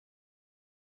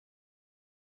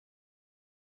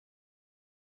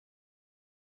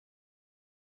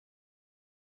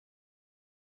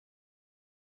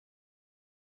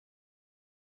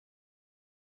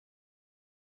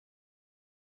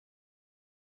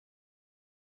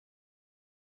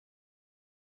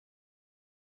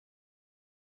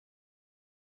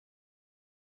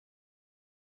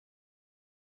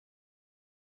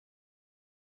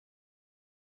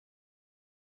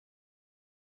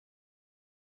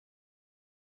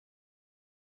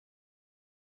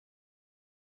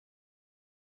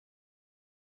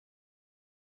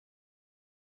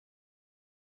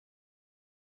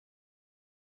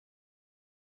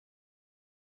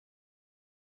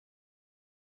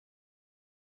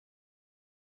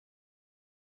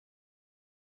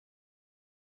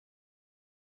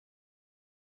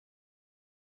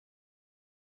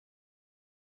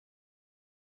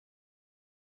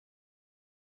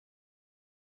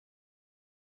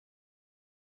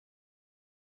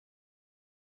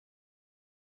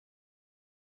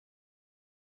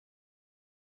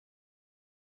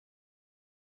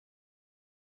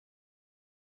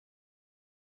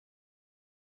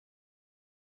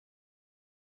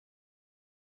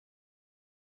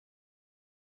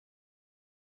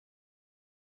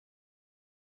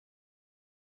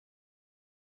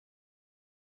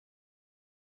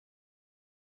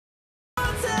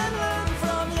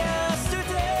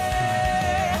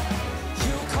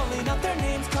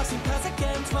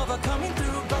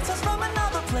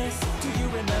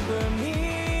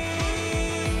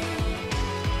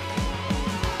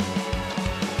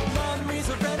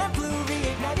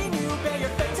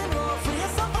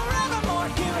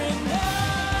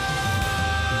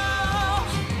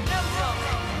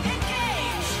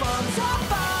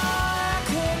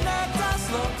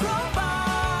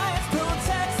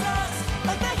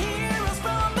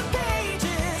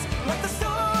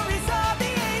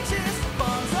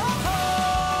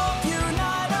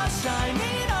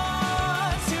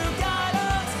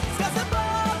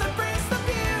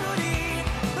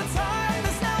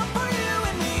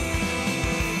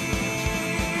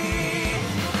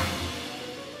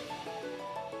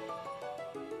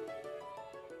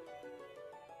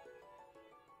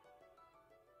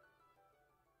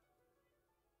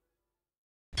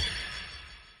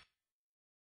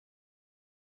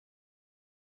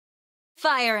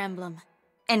Fire Emblem.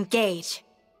 Engage.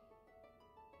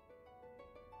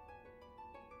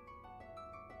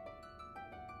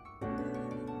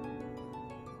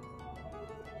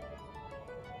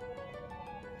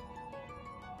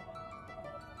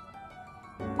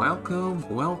 Welcome,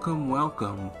 welcome,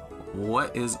 welcome.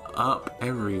 What is up,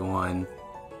 everyone?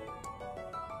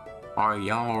 Are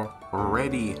y'all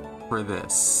ready for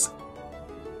this?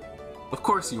 Of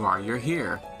course you are. You're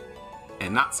here.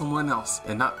 And not someone else,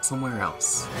 and not somewhere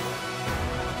else.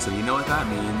 So you know what that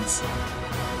means.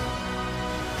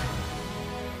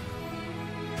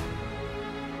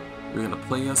 We're gonna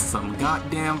play us some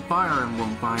goddamn Fire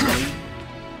Emblem finally.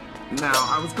 Now,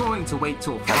 I was going to wait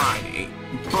till Friday,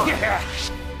 but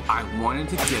I wanted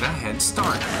to get a head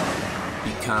start.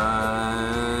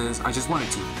 Because I just wanted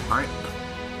to, alright?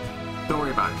 Don't worry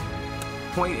about it.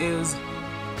 Point is,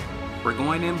 we're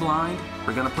going in blind,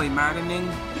 we're gonna play Maddening,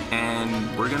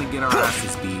 and we're gonna get our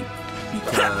asses beat.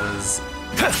 Because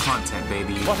that's content,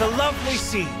 baby. What a lovely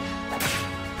scene!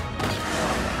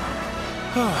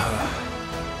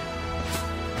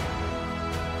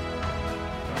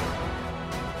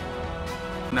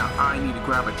 Now I need to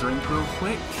grab a drink real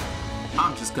quick.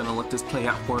 I'm just gonna let this play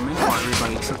out for a minute while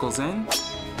everybody trickles in.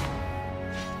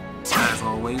 As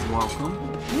always, welcome.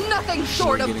 Nothing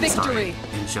short of victory!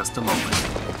 In just a moment.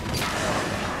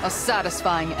 A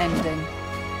satisfying ending.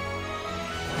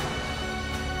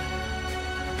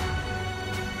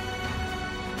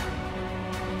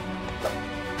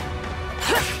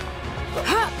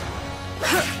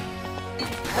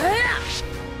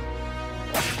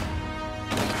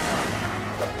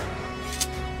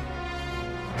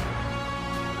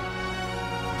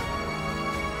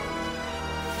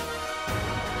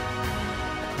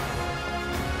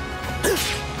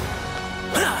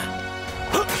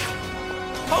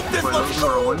 For those who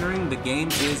are wondering, the game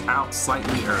is out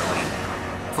slightly early.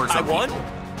 For some I won? people.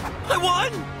 I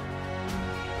won!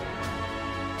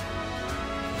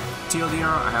 TLDR,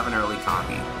 I have an early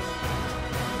copy.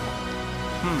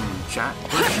 Chat,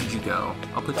 where should you go?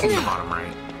 I'll put you in the bottom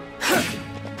right.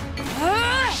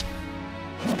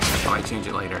 I might change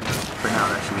it later. For now,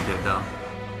 that should be good though.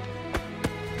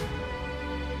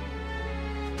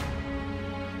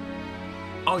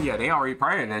 Oh yeah, they already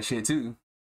pirated that shit too.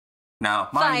 Now,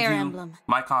 mind Fire you, Emblem.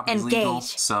 my copy is legal,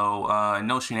 Engage. so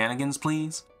no shenanigans,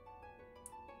 please.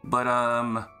 But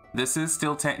this is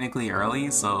still technically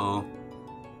early, so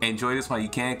enjoy this while you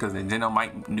can, because Nintendo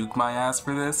might nuke my ass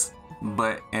for this.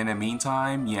 But in the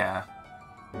meantime, yeah.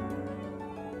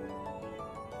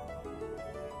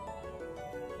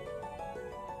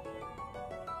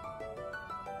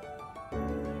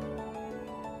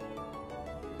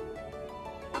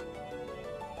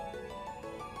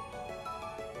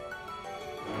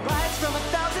 From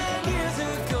 1,000 years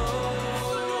ago,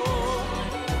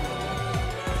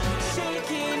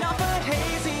 shaking off a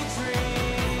hazy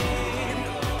dream.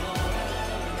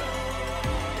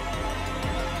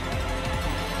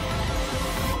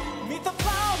 Meet the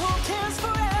plow who cares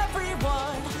for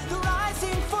everyone. The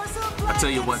rising force of I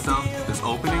tell you what though, this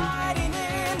opening,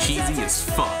 cheesy as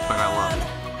fuck, but I love it.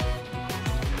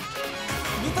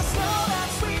 Meet the snow that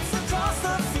sweeps across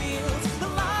the fields. The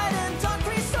light and dark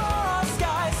restore our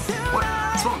skies. What?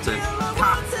 Sponsored?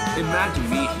 Ha! Imagine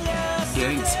me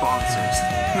getting sponsors.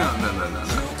 No.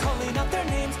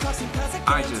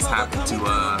 I just happened to,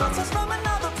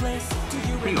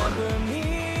 pre-order.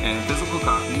 And physical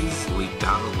copies leaked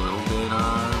out a little bit,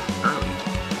 early.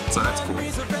 So that's cool.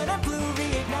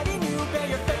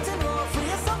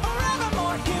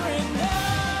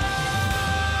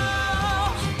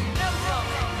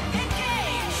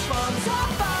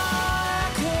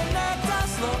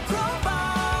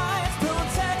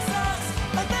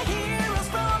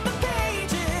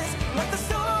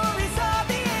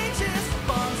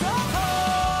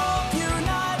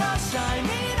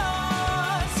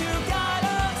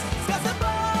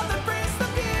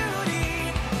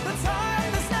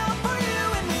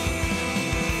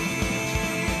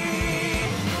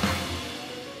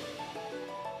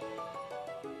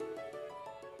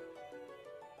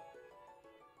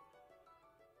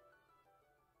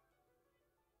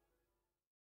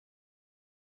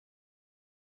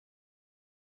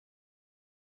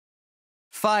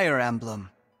 Fire Emblem.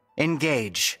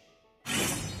 Engage.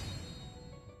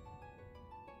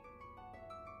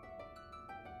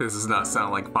 This does not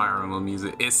sound like Fire Emblem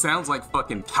music. It sounds like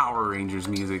fucking Power Rangers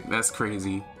music. That's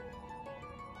crazy.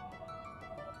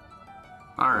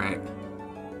 Alright.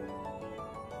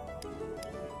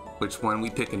 Which one we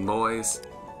picking, boys?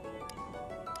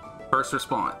 First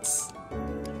response.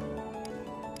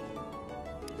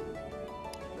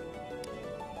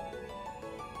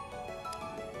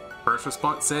 First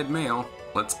response said male.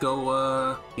 Let's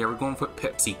go, yeah, we're going for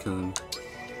Pepsi-kun.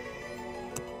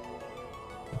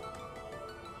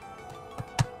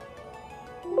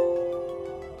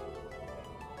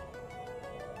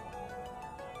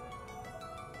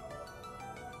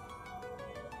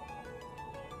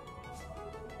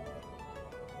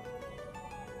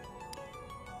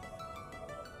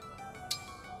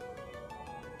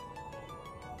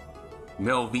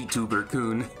 Male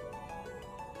VTuber-kun.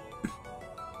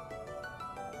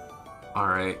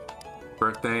 Alright.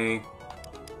 Birthday.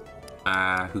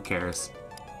 Who cares?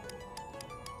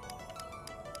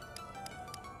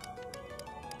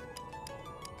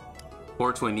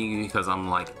 Or 20 because I'm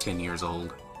like 10 years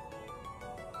old.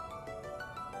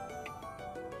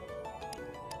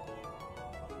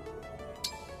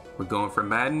 We're going for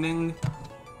Maddening.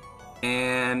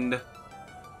 And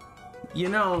you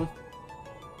know,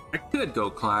 I could go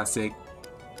classic,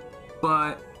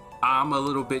 but I'm a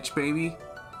little bitch baby.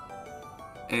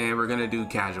 And we're gonna do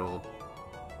casual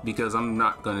because I'm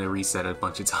not gonna reset it a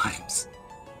bunch of times.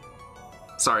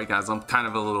 Sorry guys, I'm kind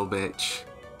of a little bitch.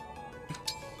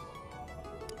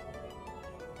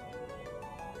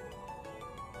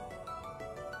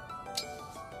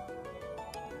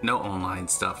 No online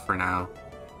stuff for now.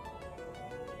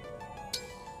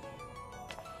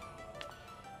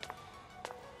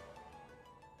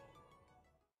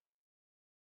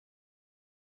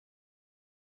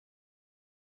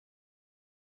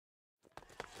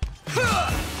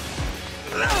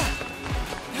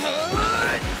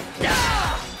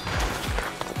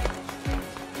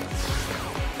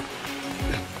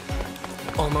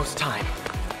 Almost time.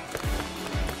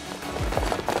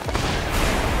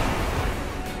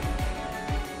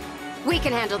 We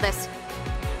can handle this.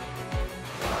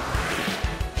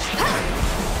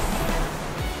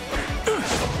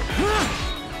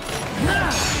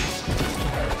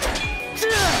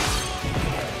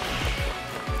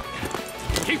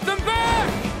 Keep them back!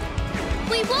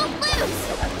 We won't lose!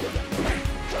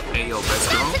 Hey yo, best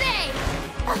girl. Not today!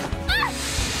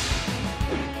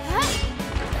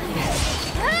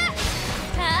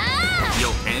 Yo,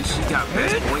 and she got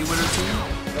Best Boy with her too?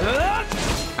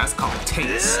 That's called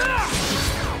taste.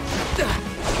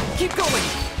 Keep going!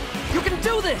 You can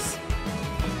do this!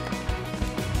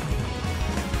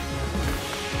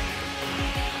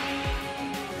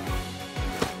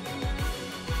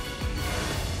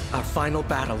 Our final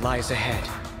battle lies ahead.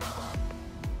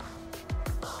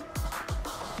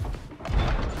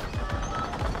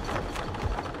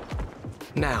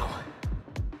 Now,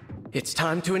 it's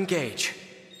time to engage.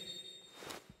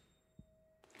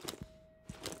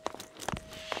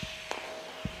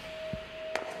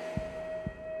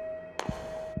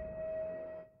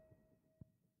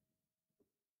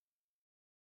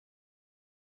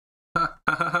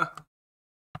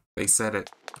 They said it.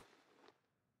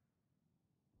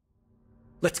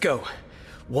 Let's go.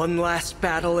 One last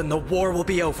battle and the war will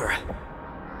be over.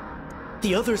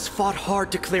 The others fought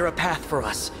hard to clear a path for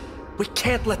us. We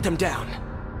can't let them down.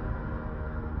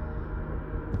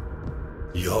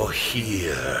 You're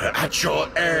here, at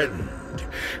your end.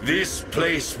 This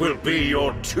place will be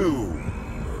your tomb.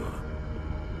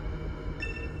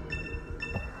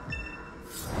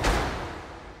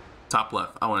 Top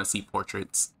left, I want to see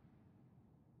portraits.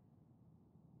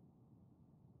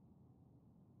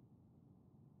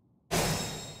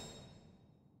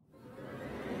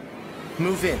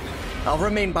 Move in. I'll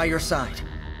remain by your side.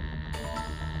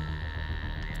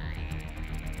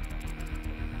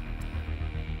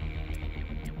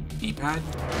 D-pad?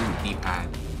 Ooh, D-pad.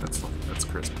 That's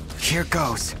crisp. Here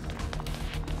goes.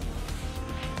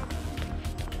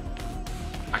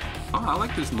 I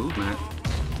like this movement.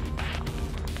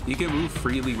 You can move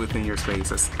freely within your space.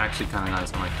 That's actually kind of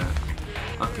nice. I like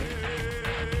that. Okay.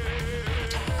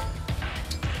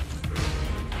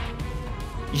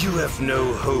 You have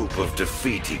no hope of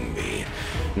defeating me,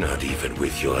 not even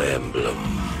with your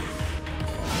emblem.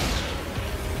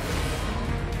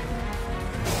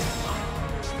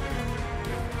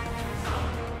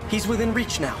 He's within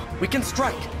reach now. We can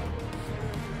strike.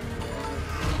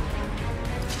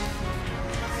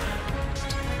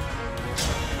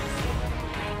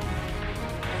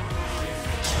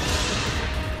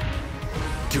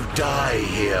 To die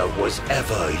here was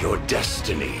ever your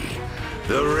destiny.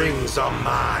 The rings are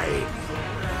mine.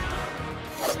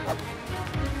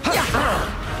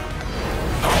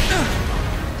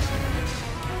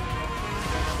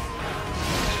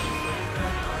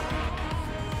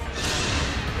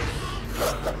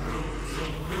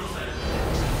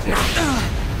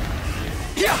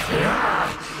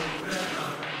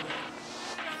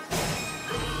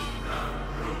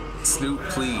 Snoop,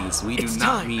 please. Yes, we do It's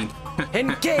not time. mean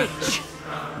Engage!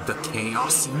 the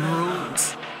Chaos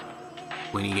Emeralds.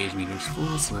 When engage meters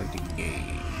full, select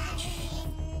engage.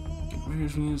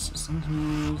 Engage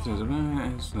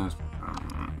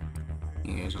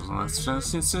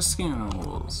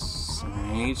skills.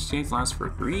 Each stage lasts for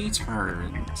 3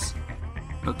 turns.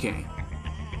 Okay.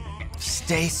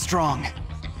 Stay strong.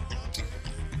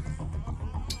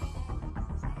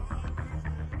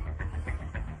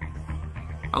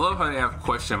 I love how they have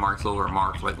question marks over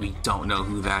marks, like we don't know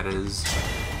who that is.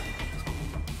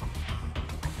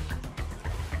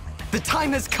 The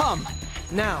time has come!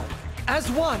 Now, as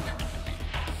one!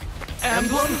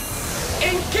 Emblem,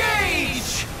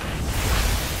 engage!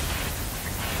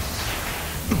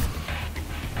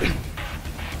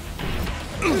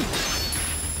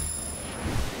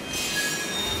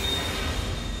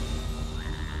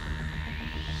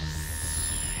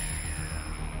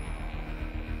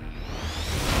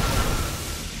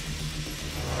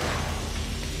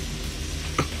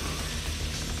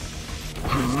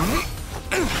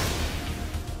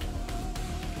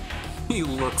 He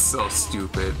looks so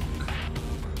stupid.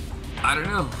 I don't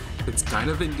know. It's kind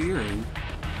of endearing.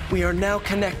 We are now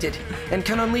connected and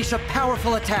can unleash a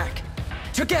powerful attack.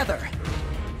 Together!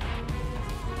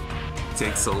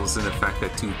 Take solace in the fact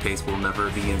that Toothpaste will never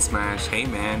be in Smash. Hey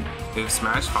man, if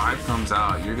Smash 5 comes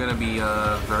out, you're gonna be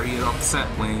very upset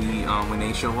when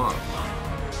they show up.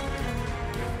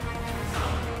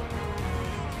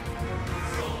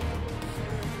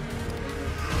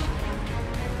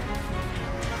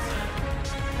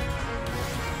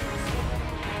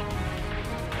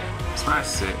 Smash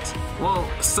 6. Well,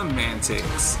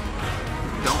 semantics.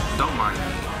 Don't mind me.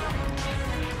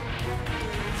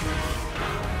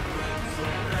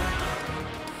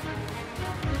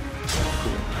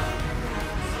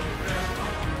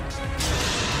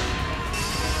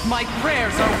 My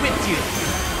prayers are with you!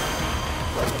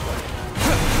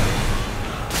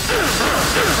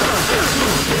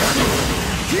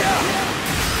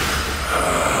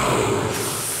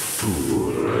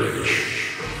 Foolish.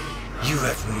 You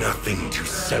have nothing to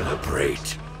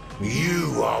celebrate.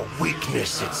 You are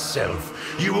weakness itself.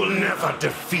 You will never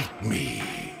defeat me.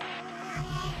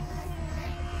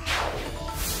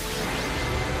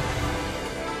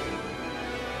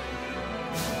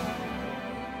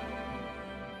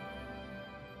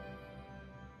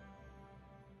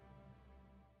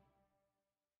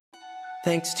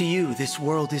 Thanks to you, this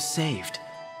world is saved,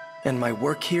 and my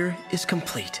work here is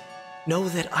complete. Know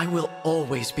that I will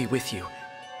always be with you,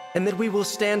 and that we will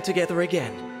stand together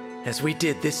again, as we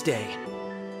did this day.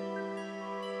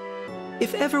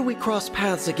 If ever we cross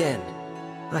paths again,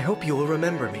 I hope you will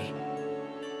remember me.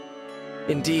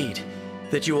 Indeed,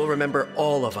 that you will remember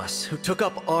all of us who took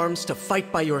up arms to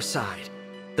fight by your side,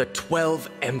 the 12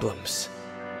 emblems.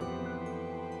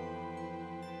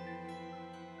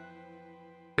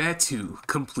 Batu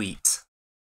complete.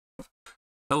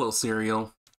 Hello,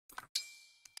 Cereal.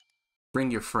 Bring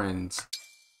your friends.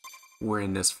 We're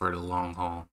in this for the long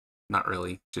haul. Not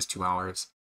really, just 2 hours.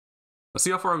 Let's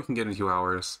see how far we can get in 2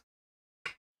 hours.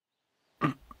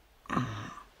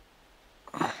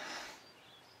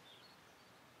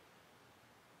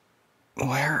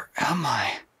 Where am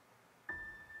I?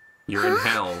 You're in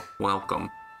hell.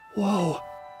 Welcome. Whoa,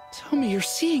 tell me you're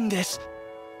seeing this.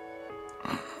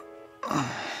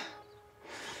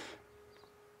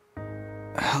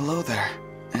 Hello there.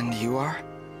 And you are?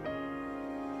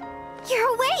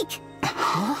 You're awake!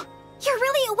 Huh? You're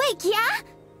really awake, yeah?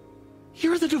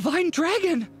 You're the Divine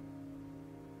Dragon!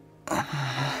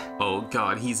 Oh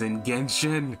god, he's in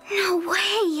Genshin. No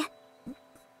way!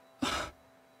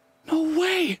 No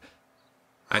way!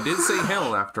 I did say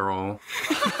hell after all.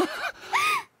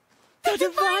 The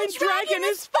Divine Dragon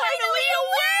is finally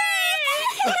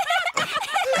awake!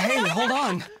 Hey, hold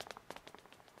on.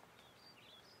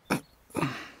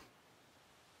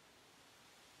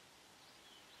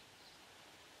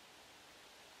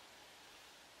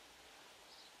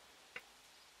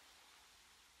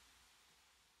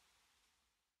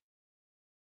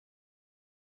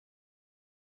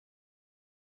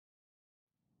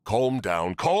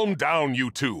 Calm down,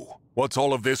 you two. What's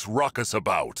all of this ruckus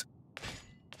about?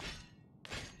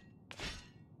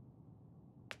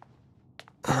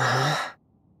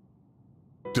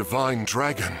 Divine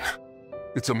Dragon.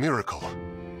 It's a miracle.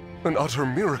 An utter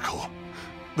miracle.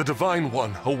 The Divine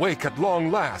One awake at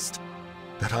long last.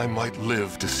 That I might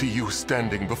live to see you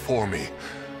standing before me.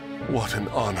 What an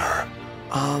honor.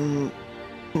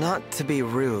 Not to be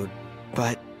rude,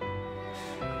 but...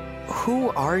 who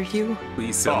are you?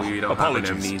 Please tell me you don't have an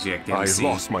amnesiac I MC.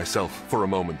 lost myself for a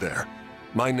moment there.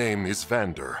 My name is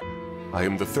Vander. I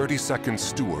am the 32nd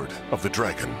steward of the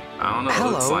dragon. I don't know,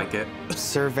 it looks like it.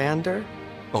 Sir Vander?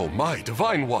 Oh, my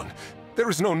Divine One! There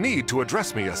is no need to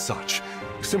address me as such.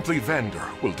 Simply Vander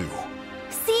will do.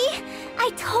 See? I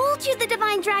told you the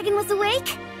Divine Dragon was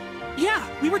awake. Yeah,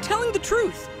 we were telling the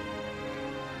truth.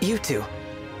 You two.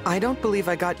 I don't believe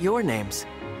I got your names.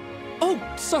 Oh,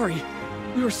 sorry.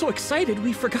 We were so excited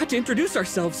we forgot to introduce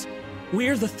ourselves.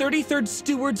 We're the 33rd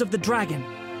Stewards of the Dragon.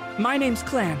 My name's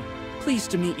Clan.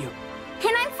 Pleased to meet you.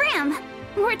 And I'm Fram.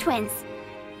 We're twins.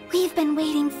 We've been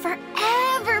waiting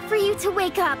forever for you to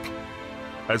wake up.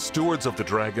 As stewards of the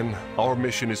dragon, our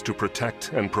mission is to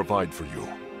protect and provide for you.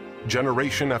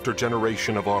 Generation after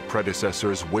generation of our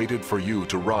predecessors waited for you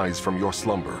to rise from your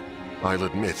slumber. I'll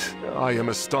admit, I am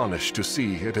astonished to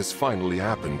see it has finally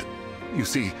happened. You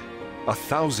see,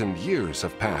 1,000 years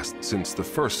have passed since the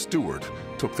first steward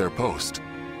took their post.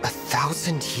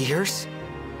 1,000 years?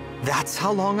 That's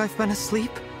how long I've been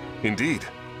asleep? Indeed.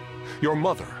 Your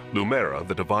mother, Lumera,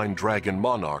 the Divine Dragon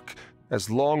Monarch, has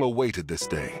long awaited this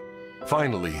day.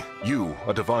 Finally, you,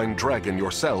 a Divine Dragon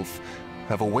yourself,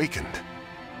 have awakened.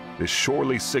 This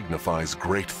surely signifies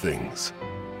great things.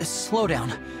 Slow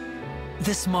down.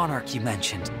 This monarch you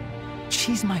mentioned,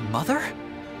 she's my mother?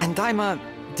 And I'm a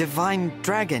Divine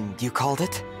Dragon, you called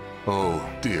it? Oh,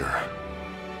 dear.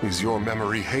 Is your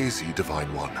memory hazy,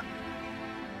 Divine One?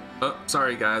 Oh,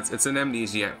 sorry guys, it's an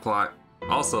amnesiac plot.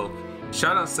 Also,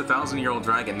 shoutouts to 1,000-Year-Old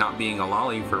Dragon not being a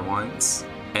lolly for once.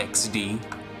 XD.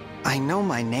 I know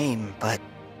my name, but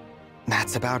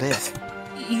that's about it.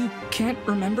 You can't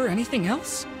remember anything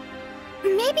else?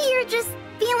 Maybe you're just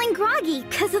feeling groggy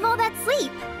because of all that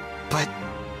sleep. But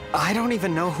I don't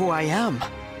even know who I am.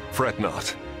 Fret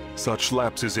not. Such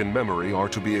lapses in memory are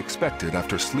to be expected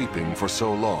after sleeping for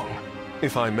so long.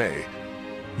 If I may,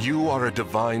 you are a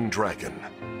Divine Dragon,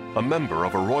 a member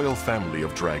of a royal family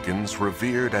of dragons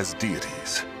revered as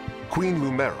deities. Queen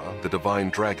Lumera, the Divine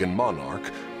Dragon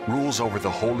Monarch, rules over the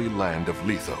holy land of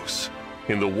Lethos.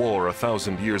 In the war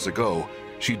 1,000 years ago,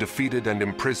 she defeated and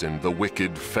imprisoned the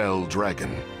wicked, fell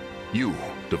dragon. You,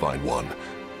 Divine One,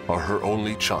 are her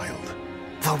only child.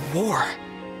 The war.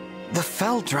 The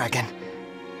fell dragon.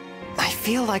 I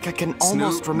feel like I can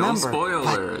almost remember. No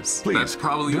spoilers. Please, That's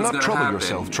probably do what's not gonna trouble happen.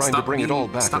 yourself trying Stop to bring it all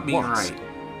back stop at being once. Right.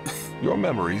 Your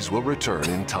memories will return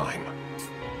in time.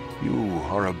 You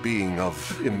are a being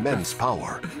of immense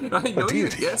power. I know A you're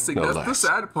deity, guessing. no That's less. the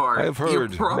sad part. I have You're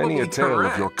heard probably many a tale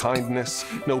correct. of your kindness,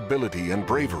 nobility, and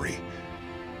bravery.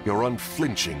 Your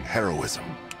unflinching heroism.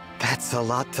 That's a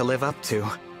lot to live up to.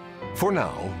 For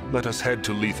now, let us head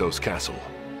to Lethos Castle.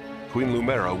 Queen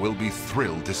Lumera will be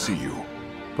thrilled to see you.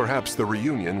 Perhaps the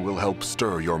reunion will help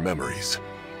stir your memories.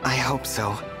 I hope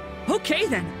so. Okay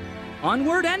then.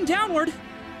 Onward and downward.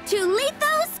 To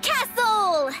Lethos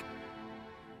Castle!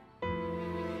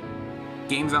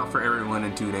 Game's out for everyone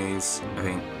in 2 days, I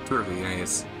think. 2 or 3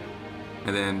 days.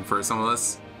 And then for some of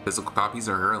us, physical copies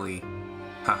are early.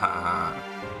 Haha.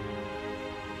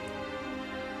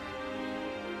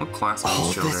 What class are All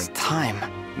these children? this time,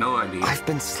 No idea. I've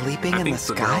been sleeping I in think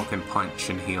the the girl sky? can punch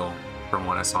and heal, from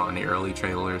what I saw in the early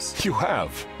trailers. You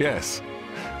have, yes.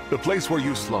 The place where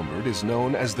you slumbered is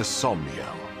known as the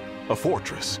Somniel, a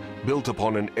fortress built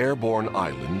upon an airborne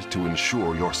island to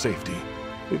ensure your safety.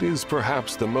 It is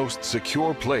perhaps the most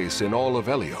secure place in all of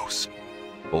Helios.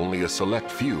 Only a select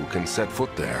few can set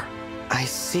foot there. I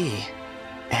see.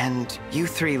 And you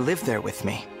three live there with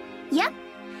me. Yep.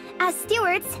 As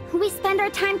stewards, we spend our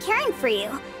time caring for you.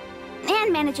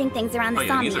 And managing things around the Oh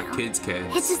yeah, these are Somniel. kids'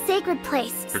 It's a sacred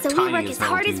place, They're so we tiny work as as hell,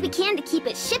 hard as too. we can to keep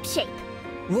it shipshape.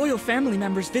 Royal family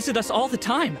members visit us all the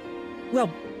time. Well,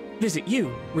 visit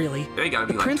you, really. They gotta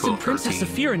be The like Prince 12, and Princess of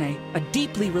 13. Firene, a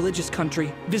deeply religious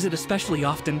country, visit especially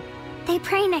often. They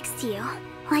pray next to you,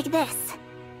 like this.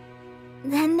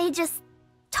 Then they just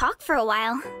talk for a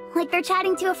while, like they're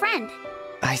chatting to a friend.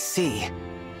 I see.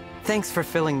 Thanks for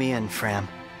filling me in, Fram.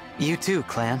 You too,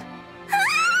 Clan.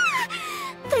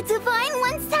 The Divine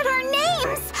One said our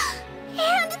names!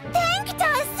 And thanked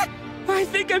us! I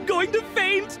think I'm going to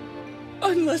faint!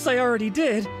 Unless I already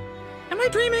did. Am I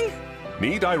dreaming?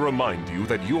 Need I remind you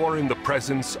that you are in the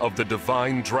presence of the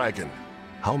Divine Dragon?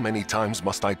 How many times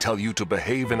must I tell you to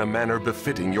behave in a manner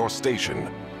befitting your station?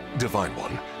 Divine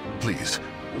One, please,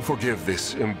 forgive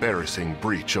this embarrassing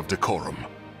breach of decorum.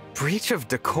 Breach of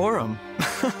decorum?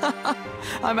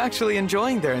 I'm actually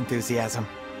enjoying their enthusiasm.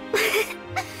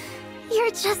 You're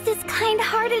just as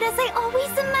kind-hearted as I always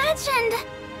imagined.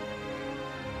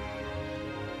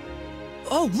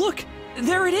 Oh, look!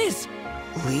 There it is!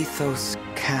 Lethos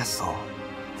Castle.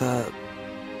 The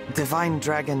Divine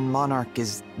Dragon Monarch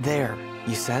is there,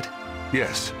 you said?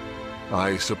 Yes,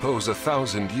 I suppose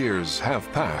 1,000 years have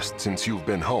passed since you've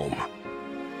been home.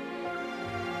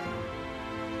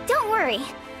 Don't worry.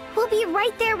 We'll be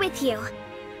right there with you.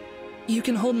 You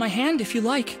can hold my hand if you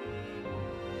like.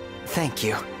 Thank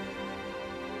you.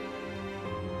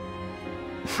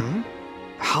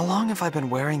 How long have I been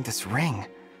wearing this ring?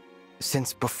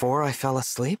 Since before I fell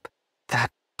asleep?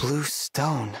 That blue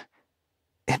stone.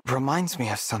 It reminds me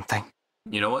of something.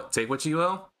 You know what? Take what you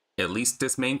will. At least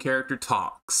this main character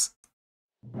talks.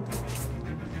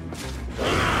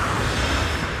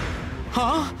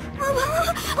 Huh?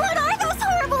 What are those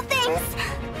horrible things?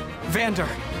 Vander,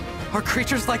 are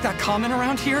creatures like that common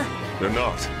around here? They're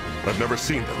not. I've never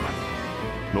seen them.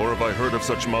 Nor have I heard of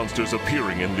such monsters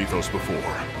appearing in Lithos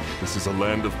before. This is a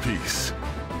land of peace.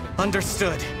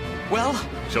 Understood. Well...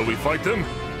 Shall we fight them?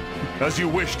 As you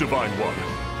wish, Divine One.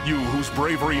 You whose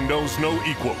bravery knows no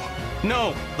equal.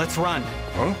 No, let's run.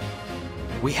 Huh?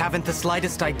 We haven't the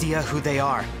slightest idea who they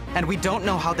are, and we don't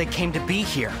know how they came to be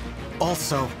here.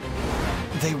 Also,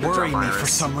 they worry me for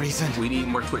some reason. We need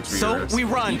more Twitch viewers. So, we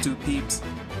run! YouTube peeps,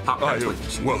 pop that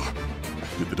Twitch. Well,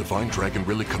 did the Divine Dragon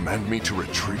really command me to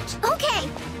retreat? Okay,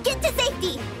 get to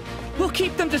safety! We'll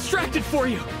keep them distracted for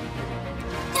you!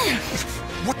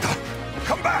 What the?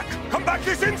 Come back! Come back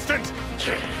this instant!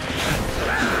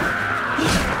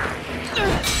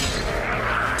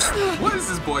 What is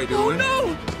this boy doing?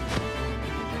 Oh no!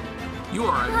 You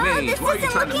are a mage. Why are you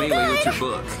trying to melee with your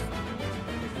book?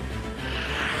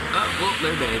 Oh, well,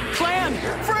 they're dead. Clan!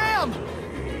 Fram!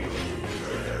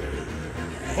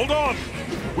 Hold on!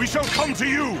 We shall come to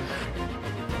you!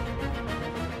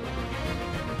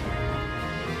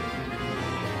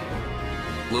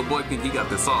 Little boy think he got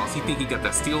the sauce. He think he got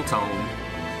that steel tone.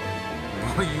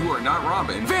 You are not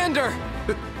Robin. Vander!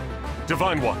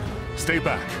 Divine One, stay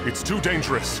back. It's too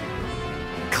dangerous.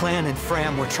 Clan and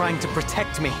Fram were trying to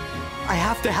protect me. I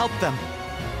have to help them.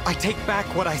 I take back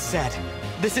what I said.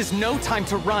 This is no time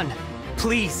to run.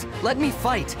 Please, let me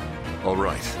fight. All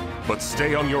right, but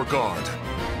stay on your guard.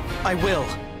 I will.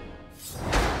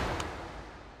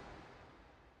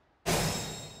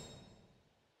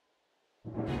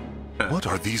 What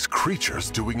are these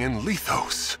creatures doing in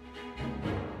Lithos?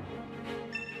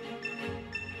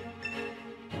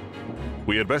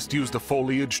 We had best use the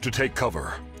foliage to take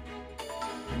cover.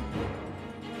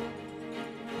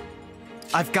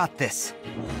 I've got this.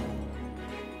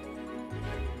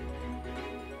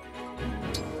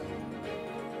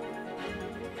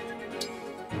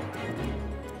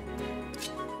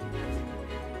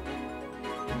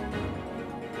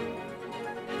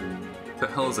 The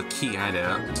hell is a key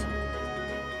hideout?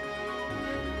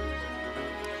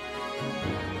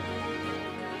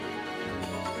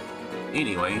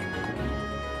 Anyway.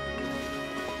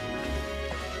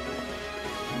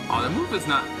 Oh, the move is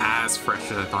not as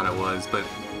fresh as I thought it was, but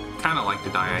kind of like the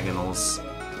diagonals.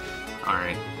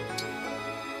 Alright.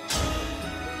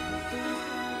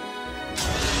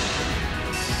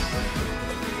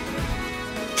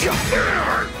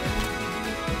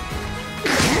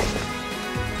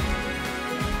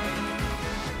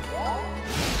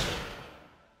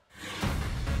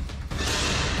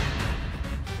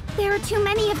 There are too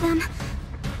many of them.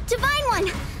 Divine One,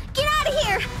 get out of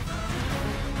here!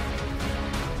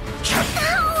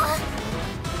 Ow!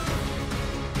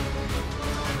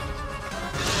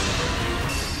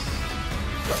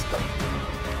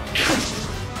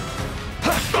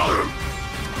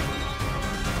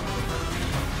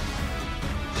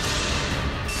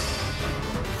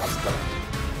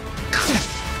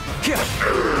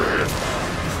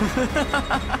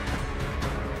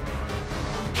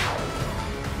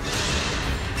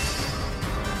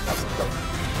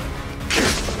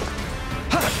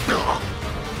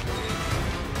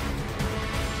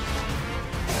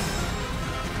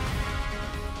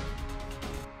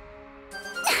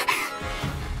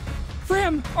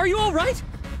 Fram, are you all right?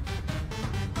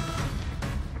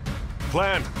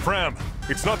 Clan, Fram,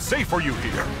 it's not safe for you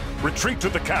here. Retreat to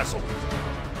the castle.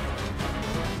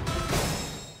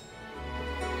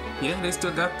 Yeah, they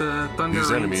still got the thunder.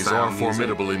 These enemies are music.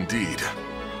 formidable indeed.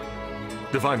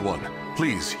 Divine One,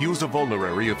 please use a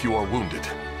vulnerary if you are wounded.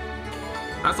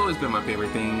 That's always been my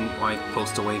favorite thing, like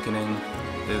post-awakening,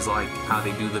 is like how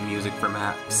they do the music for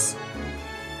maps.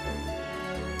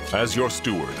 As your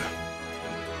steward.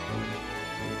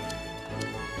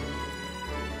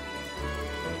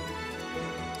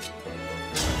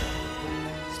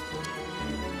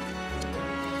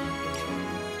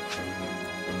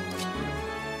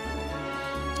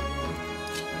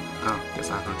 Oh, guess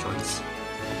I have no choice.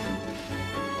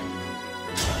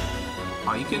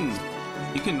 Oh, you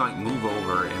can like move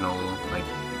over and it'll like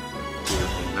do the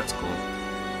thing. That's cool.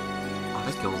 Oh,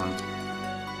 that kills him.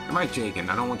 Am I Jagan?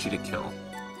 I don't want you to kill.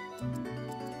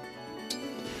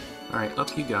 Alright,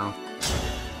 up you go.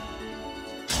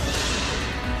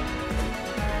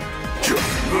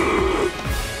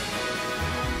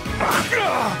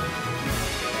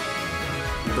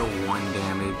 The 1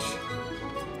 damage.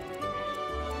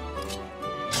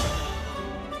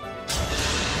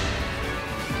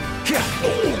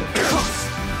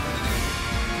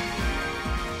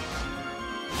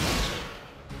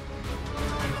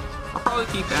 I'll probably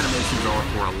keep animations on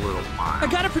for a little while. I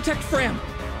gotta protect Fram.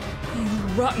 You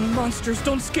rotten monsters,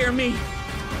 don't scare me.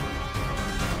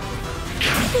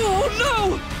 Oh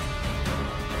no!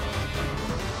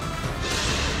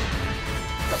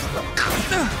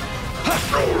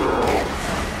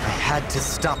 I had to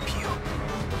stop you.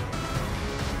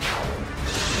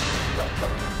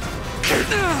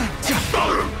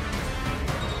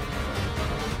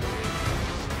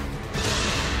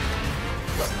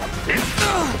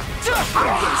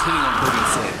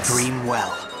 Dream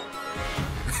well.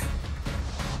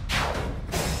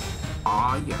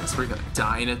 Aw, yes, we're gonna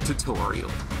die in a tutorial.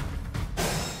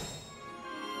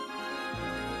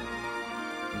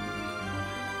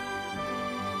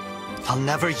 I'll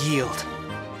never yield.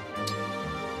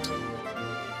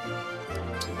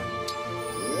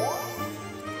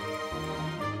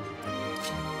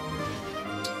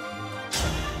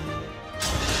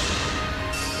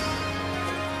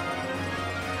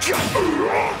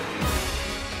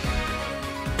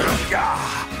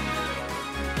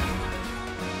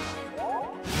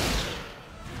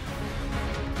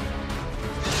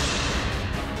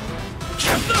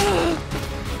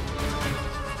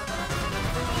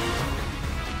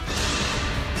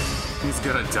 He's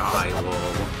gonna die, lol.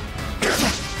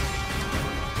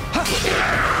 I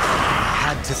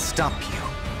had to stop you.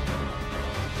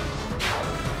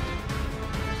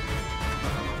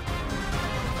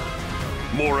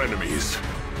 More enemies.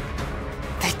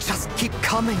 They just keep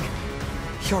coming.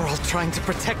 You're all trying to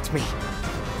protect me.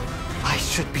 I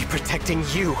should be protecting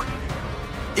you.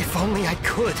 If only I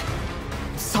could.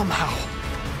 Somehow.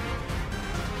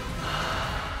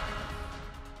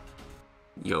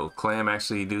 Yo, Clam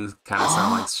actually do kind of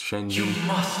sound like Shenji. You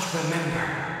must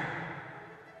remember.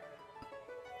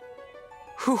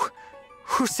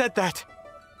 Who said that?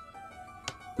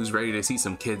 Who's ready to see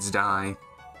some kids die?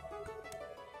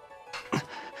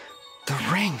 The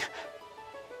ring.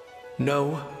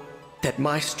 Know that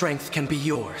my strength can be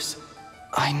yours.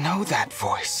 I know that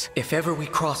voice. If ever we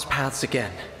cross paths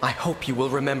again, I hope you will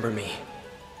remember me.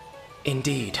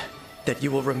 Indeed, that you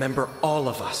will remember all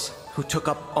of us who took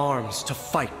up arms to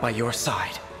fight by your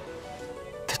side.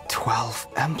 The 12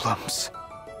 emblems.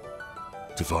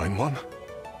 Divine One?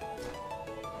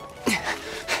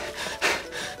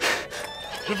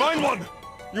 Divine One!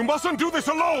 You mustn't do this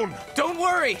alone! Don't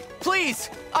worry! Please!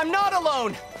 I'm not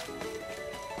alone!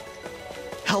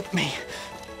 Help me.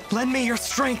 Lend me your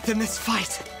strength in this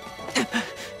fight.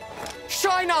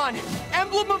 Shine on!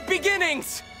 Emblem of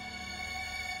Beginnings!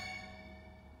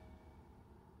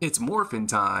 It's morphin'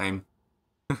 time.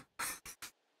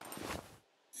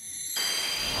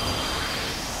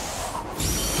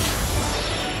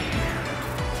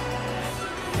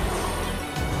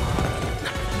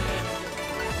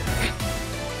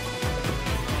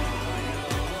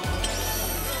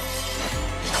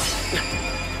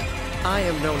 I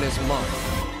am known as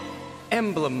Marth.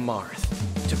 Emblem Marth,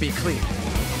 to be clear.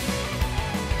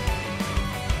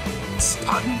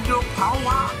 Thunder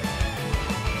power!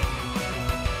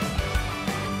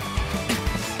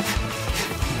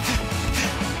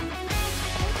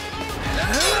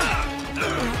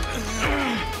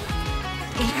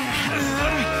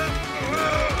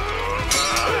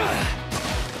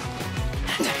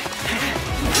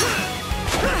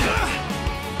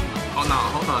 Oh no,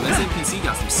 hold on, this NPC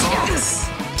got some sauce.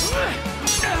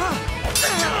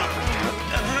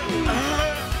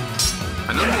 I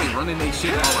know they running they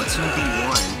shit all a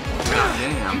 2v1.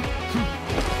 Goddamn.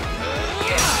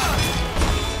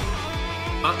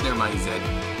 Up there, my Zed.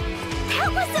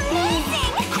 That was amazing!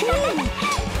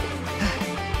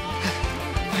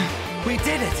 We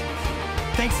did it!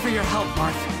 Thanks for your help,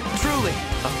 Marth. Truly.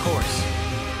 Of course.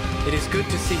 It is good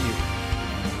to see you.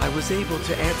 I was able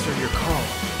to answer your call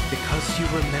because you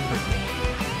remembered me.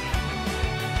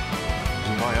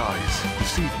 Do my eyes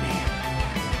deceive me?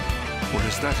 Or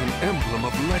is that an emblem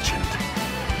of legend?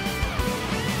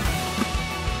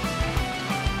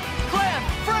 Clam!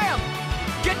 Fram!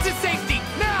 Get to safety,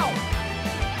 now!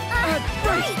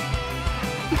 Right!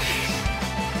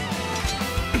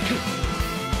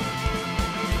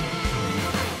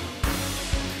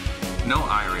 No,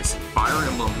 Iris. Fire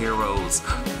Emblem heroes.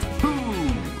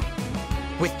 Ooh.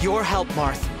 With your help,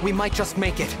 Marth, we might just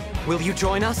make it. Will you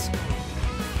join us?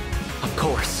 Of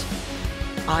course.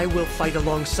 I will fight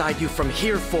alongside you from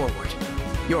here forward.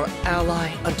 Your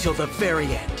ally until the very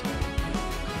end.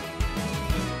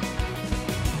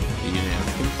 The unit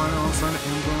has been fighting alongside an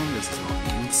emblem. This is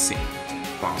fucking insane.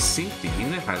 While sync, the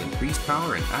unit has increased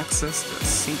power and access to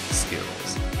sync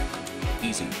skills.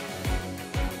 Easy.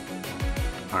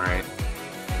 Alright.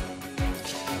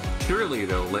 Surely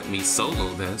they'll let me solo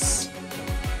this.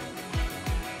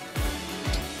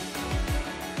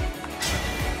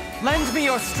 Lend me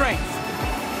your strength!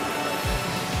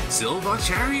 Silver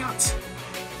Chariot!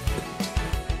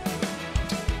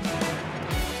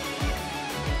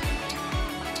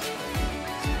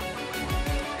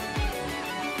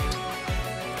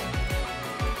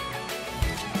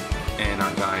 And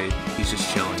our guy, he's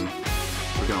just chilling.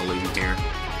 We're gonna leave him here.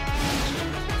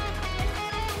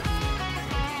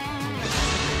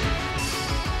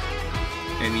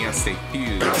 And he has to stay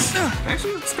fused.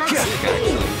 Actually, it's kind of sick,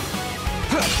 actually.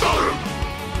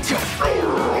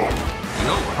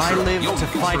 I live to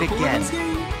fight again.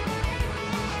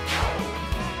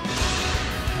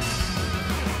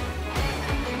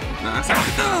 Nah, that's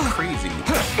actually crazy.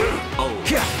 Oh,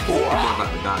 you're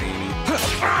about to die, Amy.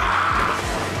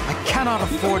 I cannot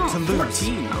afford to lose.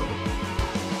 14, though.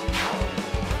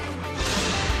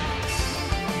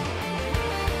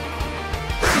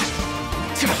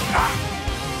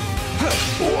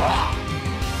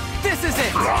 This is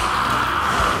it!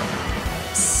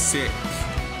 Sick.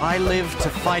 I live to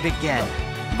fight again.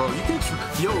 Bro, you can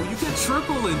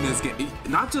triple in this game.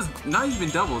 Not even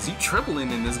doubles, you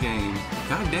tripling in this game.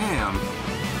 God damn.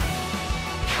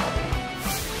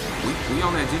 We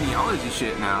on that genealogy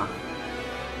shit now.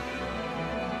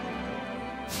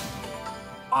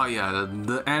 Oh yeah,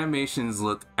 the animations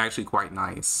look actually quite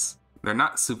nice. They're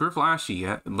not super flashy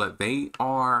yet, but they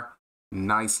are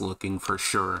nice looking for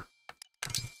sure.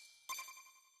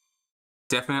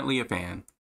 Definitely a fan.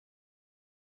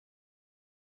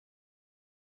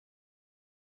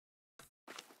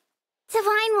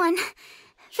 Divine One,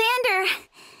 Vander,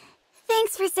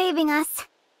 thanks for saving us.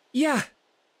 Yeah,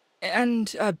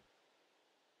 and,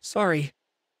 sorry.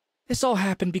 This all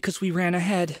happened because we ran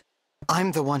ahead.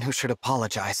 I'm the one who should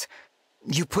apologize.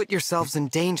 You put yourselves in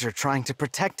danger trying to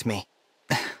protect me.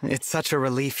 It's such a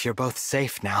relief you're both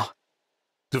safe now.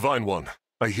 Divine One,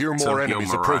 I hear more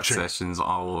enemies approaching. Sessions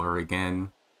all over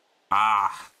again.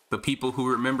 Ah, the people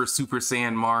who remember Super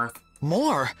Saiyan Marth.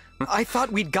 More? I thought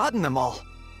we'd gotten them all.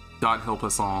 God help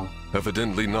us all.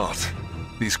 Evidently not.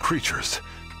 These creatures,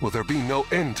 will there be no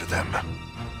end to them?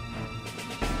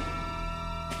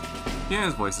 Yeah,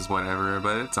 his voice is whatever,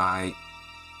 but it's aight.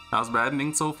 How's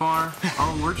Maddening so far?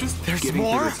 Oh, we're just getting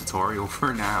through the tutorial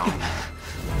for now.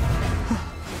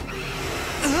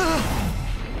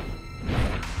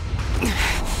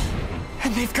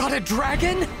 And they've got a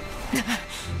dragon?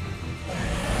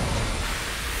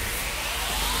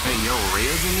 Hey, yo,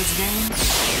 Rhea's in this game?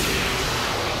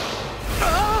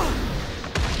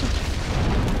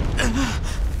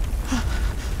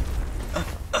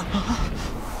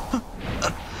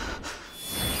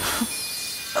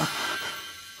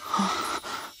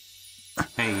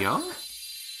 Hey, yo?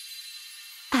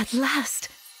 At last,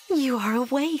 you are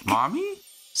awake. Mommy?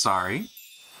 Sorry.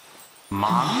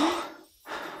 Mommy?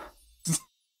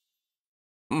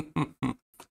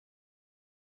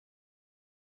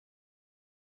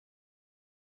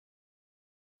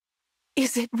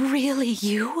 Is it really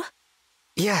you?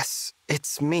 Yes,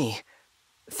 it's me.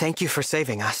 Thank you for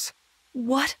saving us.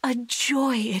 What a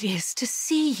joy it is to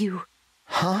see you.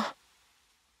 Huh?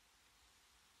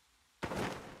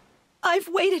 I've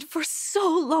waited for so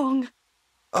long.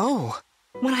 Oh.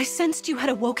 When I sensed you had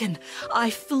awoken, I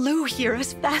flew here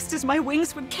as fast as my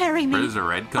wings would carry me. Where does the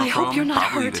red come from? Hope you're not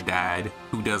Probably hurt. the dad,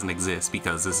 who doesn't exist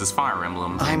because this is Fire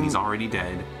Emblem and he's already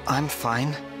dead. I'm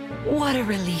fine. What a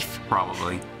relief.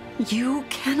 Probably. You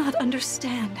cannot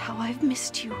understand how I've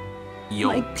missed you. Yo,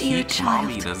 my dear peak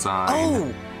mommy child. design.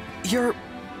 Oh, you're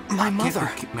my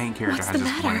mother. The main character What's has the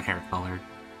just matter? one hair color.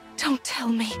 Don't tell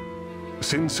me.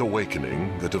 Since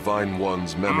awakening, the Divine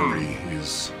One's memory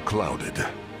is clouded.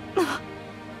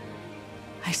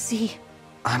 I see.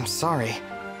 I'm sorry.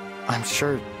 I'm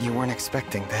sure you weren't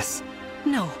expecting this.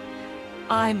 No,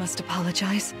 I must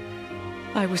apologize.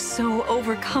 I was so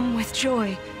overcome with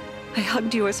joy. I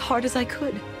hugged you as hard as I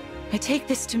could. I take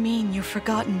this to mean you've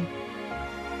forgotten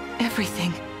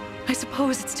everything. I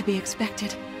suppose it's to be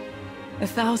expected.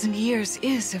 1,000 years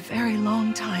is a very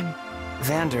long time.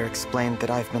 Vander explained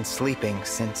that I've been sleeping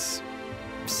since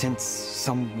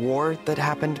some war that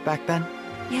happened back then?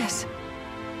 Yes.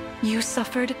 You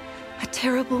suffered a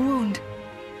terrible wound.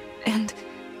 And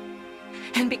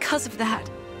and because of that...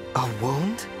 A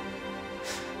wound?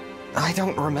 I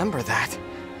don't remember that.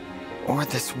 Or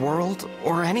this world,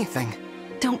 or anything.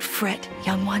 Don't fret,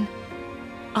 young one.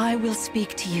 I will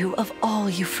speak to you of all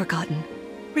you've forgotten,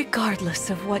 regardless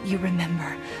of what you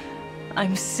remember.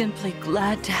 I'm simply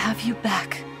glad to have you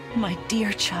back, my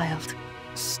dear child.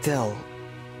 Still,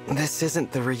 this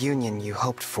isn't the reunion you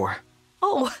hoped for.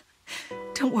 Oh,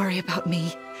 don't worry about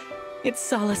me. It's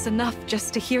solace enough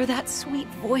just to hear that sweet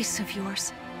voice of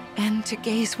yours, and to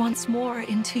gaze once more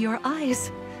into your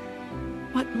eyes.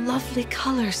 What lovely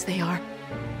colors they are.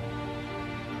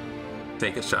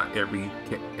 Take a shot every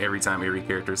time every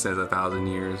character says 1,000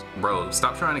 years. Bro,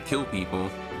 stop trying to kill people.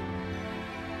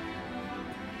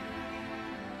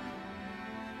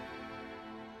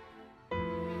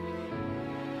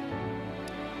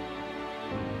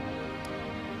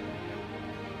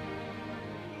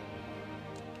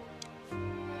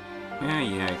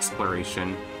 Yeah,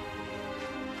 exploration.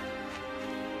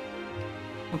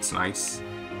 That's nice.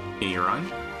 Can you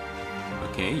run?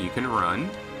 Okay, you can run.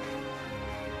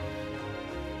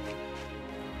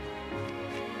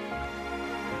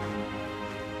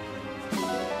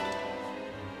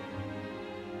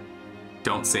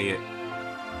 Don't say it.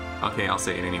 Okay, I'll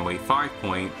say it anyway. 5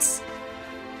 points.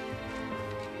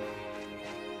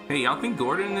 Hey, y'all think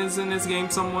Gordon is in this game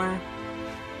somewhere?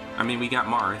 I mean, we got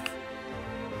Marth.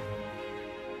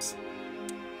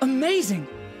 Amazing!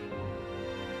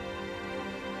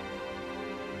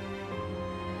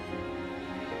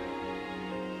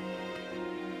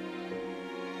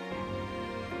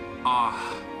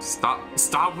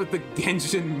 Stop with the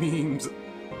Genshin memes.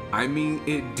 I mean,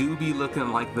 it do be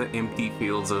looking like the empty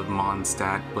fields of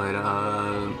Mondstadt, but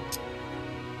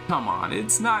come on,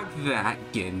 it's not that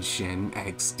Genshin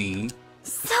XD.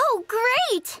 So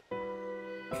great!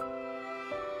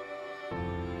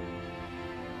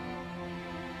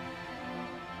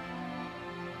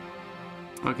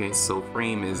 Okay, so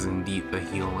Frame is indeed the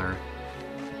healer.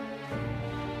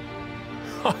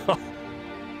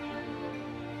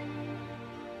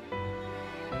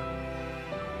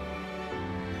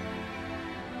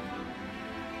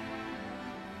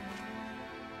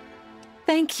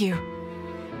 Thank you.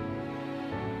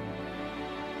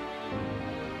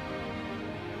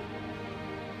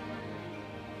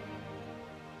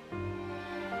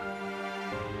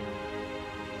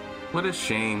 What a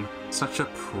shame. Such a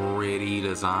pretty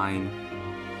design.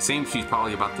 Same, she's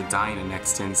probably about to die in the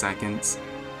next 10 seconds.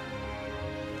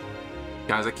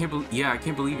 Guys, I can't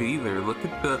believe it either. Look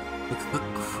at the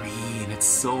green. It's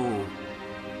so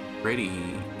pretty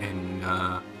and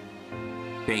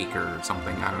fake or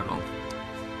something. I don't know.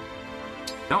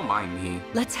 Don't mind me.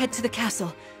 Let's head to the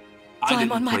castle. I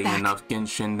Climb on didn't my play back. enough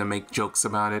Genshin to make jokes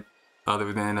about it.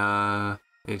 Other than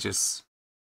it just.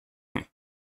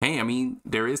 Hey, I mean,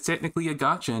 there is technically a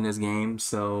gacha in this game,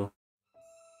 so...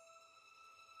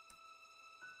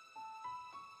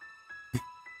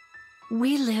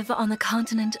 We live on the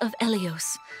continent of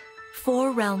Elios,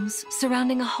 4 realms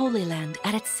surrounding a holy land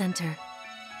at its center.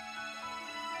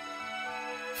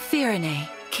 Firene,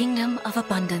 Kingdom of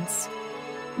Abundance.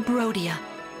 Brodia,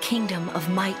 Kingdom of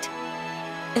Might.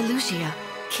 Elusia,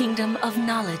 Kingdom of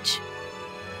Knowledge.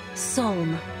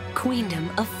 Solm, Queendom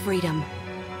of Freedom.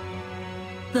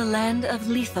 The land of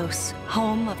Lithos,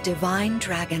 home of divine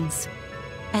dragons.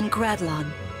 And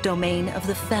Gradlon, domain of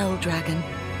the fell dragon,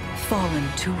 fallen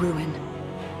to ruin.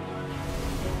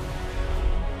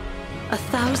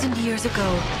 1,000 years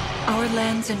ago, our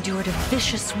lands endured a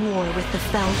vicious war with the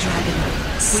fell dragon.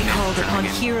 We called upon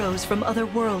heroes from other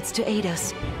worlds to aid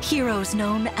us, heroes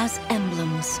known as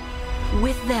emblems.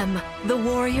 With them, the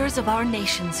warriors of our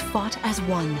nations fought as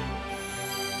one.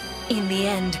 In the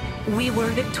end, we were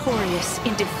victorious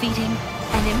in defeating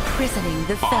and imprisoning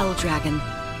the fell dragon.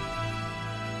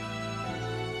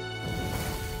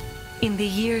 In the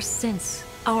years since,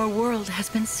 our world has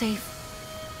been safe.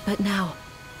 But now,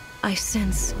 I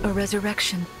sense a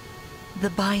resurrection. The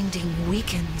binding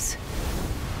weakens.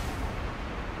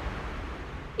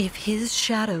 If his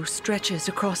shadow stretches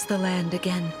across the land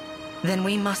again, then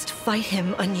we must fight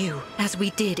him anew, as we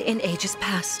did in ages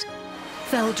past.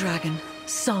 Fell dragon,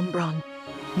 Sombron,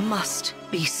 must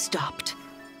be stopped.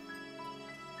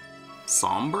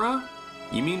 Sombra?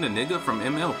 You mean the nigga from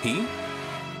MLP?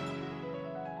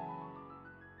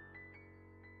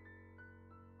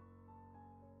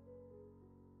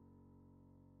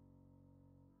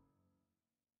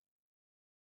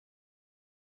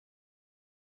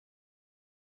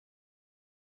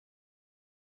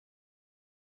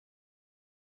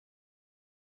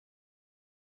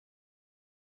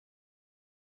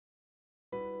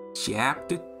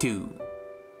 Chapter 2.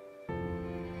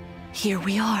 Here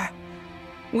we are.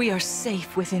 We are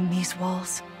safe within these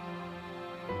walls.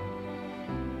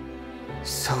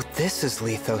 So this is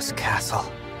Lethos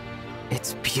Castle.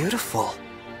 It's beautiful.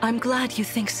 I'm glad you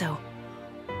think so.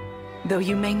 Though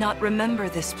you may not remember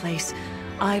this place,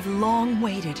 I've long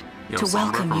waited to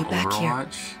welcome you back here.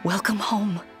 Welcome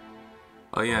home.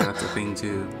 Oh yeah, that's a thing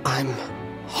too. I'm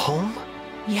home?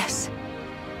 Yes,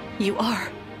 you are.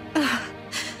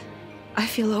 I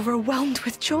feel overwhelmed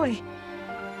with joy.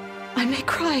 I may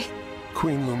cry.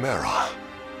 Queen Lumera.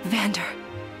 Vander.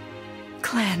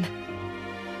 Clan.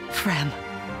 Frem.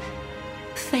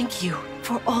 Thank you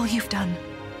for all you've done.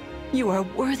 You are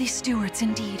worthy stewards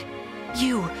indeed.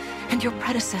 You and your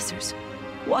predecessors,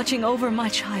 watching over my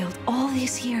child all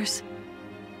these years.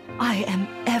 I am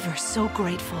ever so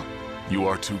grateful. You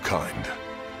are too kind.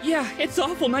 Yeah, it's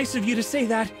awful nice of you to say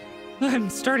that. I'm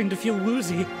starting to feel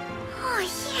woozy. Oh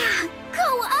yeah,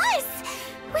 go us!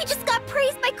 We just got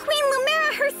praised by Queen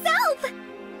Lumera herself!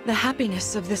 The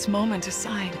happiness of this moment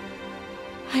aside,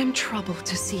 I am troubled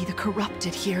to see the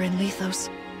corrupted here in Lethos.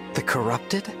 The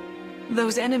corrupted?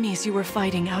 Those enemies you were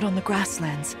fighting out on the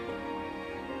grasslands.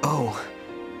 Oh,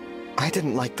 I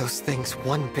didn't like those things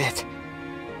one bit.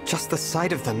 Just the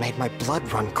sight of them made my blood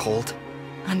run cold.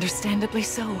 Understandably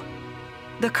so.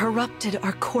 The corrupted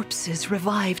are corpses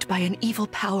revived by an evil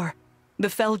power. The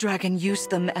Fell Dragon used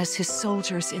them as his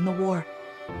soldiers in the war.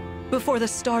 Before the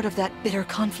start of that bitter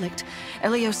conflict,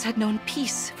 Elios had known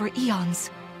peace for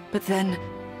eons. But then,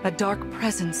 a dark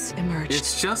presence emerged.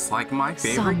 It's just like my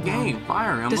favorite game,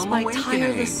 Fire Emblem Despite Awakening.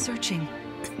 tireless searching,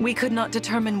 we could not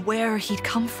determine where he'd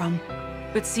come from.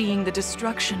 But seeing the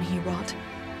destruction he wrought,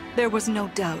 there was no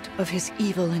doubt of his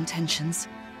evil intentions.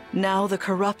 Now the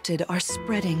corrupted are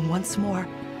spreading once more.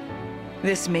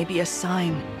 This may be a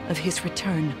sign of his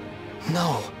return.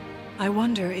 No. I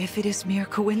wonder if it is mere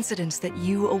coincidence that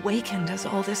you awakened as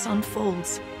all this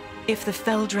unfolds. If the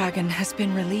Fell Dragon has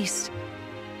been released,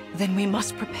 then we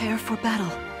must prepare for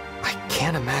battle. I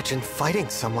can't imagine fighting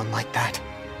someone like that.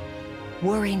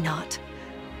 Worry not.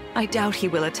 I doubt he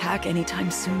will attack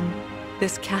anytime soon.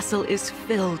 This castle is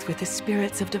filled with the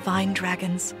spirits of divine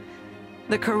dragons.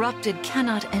 The corrupted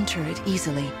cannot enter it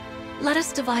easily. Let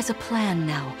us devise a plan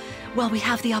now, while we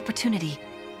have the opportunity.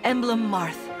 Emblem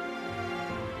Marth.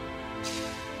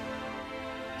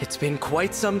 It's been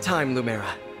quite some time, Lumera.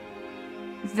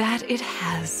 That it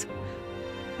has.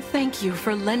 Thank you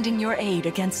for lending your aid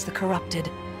against the corrupted.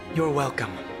 You're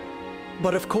welcome.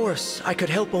 But of course, I could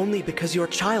help only because your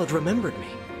child remembered me.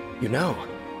 You know,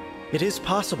 it is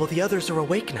possible the others are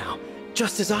awake now,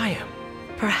 just as I am.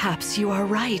 Perhaps you are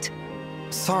right.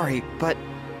 Sorry, but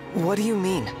what do you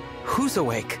mean? Who's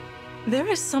awake? There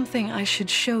is something I should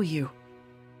show you.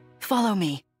 Follow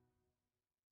me.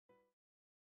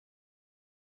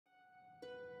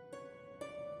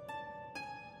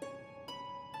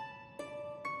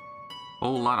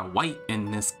 Whole lot of white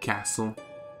in this castle.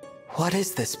 What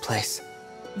is this place?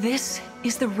 This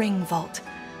is the Ring Vault.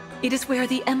 It is where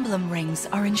the emblem rings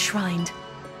are enshrined.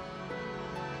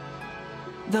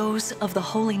 Those of the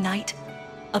Holy Knight,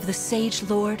 of the Sage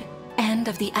Lord, and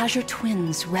of the Azure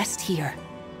Twins rest here,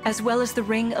 as well as the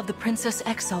ring of the Princess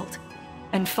Exalt,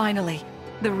 and finally,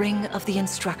 the ring of the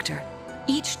Instructor.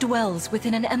 Each dwells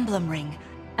within an emblem ring,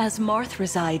 as Marth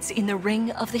resides in the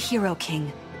ring of the Hero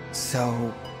King.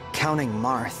 So, counting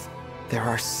Marth, there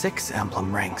are 6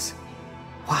 emblem rings.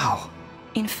 Wow.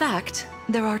 In fact,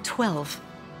 there are 12.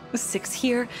 6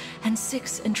 here, and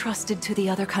 6 entrusted to the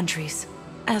other countries,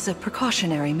 as a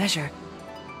precautionary measure.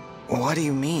 What do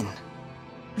you mean?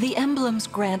 The emblems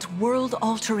grant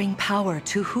world-altering power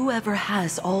to whoever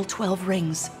has all 12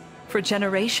 rings. For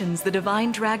generations, the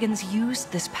divine dragons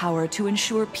used this power to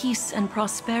ensure peace and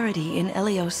prosperity in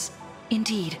Elios.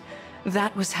 Indeed,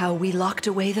 that was how we locked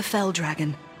away the Fell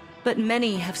Dragon. But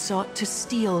many have sought to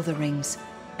steal the rings,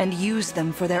 and use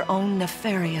them for their own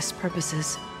nefarious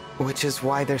purposes. Which is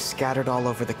why they're scattered all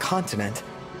over the continent,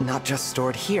 not just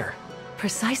stored here.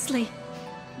 Precisely.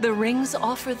 The rings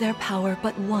offer their power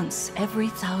but once every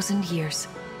 1,000 years,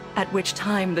 at which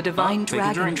time the divine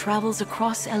dragon travels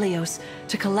across Elios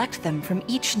to collect them from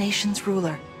each nation's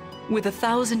ruler. With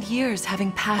 1,000 years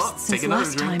having passed since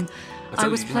last time, I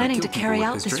was planning to carry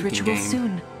out this ritual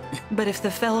soon. But if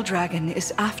the Fell Dragon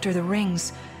is after the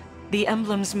rings, the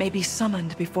emblems may be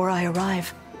summoned before I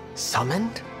arrive.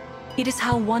 Summoned? It is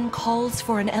how one calls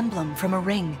for an emblem from a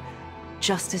ring,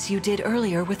 just as you did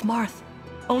earlier with Marth.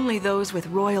 Only those with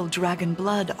royal dragon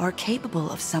blood are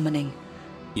capable of summoning.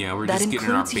 Yeah, we're just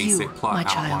getting our basic plot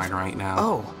outline right now.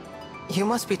 Oh, you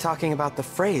must be talking about the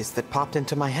phrase that popped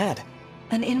into my head.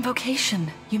 An invocation,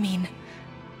 you mean?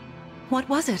 What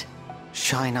was it?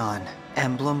 Shine on,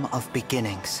 emblem of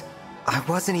beginnings. I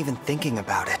wasn't even thinking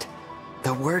about it.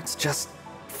 The words just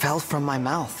fell from my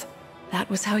mouth. That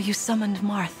was how you summoned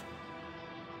Marth.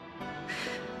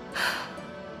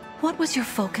 What was your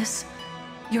focus?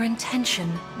 Your intention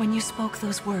when you spoke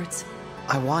those words?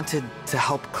 I wanted to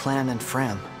help Clan and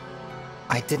Fram.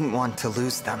 I didn't want to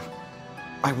lose them.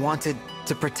 I wanted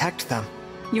to protect them.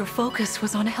 Your focus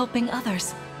was on helping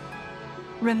others.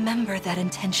 Remember that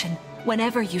intention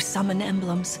whenever you summon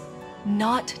emblems.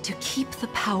 Not to keep the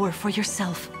power for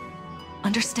yourself.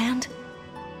 Understand?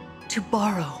 To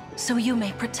borrow so you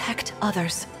may protect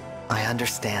others. I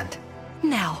understand.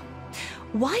 Now,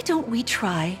 why don't we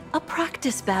try a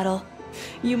practice battle?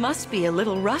 You must be a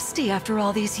little rusty after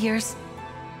all these years.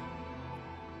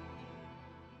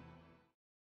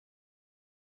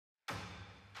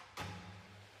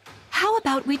 How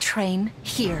about we train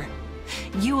here?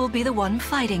 You will be the one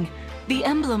fighting. The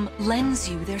emblem lends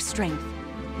you their strength.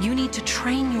 You need to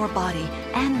train your body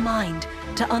and mind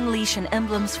to unleash an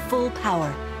emblem's full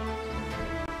power.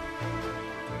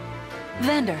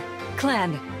 Vander,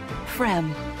 Clan,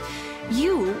 Frem,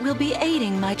 you will be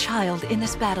aiding my child in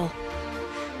this battle.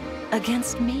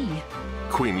 Against me.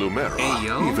 Queen Lumera,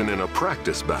 Ayo. even in a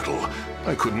practice battle,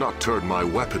 I could not turn my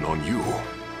weapon on you.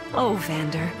 Oh,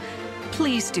 Vander,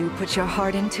 please do put your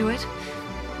heart into it.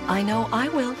 I know I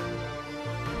will.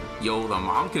 Yo, the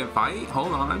mom can fight?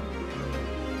 Hold on.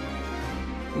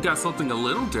 We got something a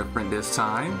little different this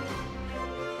time.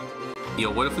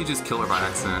 Yo, what if we just kill her by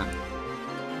accident?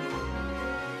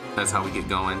 That's how we get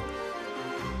going.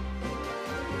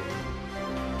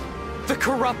 The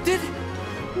corrupted?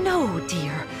 No,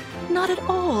 dear. Not at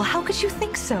all. How could you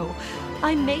think so?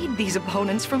 I made these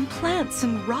opponents from plants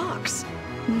and rocks.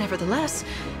 Nevertheless,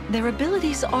 their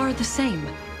abilities are the same.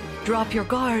 Drop your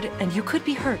guard and you could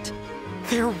be hurt.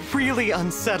 They're really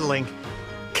unsettling.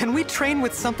 Can we train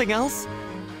with something else?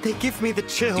 They give me the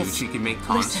chills. Dude, she can make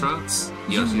constructs.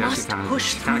 Listen, you must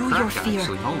push through your fear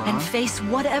and face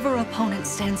whatever opponent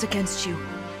stands against you.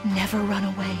 Never run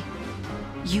away.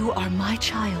 You are my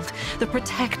child, the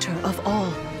protector of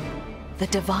all. The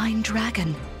Divine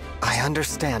Dragon. I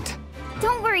understand.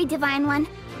 Don't worry, Divine One.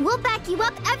 We'll back you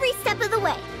up every step of the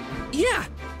way. Yeah!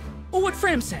 What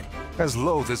Fram said. As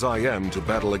loath as I am to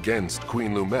battle against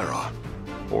Queen Lumera,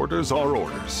 orders are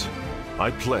orders. I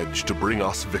pledge to bring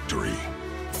us victory.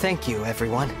 Thank you,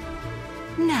 everyone.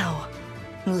 Now,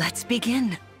 let's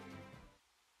begin.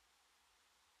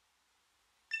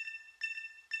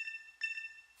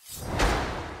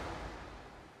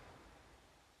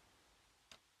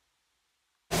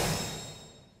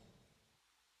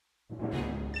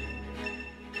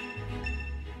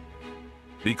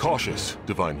 Be cautious,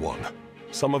 Divine One.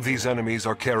 Some of these enemies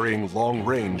are carrying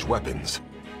long-range weapons.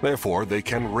 Therefore, they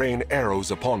can rain arrows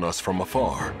upon us from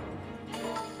afar.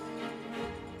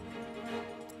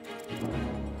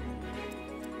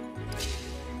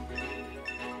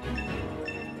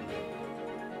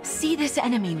 See this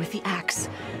enemy with the axe.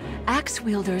 Axe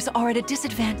wielders are at a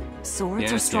disadvantage.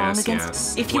 Swords are strong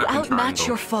against... If you Weapon outmatch triangle.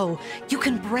 your foe, you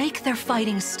can break their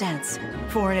fighting stance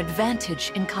for an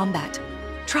advantage in combat.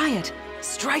 Try it.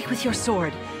 Strike with your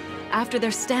sword. After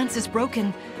their stance is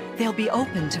broken, they'll be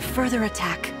open to further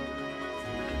attack.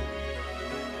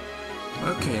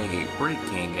 Okay,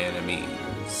 breaking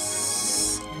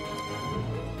enemies.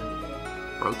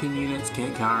 Broken units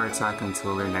can't counterattack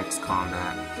until their next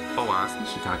combat. Oh wow, that's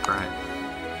actually kind of crying.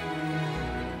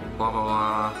 Blah blah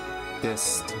blah.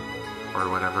 Fist. Or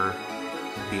whatever.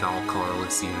 Beat all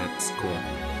colorless units. Cool.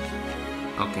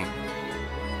 Okay.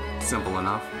 Simple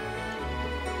enough.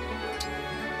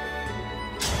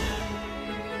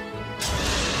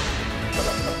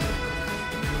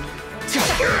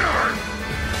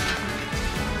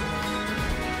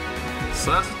 So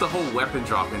that's what the whole weapon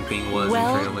dropping thing was in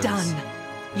Well trailers. done.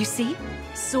 You see,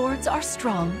 swords are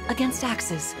strong against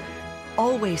axes.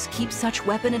 Always keep such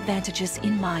weapon advantages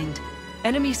in mind.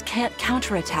 Enemies can't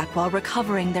counterattack while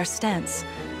recovering their stance.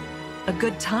 A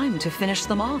good time to finish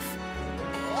them off.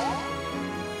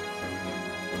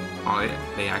 Oh,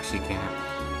 they actually can't.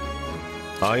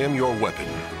 I am your weapon.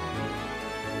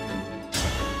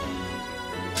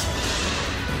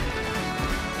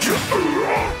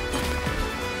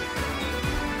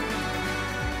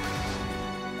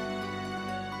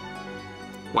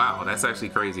 Wow, that's actually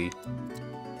crazy.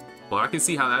 Well, I can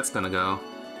see how that's gonna go.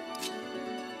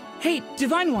 Hey,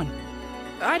 Divine One.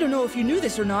 I don't know if you knew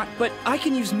this or not, but I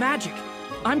can use magic.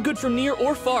 I'm good from near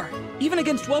or far, even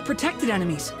against well-protected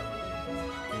enemies.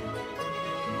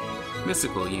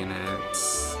 Mystical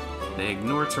units. They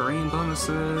ignore terrain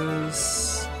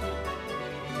bonuses.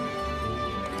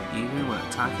 Even when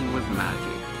attacking with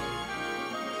magic.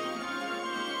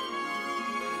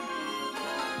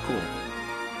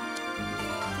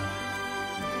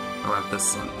 How about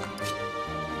this one?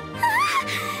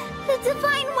 The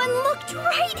Divine One looked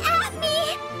right at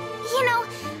me! You know,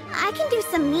 I can do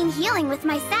some mean healing with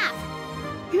my staff.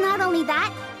 Not only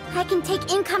that, I can take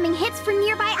incoming hits from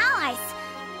nearby allies.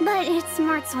 But it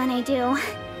smarts when I do.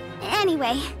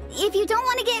 Anyway, if you don't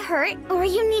want to get hurt, or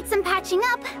you need some patching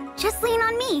up, just lean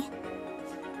on me.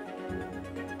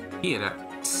 Hear that.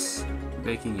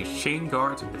 They can use Chain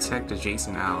Guard to protect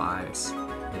adjacent allies.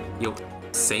 Yo,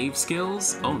 save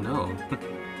skills? Oh no.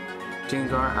 Chain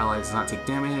Guard allies does not take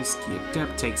damage. Key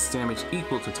Adept takes damage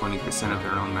equal to 20% of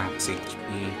their own max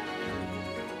HP.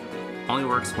 Only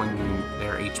works when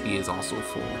their HP is also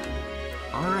full.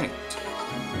 Alright.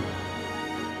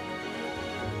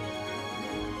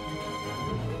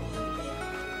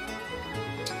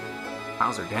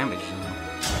 How's her damage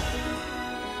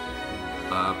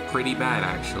though? Pretty bad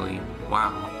actually.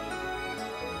 Wow.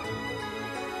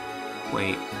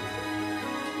 Wait.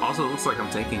 Also, it looks like I'm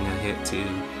taking a hit too.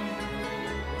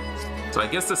 So I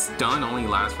guess the stun only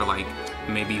lasts for like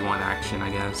maybe one action,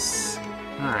 I guess.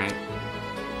 Alright.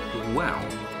 Well,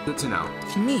 good to know.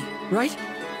 Me, right?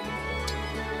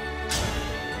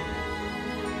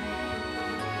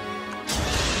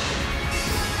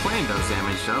 Clan does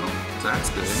damage though, so that's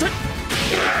good.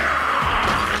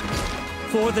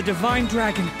 For the Divine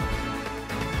Dragon.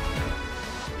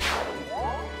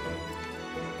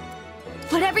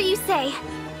 Whatever you say.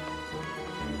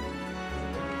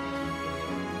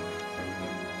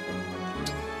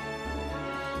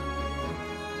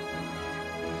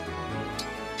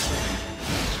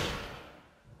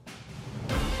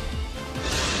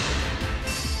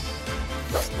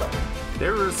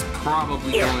 There is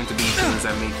probably going to be things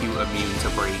that make you immune to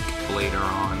break later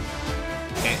on.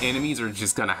 And enemies are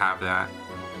just gonna have that.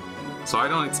 So I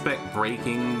don't expect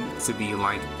breaking to be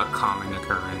like a common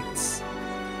occurrence.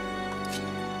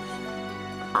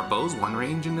 Are bows one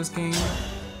range in this game?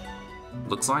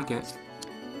 Looks like it.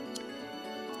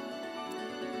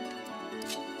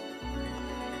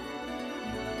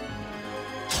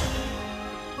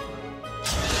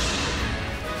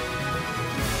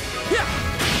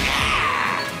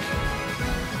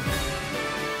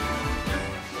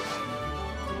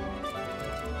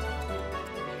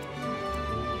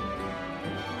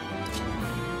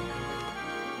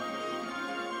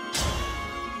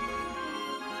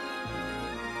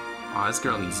 Oh, this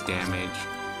girl needs damage.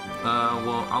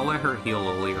 Well, I'll let her heal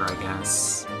earlier, I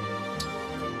guess.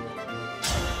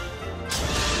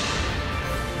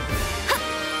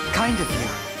 Kind of you.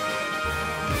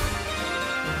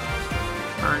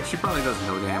 Alright, she probably does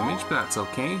no damage, but that's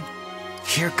okay.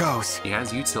 Here goes. She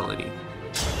has utility.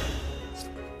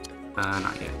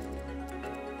 Not yet.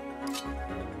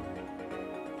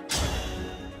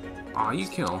 Aw, you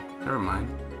kill. Never mind.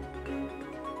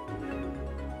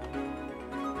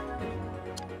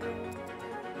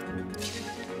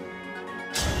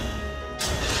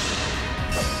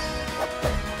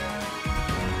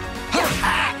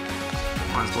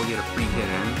 Might as well get a free hit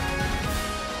in.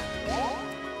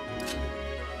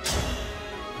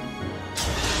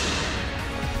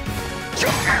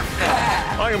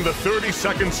 I am the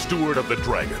 32nd Steward of the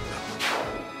Dragon.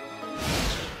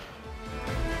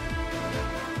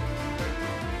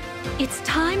 It's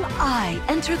time I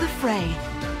enter the fray.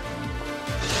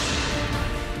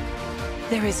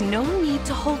 There is no need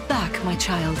to hold back, my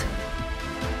child.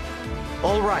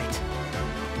 All right.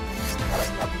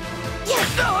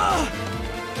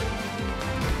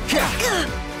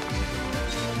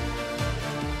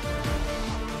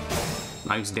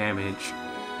 Nice damage.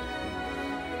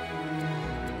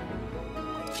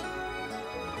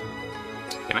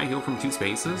 Can I heal from 2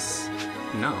 spaces?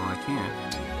 No, I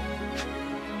can't.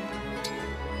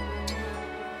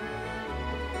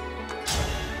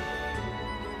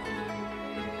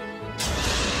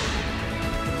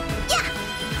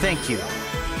 Thank you.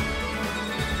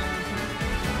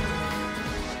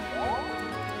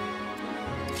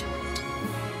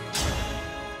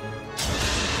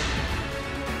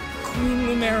 Queen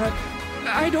Lumera,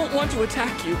 I don't want to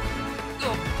attack you.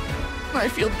 Oh, I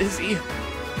feel dizzy.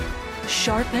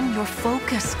 Sharpen your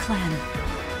focus, Clan,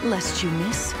 lest you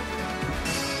miss.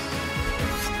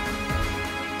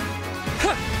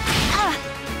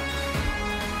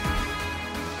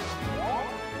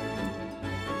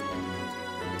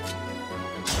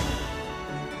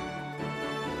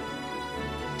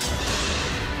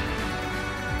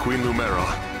 Queen Lumera,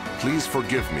 please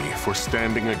forgive me for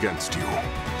standing against you.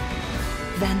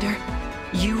 Vander,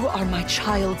 you are my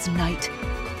child's knight.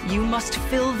 You must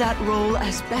fill that role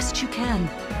as best you can.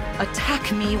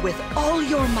 Attack me with all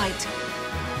your might.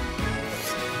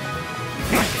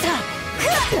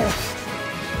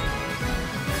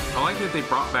 I like that they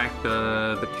brought back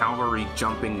the cavalry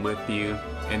jumping with you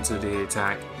into the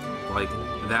attack. Like,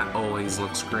 that always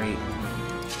looks great.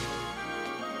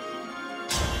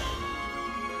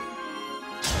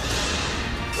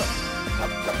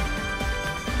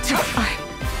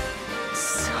 I'm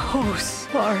so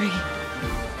sorry.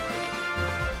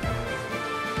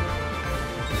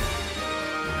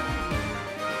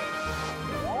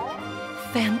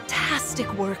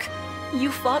 Fantastic work.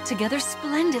 You fought together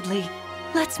splendidly.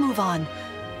 Let's move on.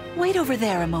 Wait over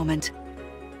there a moment.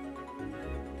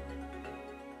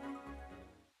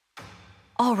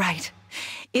 All right.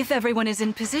 If everyone is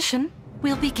in position,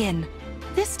 we'll begin.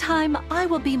 This time, I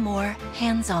will be more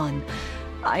hands-on.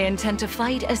 I intend to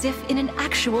fight as if in an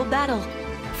actual battle.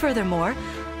 Furthermore,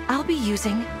 I'll be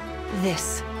using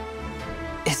this.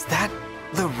 Is that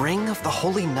the Ring of the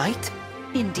Holy Knight?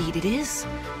 Indeed it is.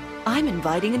 I'm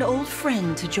inviting an old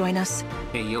friend to join us.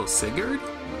 Hey, yo, Sigurd?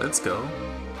 Let's go.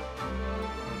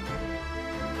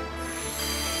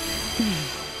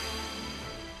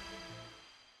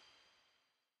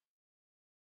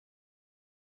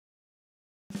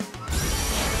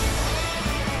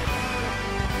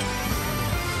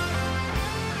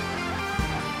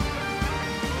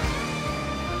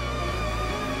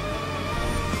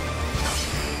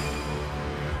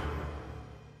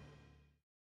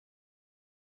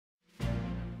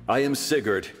 I am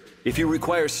Sigurd. If you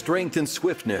require strength and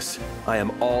swiftness, I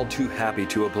am all too happy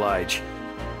to oblige.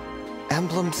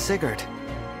 Emblem Sigurd.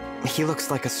 He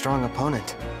looks like a strong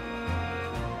opponent.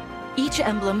 Each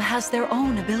emblem has their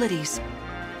own abilities.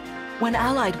 When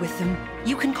allied with them,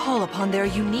 you can call upon their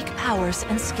unique powers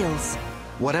and skills.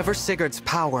 Whatever Sigurd's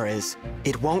power is,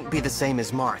 it won't be the same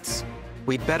as Marth's.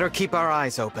 We'd better keep our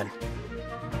eyes open.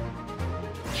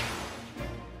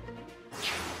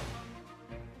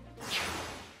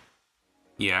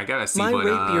 Yeah, I gotta see My what,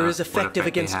 rapier is what effective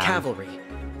effect they against have. cavalry,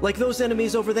 like those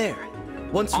enemies over there.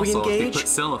 Once we Also, if they engage, put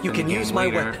Sylph you in can the use game my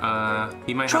later, weapon.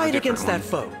 he might Try have it a different against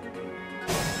that one. foe.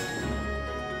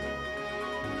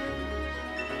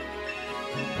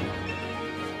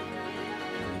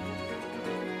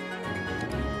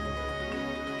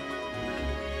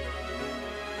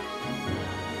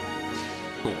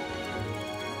 Cool.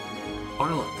 Oh,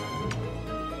 look.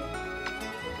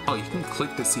 Oh, you can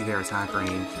click to see their attack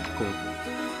range. Cool.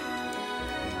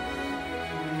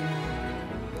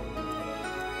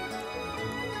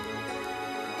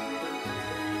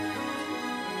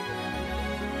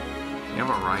 You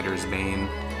have a Rider's Bane.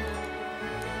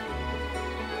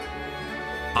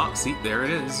 Oh, see, there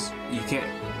it is. You can't...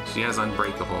 She has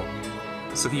Unbreakable.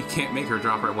 So you can't make her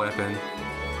drop her weapon.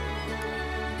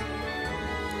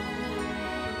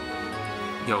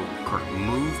 Yo,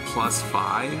 move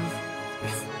 +5?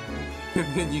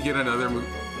 And then you get another move.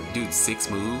 Dude, 6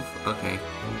 move? Okay.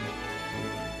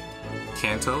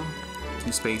 Kanto?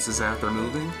 2 spaces after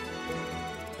moving?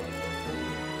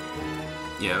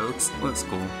 Yeah, looks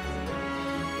cool.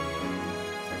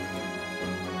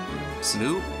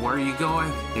 Snoop, where are you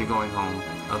going? You're going home.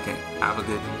 Okay, have a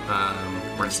good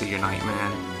rest of your night,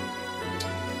 man.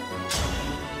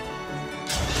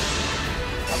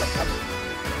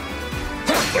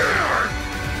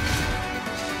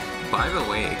 By the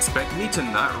way, expect me to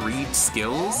not read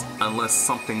skills unless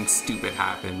something stupid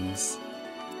happens.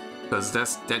 Because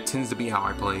that tends to be how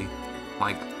I play.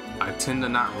 Like, I tend to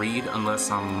not read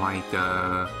unless I'm like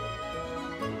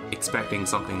expecting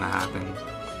something to happen.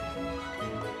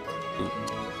 Ooh.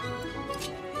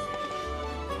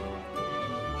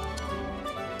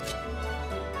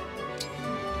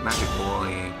 Magic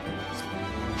Boy.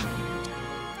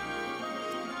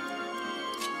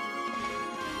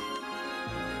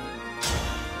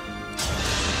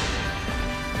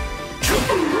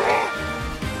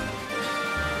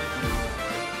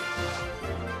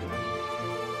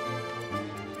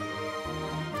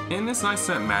 And it's nice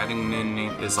that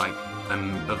Maddening is like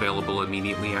available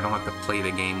immediately. I don't have to play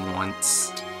the game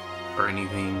once or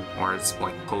anything, or it's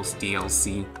like post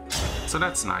DLC. So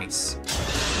that's nice.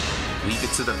 Leave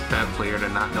it to the bad player to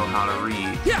not know how to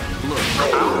read. Yeah. Look,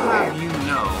 I'll have you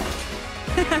know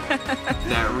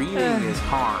that reading is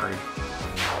hard.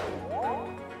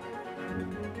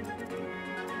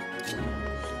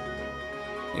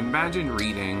 Imagine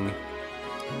reading.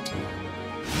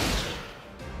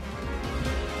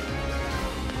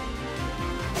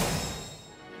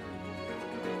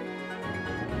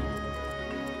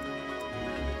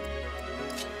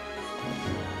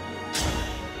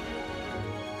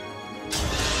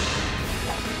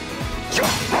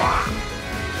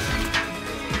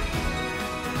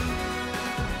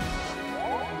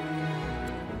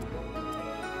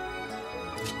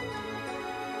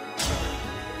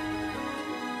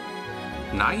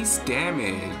 Nice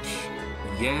damage.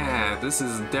 Yeah, this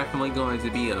is definitely going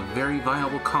to be a very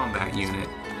viable combat unit.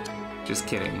 Just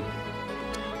kidding.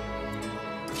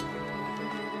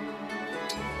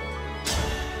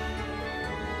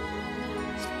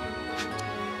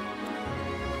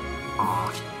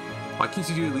 Aw, why can't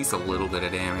you do at least a little bit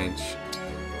of damage?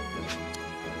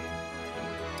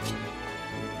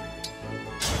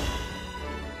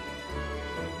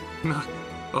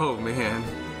 Oh man.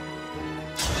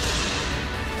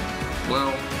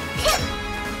 Well,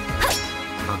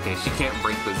 okay, she can't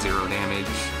break with 0 damage.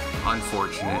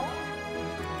 Unfortunate.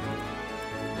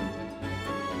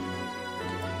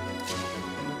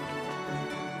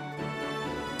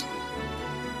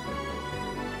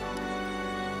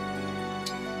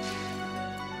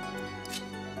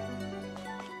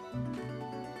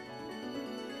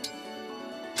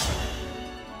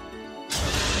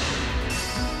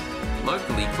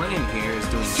 Luckily, Clan here is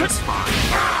doing just fine.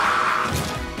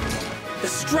 The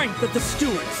strength of the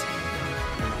stewards.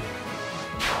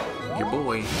 Your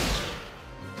boy.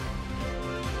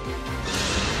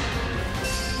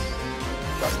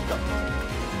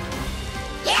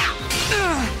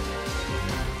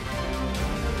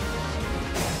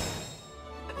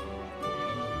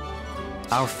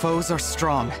 Our foes are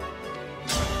strong.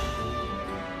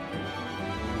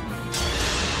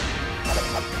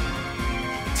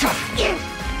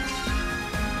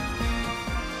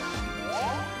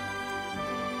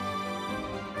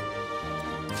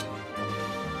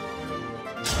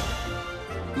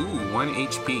 Ooh, 1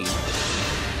 HP.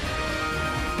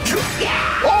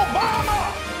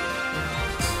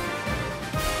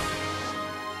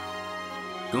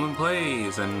 Doing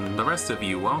plays, and the rest of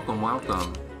you, welcome,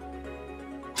 welcome.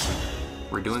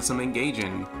 We're doing some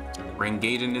engaging. We're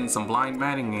engaging in some blind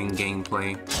Maddening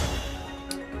gameplay.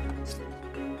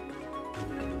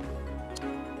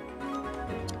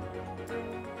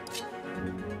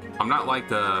 I'm not like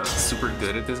super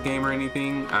good at this game or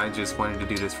anything. I just wanted to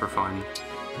do this for fun.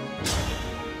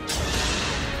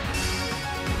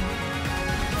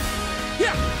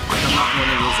 Yeah. Like I'm not one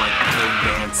of those like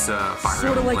advanced fire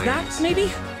Sort of like players. that,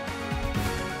 maybe?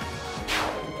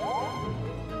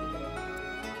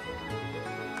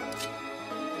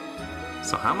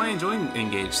 So how am I enjoying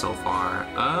Engage so far?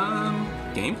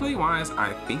 Gameplay wise,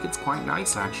 I think it's quite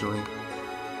nice actually.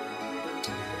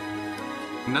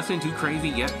 Nothing too crazy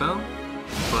yet though,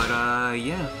 but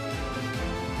yeah.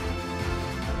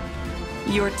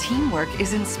 Your teamwork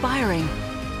is inspiring.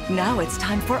 Now it's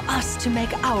time for us to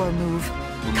make our move.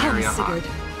 Come, Lunaria Sigurd.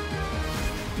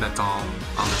 That's all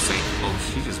I'm gonna say.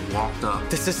 Oh, she just walked up.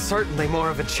 This is certainly more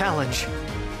of a challenge.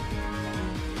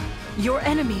 Your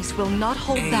enemies will not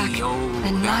hold Hey, back, yo,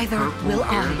 and that neither purple will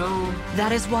hair, I. though?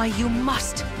 That is why you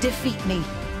must defeat me.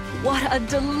 What a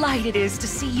delight it is to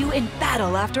see you in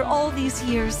battle after all these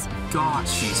years. God,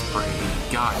 she's pretty.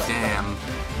 God damn.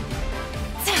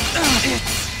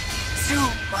 It's too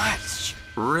much.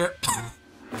 Rip.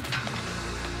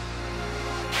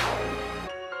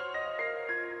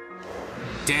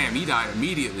 Damn, he died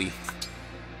immediately.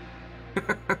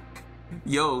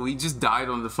 Yo, we just died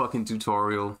on the fucking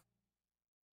tutorial.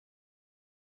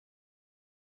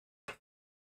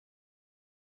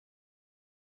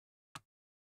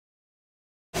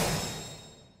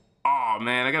 Oh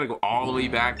man, I gotta go all the way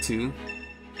back too.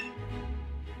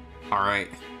 Alright.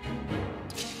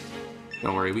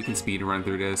 Don't worry, we can speed run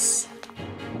through this.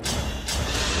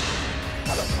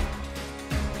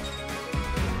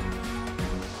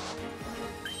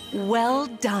 Well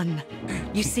done.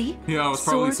 You see? Yeah, I was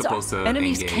probably Swords supposed to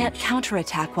enemies engage. can't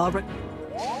counterattack while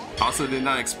Also did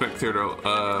not expect her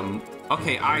to,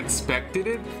 okay, I expected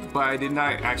it, but I did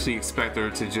not actually expect her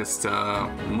to just,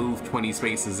 move 20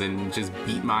 spaces and just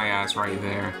beat my ass right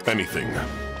there. Anything.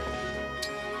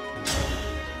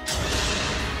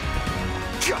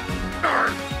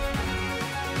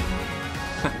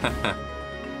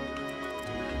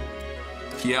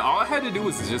 Yeah, all I had to do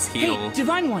was just heal, Hey,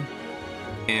 Divine One.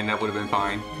 and that would have been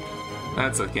fine.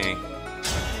 That's okay.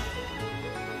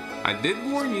 I did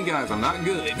warn you guys, I'm not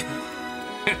good.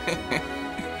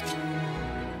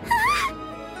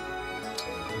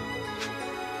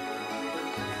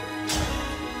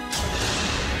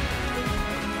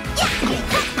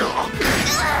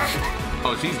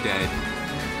 Oh, she's dead.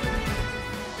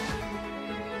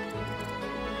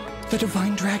 The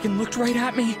Divine Dragon looked right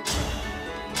at me.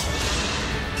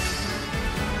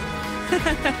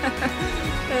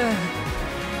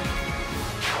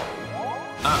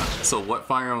 So what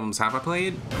Fire Emblems have I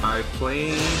played?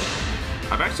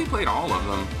 I've actually played all of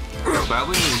them. But I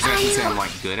wouldn't exactly say I'm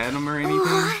like good at them or anything.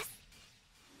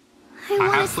 I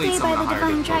want to have played stay some by of the the higher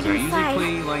Divine difficulty. I Dragon's usually side.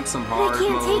 play like some But hard I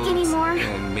can't take modes anymore.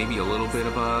 and maybe a little bit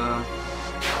of a.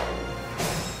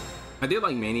 I did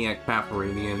like Maniac Path of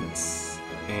Radiance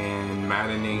and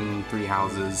Maddening 3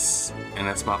 Houses, and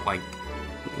that's about like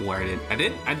where I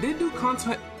did do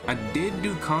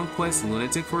Conquest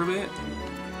Lunatic for a bit.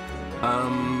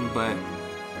 But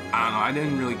I don't know, I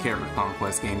didn't really care for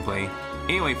Conquest gameplay.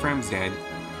 Anyway, Frem's dead.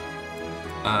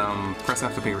 Press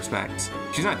F to pay respects.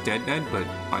 She's not dead, but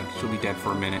like she'll be dead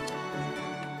for a minute.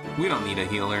 We don't need a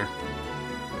healer.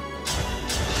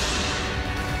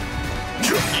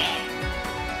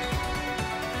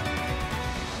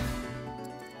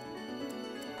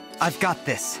 I've got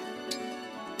this.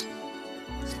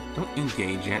 Don't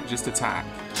engage yet, just attack.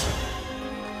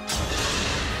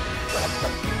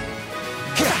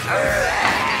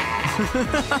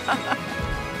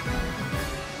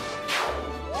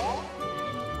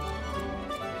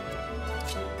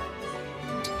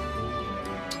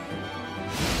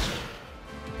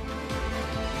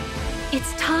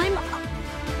 It's time.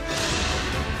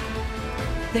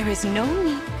 There is no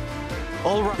need.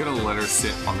 All right. I'm gonna let her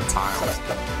sit on the tile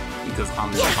because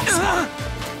I'm smart.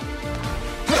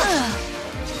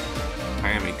 I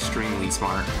am extremely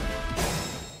smart.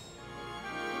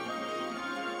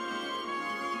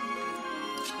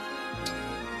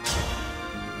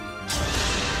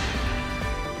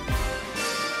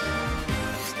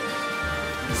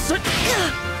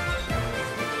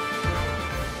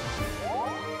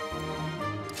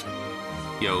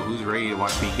 Yo, who's ready to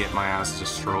watch me get my ass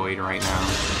destroyed right now?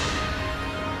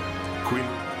 Queen.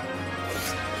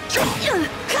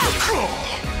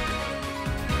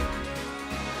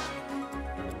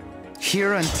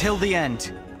 Here until the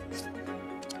end.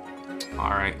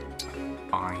 Alright,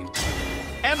 fine.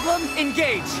 Emblem,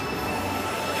 engage!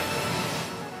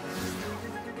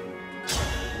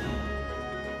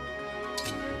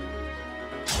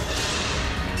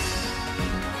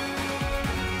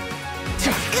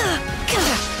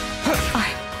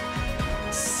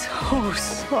 I'm so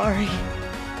sorry.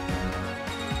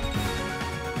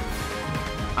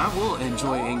 I will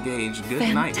enjoy Engage.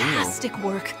 Good night, Leo. Fantastic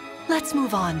work. Let's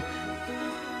move on.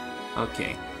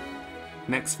 Okay.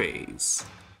 Next phase.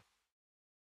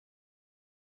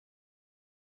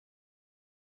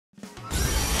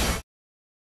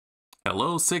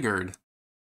 Hello, Sigurd.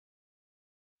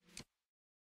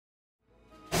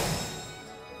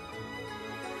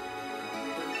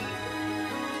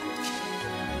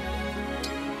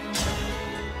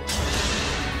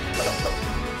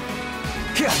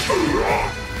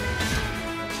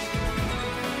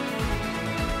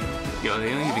 Yo, they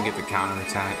don't even get the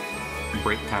counterattack.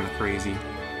 Break kind of crazy.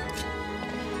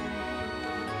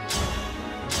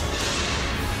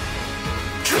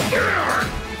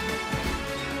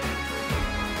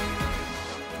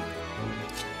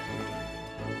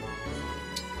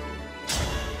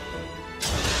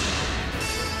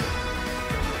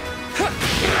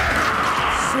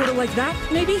 Sort of like that,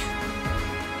 maybe?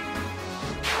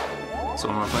 So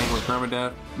am I playing with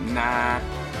permadeath? Nah.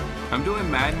 I'm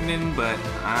doing Maddening, but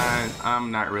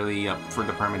I'm not really up for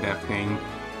the permadeath thing.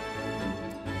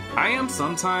 I am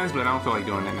sometimes, but I don't feel like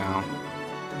doing it now.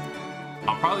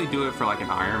 I'll probably do it for like an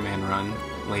Iron Man run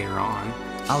later on.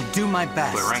 I'll do my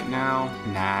best. But right now,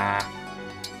 nah.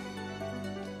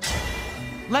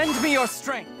 Lend me your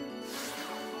strength.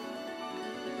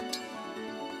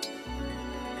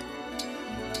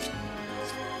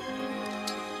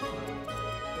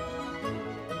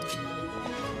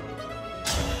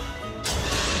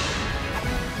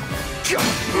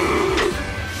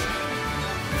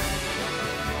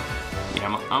 Yeah,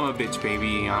 I'm a bitch,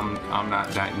 baby. I'm not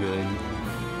that good.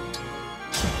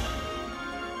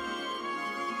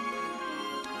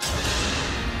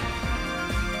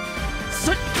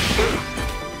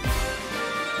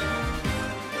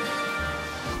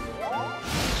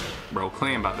 Bro,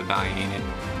 Clan about to die, ain't it?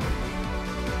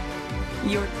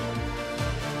 You're...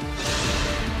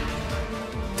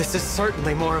 This is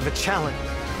certainly more of a challenge.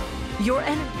 Your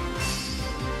enemy...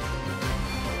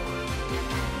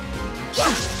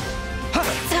 Yes.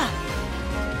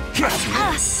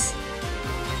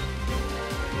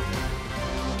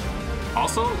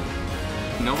 Also,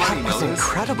 nobody knows,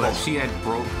 incredible. but she had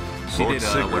broke. She Lord did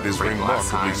Sigurd weapon is break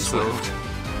last remarkably time, so swift.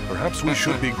 Perhaps we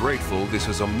should be grateful this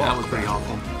is a that mock was pretty battle.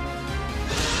 awful.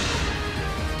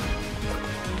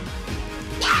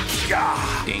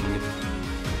 Ding.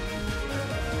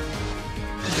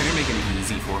 They're making it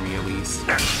easy for me at least.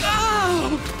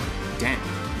 Damn.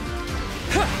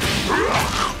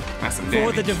 That's some damage.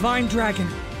 For the Divine Dragon.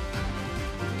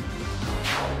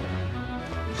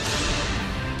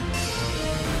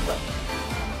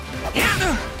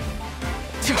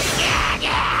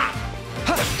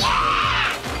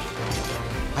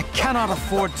 cannot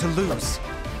afford to lose.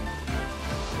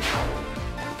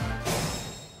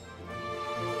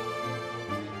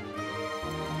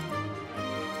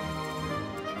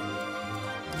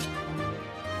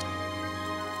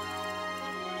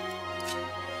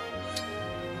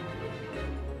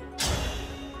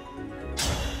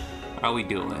 How we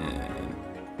doing?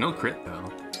 No crit though.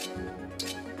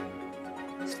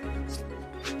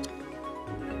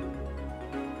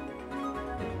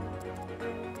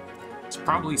 It's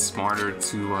probably smarter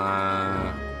to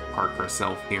park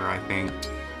herself here, I think.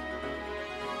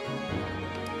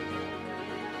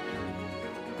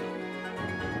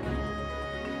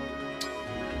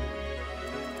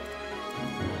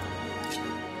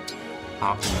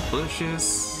 Hop in the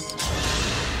bushes.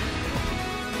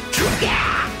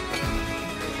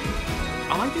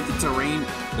 I like that the terrain,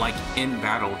 like, in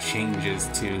battle changes,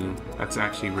 too. That's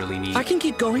actually really neat. I can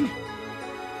keep going.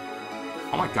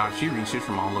 Oh my gosh, she reached it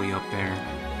from all the way up there.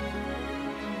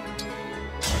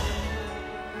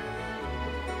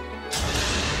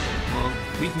 Well,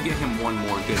 we can get him one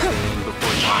more good thing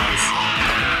before he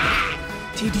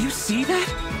dies. Did you see that?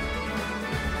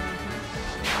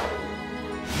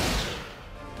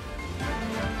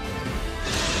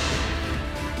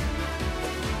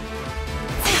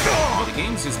 The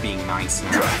game's just being nice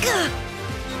now.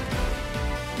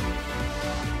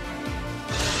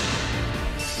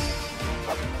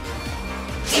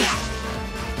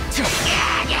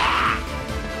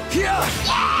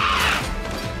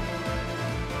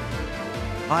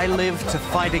 I live to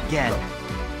fight again.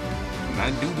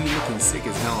 That do be looking sick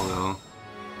as hell, though.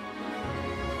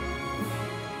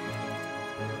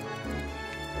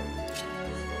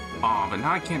 Aw, but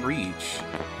now I can't reach.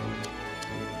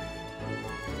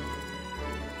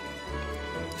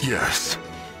 Yes.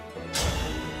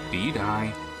 Do you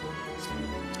die?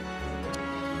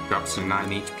 Drops to 9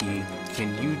 HP.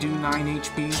 Can you do 9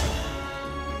 HP?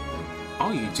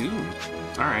 Oh, you do.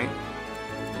 Alright.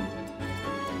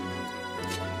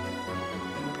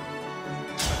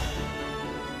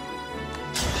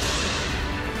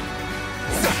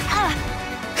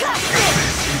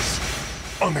 This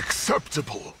is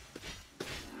unacceptable.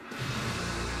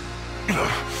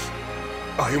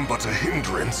 I am but a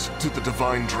hindrance to the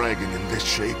Divine Dragon in this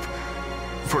shape.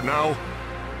 For now,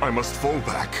 I must fall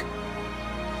back.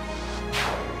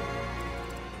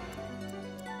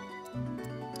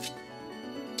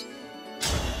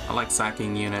 I like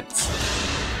sacking units.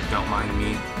 Don't mind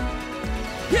me.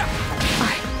 Yeah.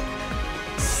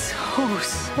 I'm so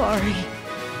sorry.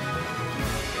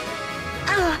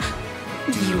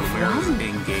 You won.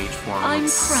 Engage for him. I'm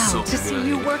Looks proud so to see good.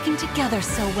 you working together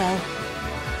so well.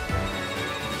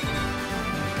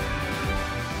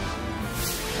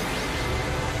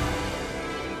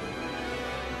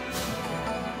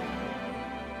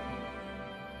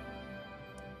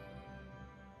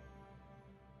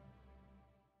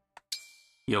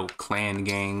 Yo, clan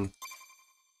gang.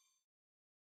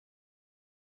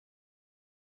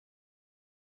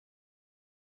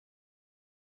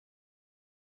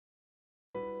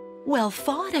 Well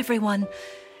fought, everyone.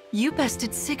 You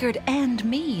bested Sigurd and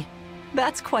me.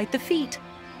 That's quite the feat.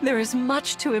 There is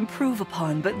much to improve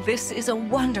upon, but this is a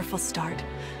wonderful start.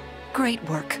 Great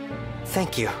work.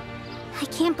 Thank you. I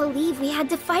can't believe we had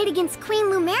to fight against Queen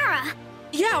Lumera.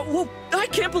 Yeah, well, I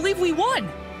can't believe we won!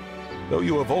 Though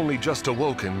you have only just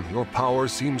awoken, your power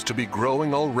seems to be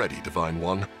growing already, Divine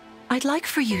One. I'd like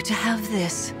for you to have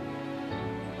this.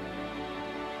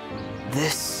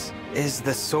 This is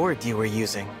the sword you were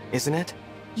using, isn't it?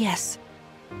 Yes.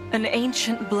 An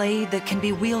ancient blade that can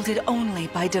be wielded only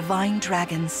by divine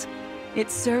dragons. It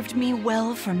served me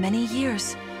well for many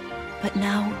years, but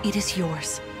now it is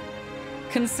yours.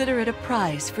 Consider it a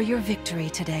prize for your victory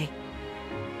today.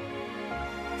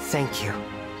 Thank you.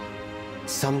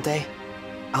 Someday,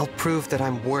 I'll prove that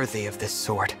I'm worthy of this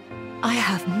sword. I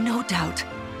have no doubt.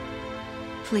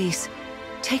 Please,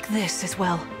 take this as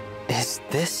well. Is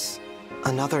this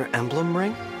another emblem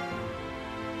ring?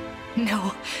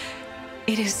 No,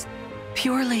 it is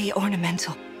purely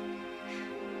ornamental.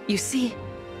 You see,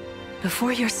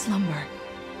 before your slumber,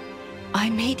 I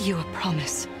made you a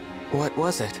promise. What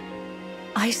was it?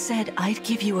 I said I'd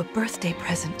give you a birthday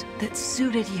present that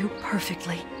suited you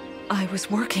perfectly. I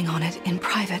was working on it in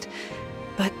private,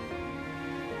 but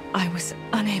I was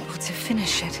unable to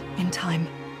finish it in time.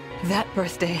 That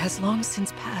birthday has long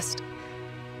since passed,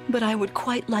 but I would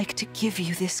quite like to give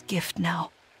you this gift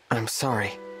now. I'm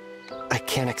sorry. I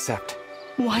can't accept.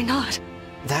 Why not?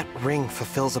 That ring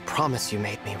fulfills a promise you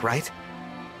made me, right?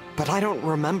 But I don't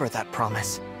remember that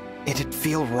promise. It'd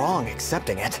feel wrong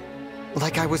accepting it.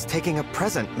 Like I was taking a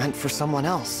present meant for someone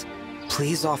else.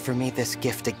 Please offer me this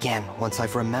gift again once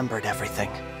I've remembered everything.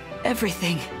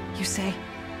 Everything, you say?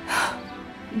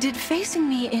 Did facing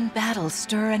me in battle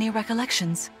stir any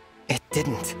recollections? It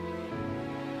didn't.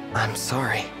 I'm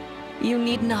sorry. You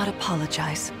need not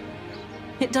apologize.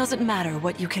 It doesn't matter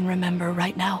what you can remember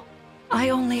right now. I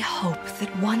only hope that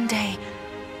one day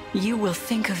you will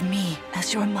think of me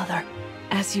as your mother,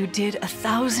 as you did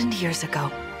 1,000 years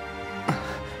ago.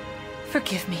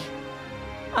 Forgive me.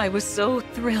 I was so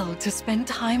thrilled to spend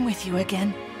time with you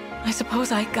again. I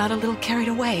suppose I got a little carried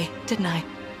away, didn't I?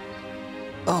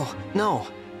 Oh, no.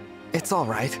 It's all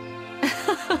right.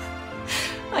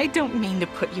 I don't mean to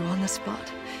put you on the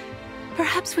spot.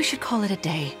 Perhaps we should call it a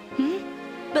day, hmm?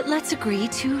 But let's agree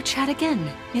to chat again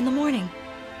in the morning.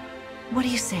 What do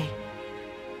you say?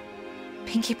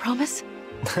 Pinky promise?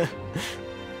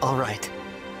 All right.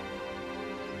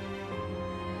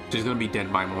 She's gonna be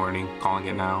dead by morning, calling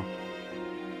it now.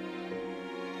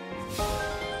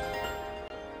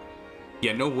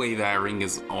 Yeah, no way that ring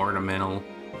is ornamental.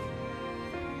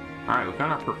 Alright, we got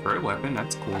our preferred weapon.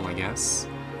 That's cool, I guess.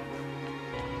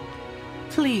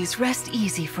 Please rest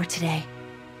easy for today.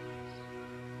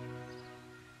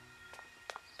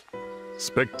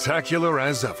 Spectacular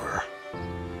as ever.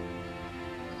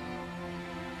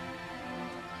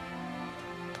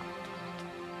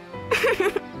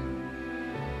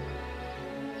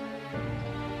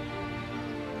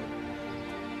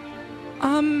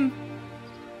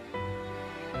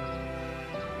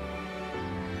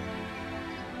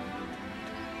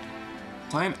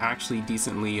 Plan actually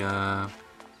decently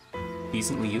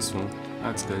useful.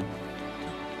 That's good.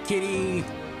 Kitty!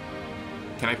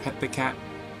 Can I pet the cat?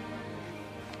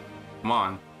 Come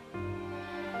on.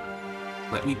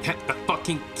 Let me pet the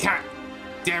fucking cat!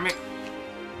 Damn it!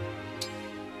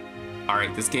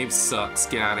 Alright, this game sucks.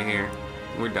 Get out of here.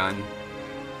 We're done.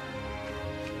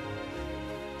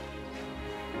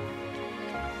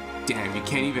 Damn, you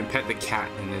can't even pet the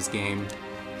cat in this game.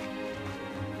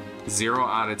 0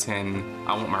 out of 10.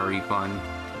 I want my refund.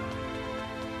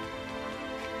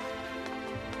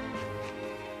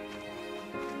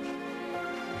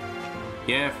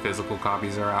 Yeah, physical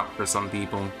copies are out for some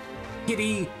people.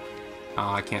 Kitty!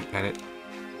 Oh, I can't pet it.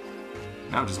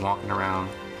 Now I'm just walking around.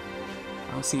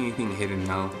 I don't see anything hidden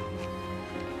though.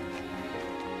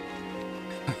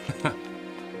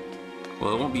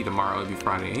 Well, it won't be tomorrow, it'll be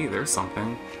Friday. Hey, there's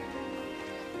something.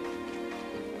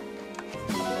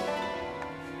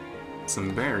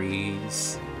 Some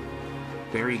berries.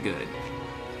 Very good.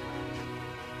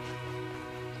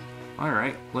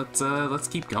 Alright, let's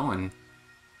keep going.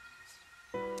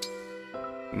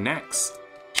 Next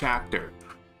chapter.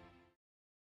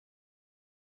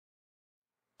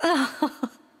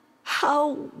 How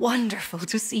wonderful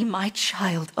to see my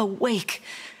child awake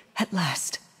at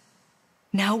last.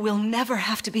 Now we'll never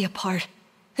have to be apart.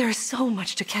 There is so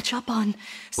much to catch up on,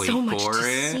 so much to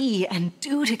see and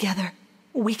do together.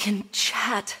 We can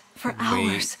chat for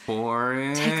hours,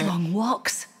 take long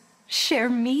walks, share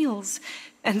meals,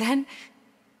 and then,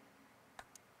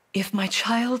 if my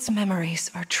child's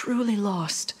memories are truly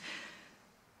lost,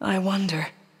 I wonder.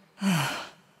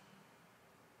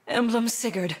 Emblem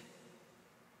Sigurd.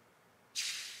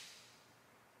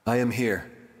 I am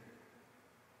here.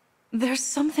 There's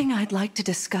something I'd like to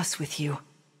discuss with you.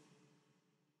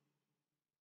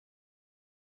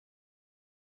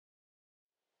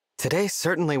 Today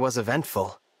certainly was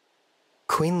eventful.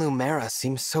 Queen Lumera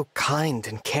seems so kind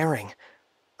and caring.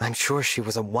 I'm sure she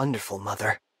was a wonderful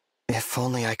mother. If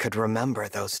only I could remember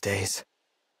those days.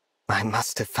 I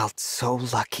must have felt so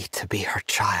lucky to be her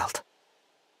child.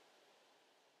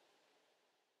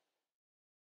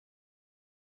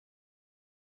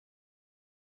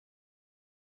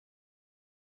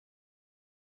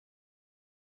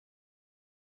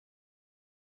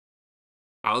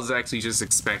 I was actually just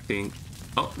expecting...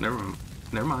 Oh, never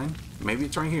mind. Maybe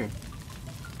it's right here.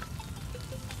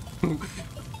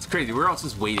 It's crazy. We're all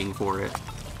just waiting for it.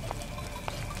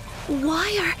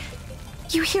 Why are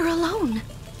you here alone?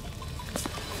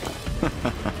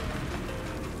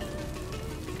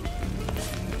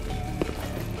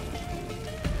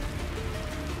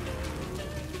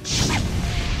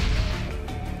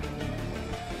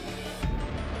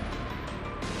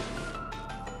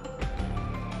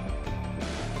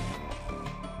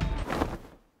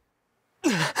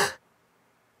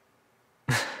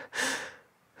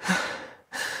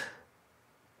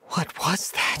 What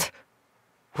was that?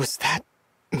 Was that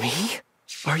me?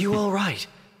 Are you all right?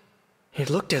 It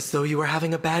looked as though you were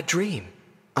having a bad dream.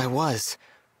 I was.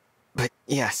 But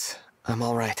yes, I'm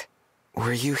all right.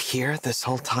 Were you here this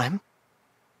whole time?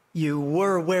 You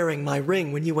were wearing my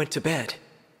ring when you went to bed.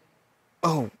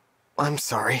 Oh, I'm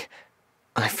sorry.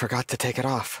 I forgot to take it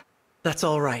off. That's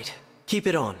all right. Keep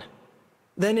it on.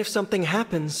 Then if something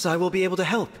happens, I will be able to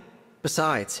help.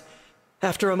 Besides,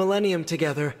 after a millennium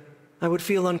together, I would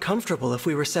feel uncomfortable if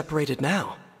we were separated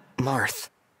now. Marth,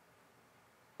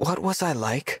 what was I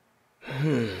like?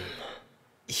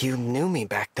 You knew me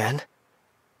back then.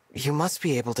 You must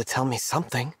be able to tell me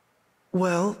something.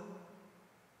 Well,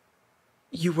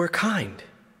 you were kind,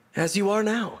 as you are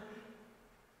now.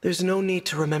 There's no need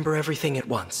to remember everything at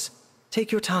once.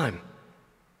 Take your time.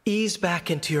 Ease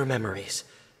back into your memories.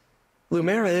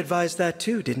 Lumera advised that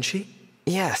too, didn't she?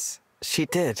 Yes, she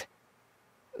did.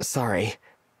 Sorry.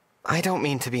 I don't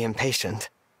mean to be impatient.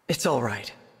 It's all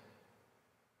right.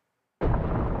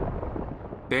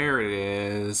 There it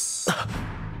is.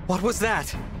 What was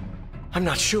that? I'm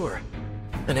not sure.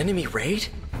 An enemy raid?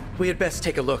 We had best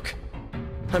take a look.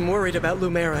 I'm worried about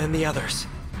Lumera and the others.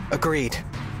 Agreed.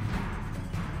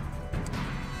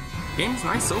 Game's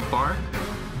nice so far.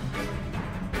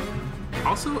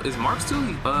 Also, is Mark still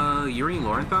Yuri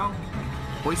Lorenthal?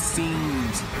 Voice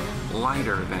seems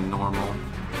lighter than normal.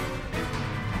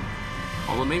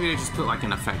 Although maybe they just put like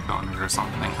an effect on it or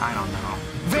something. I don't know.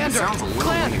 Vander! It sounds a little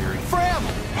Clan! weird. Fram!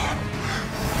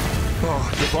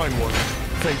 Oh, Divine One.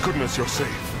 Thank goodness you're safe.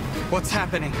 What's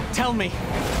happening? Tell me!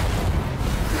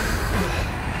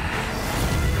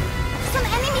 Some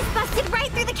enemies busted right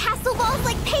through the castle walls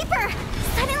like paper!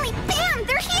 Suddenly, bam!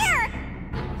 They're here!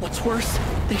 What's worse,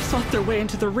 they fought their way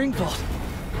into the ring vault.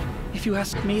 If you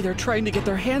ask me, they're trying to get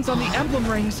their hands on the emblem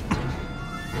rings.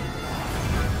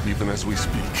 Even as we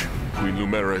speak, Queen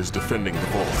Lumera is defending the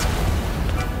vault.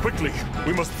 Quickly,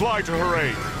 we must fly to her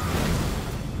aid.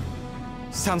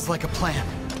 Sounds like a plan.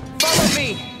 Follow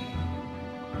me!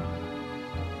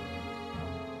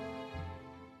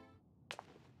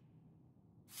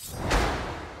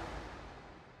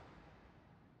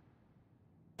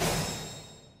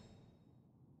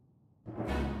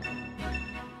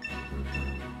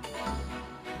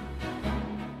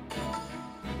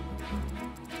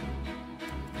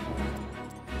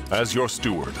 As your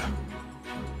steward.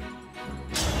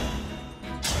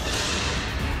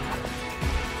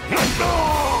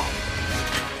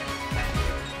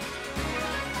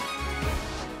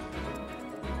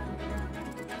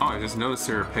 Oh, I just noticed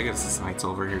there are Pegasus Knights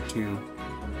over here too.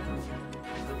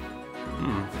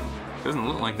 Doesn't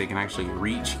look like they can actually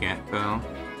reach yet though.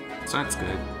 So that's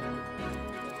good.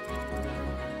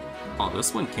 Oh,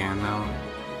 this one can though.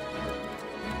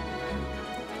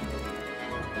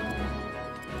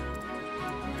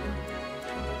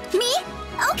 Me?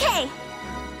 Okay!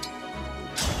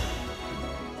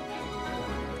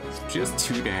 Just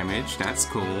 2 damage, that's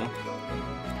cool.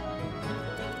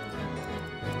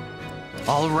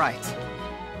 All right.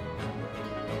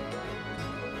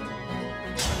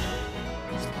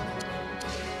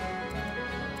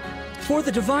 For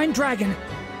the Divine Dragon!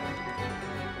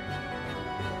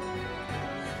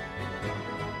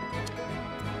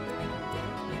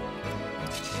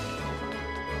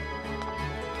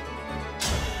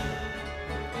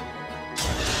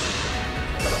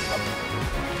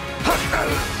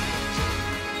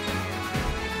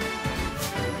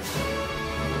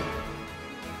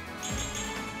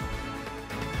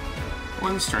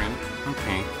 One strength.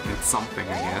 Okay, it's something,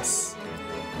 I guess.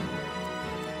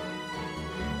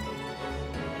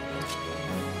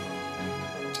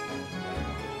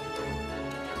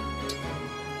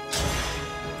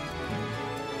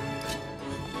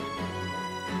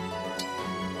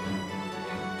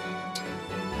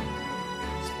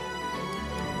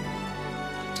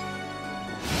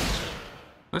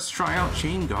 Let's try out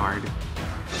Chain Guard.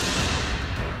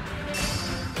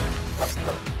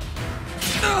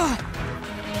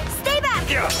 Stay back!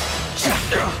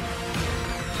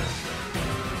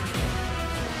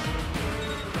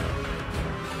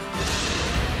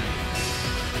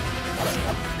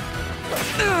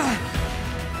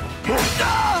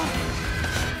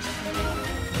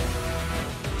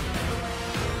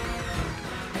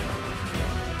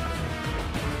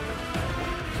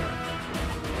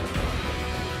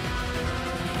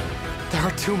 There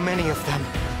are too many of them.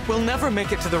 We'll never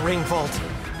make it to the ring vault.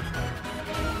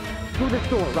 Through this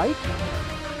door, right?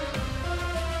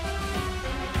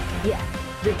 Yes,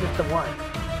 this is the one.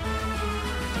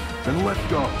 Then let's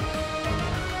go.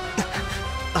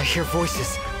 I hear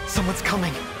voices. Someone's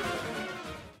coming.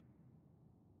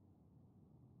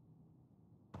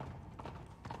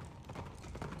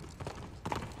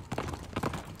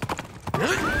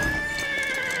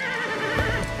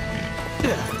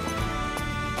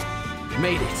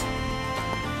 Made it.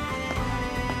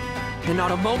 And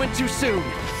not a moment too soon.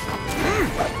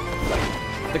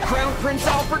 The Crown Prince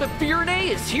Alfred of Fierday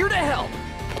is here to help.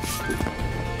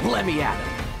 Let me at him.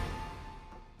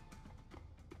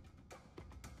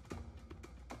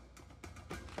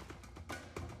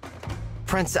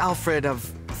 Prince Alfred of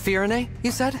Firene,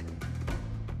 you said?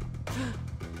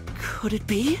 Could it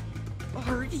be?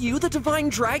 Are you the Divine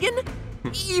Dragon?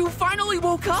 You finally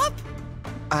woke up?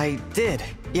 I did,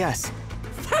 yes.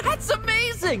 That's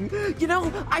amazing! You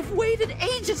know, I've waited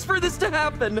ages for this to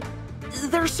happen.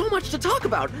 There's so much to talk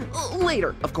about.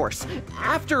 Later, of course,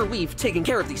 after we've taken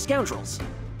care of these scoundrels.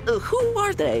 Who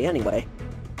are they, anyway?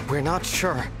 We're not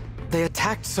sure. They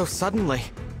attacked so suddenly.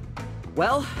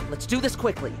 Well, let's do this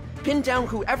quickly. Pin down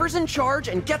whoever's in charge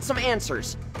and get some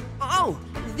answers. Oh,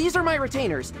 these are my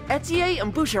retainers, Aether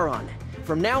and Boucheron.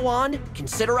 From now on,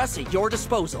 consider us at your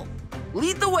disposal.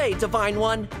 Lead the way, Divine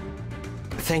One.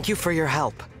 Thank you for your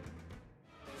help.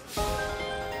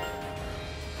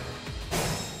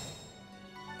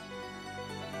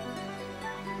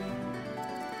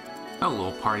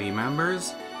 Hello, party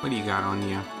members. What do you got on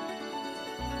you?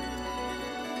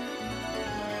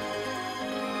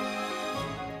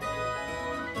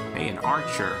 Hey, an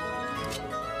archer.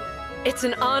 It's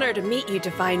an honor to meet you,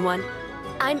 Divine One.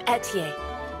 I'm Aether.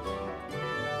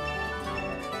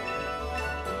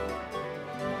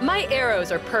 My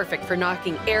arrows are perfect for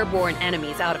knocking airborne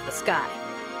enemies out of the sky.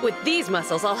 With these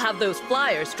muscles, I'll have those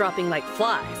flyers dropping like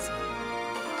flies.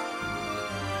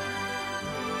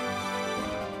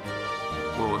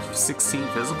 Well, with 16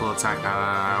 physical attack,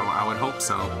 I would hope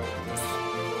so.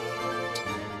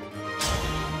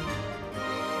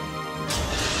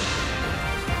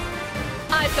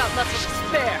 I've got muscle to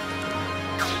spare.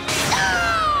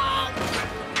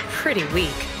 Pretty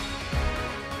weak.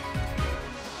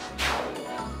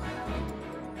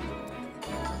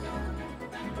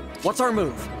 What's our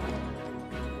move?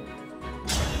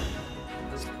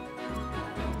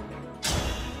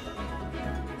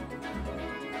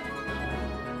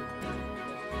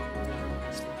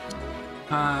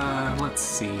 Let's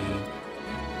see.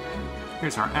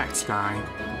 Here's our X guy.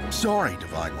 Sorry,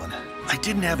 Divine One. I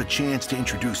didn't have a chance to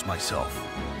introduce myself.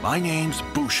 My name's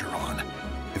Boucheron.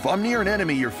 If I'm near an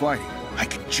enemy you're fighting, I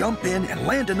can jump in and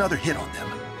land another hit on them.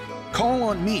 Call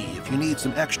on me if you need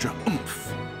some extra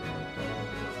oomph.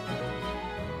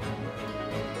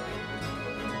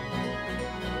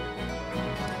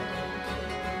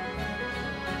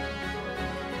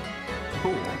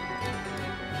 Cool.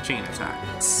 Chain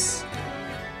attacks.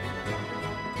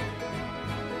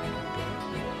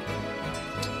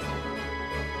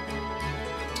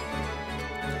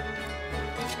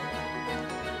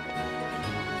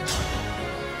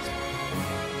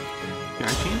 Can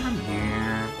I chain from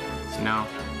here? No.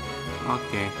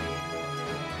 Okay.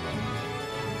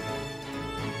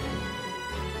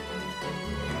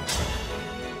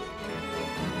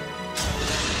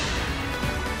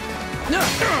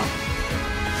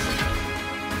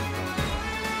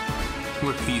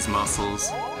 With these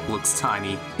muscles, looks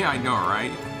tiny. Yeah, I know,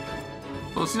 right?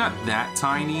 Well, it's not that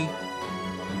tiny,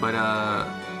 but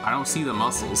I don't see the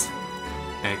muscles.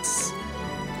 X.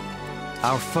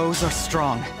 Our foes are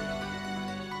strong.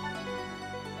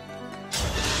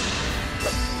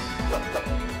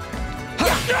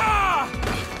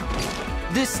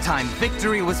 This time,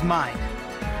 victory was mine.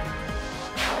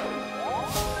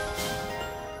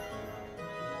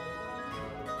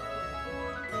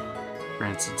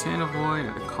 Grants a 10 avoid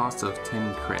at a cost of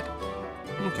 10 crit.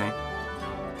 Okay.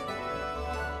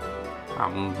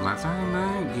 Last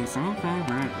time, give some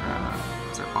favorite.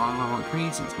 So all level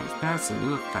increase, it's most passive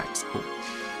new effects. Cool.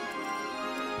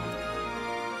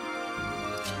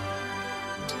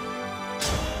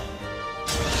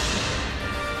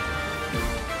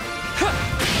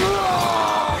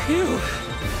 Phew.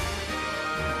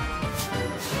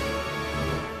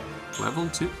 Level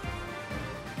 2.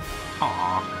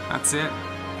 Aw, that's it.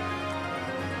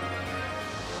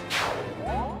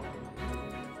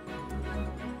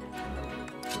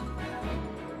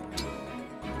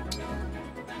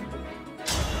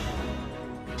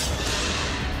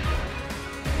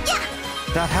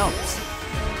 That helps.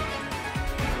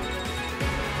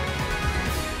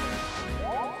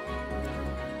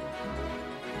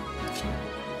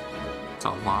 It's a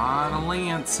lot of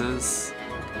lances.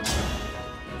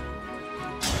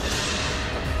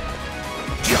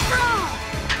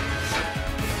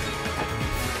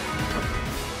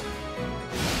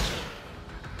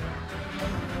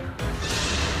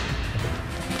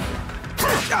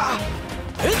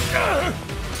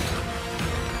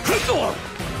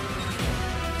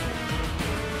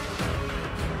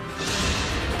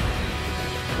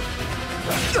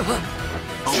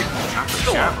 Oh, not the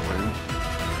javelin.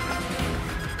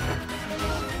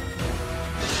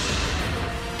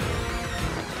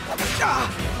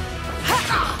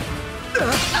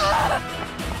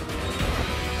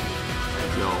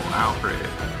 Alfred,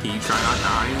 can you try not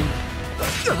dying?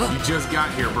 You just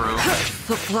got here, bro.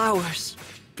 The flower's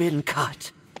been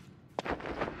cut.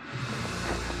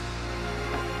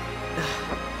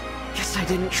 Guess I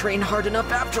didn't train hard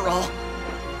enough after all.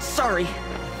 Sorry,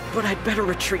 but I'd better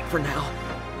retreat for now.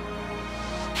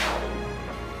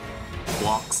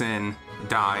 Walks in,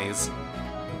 dies.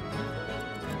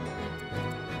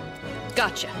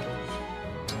 Gotcha.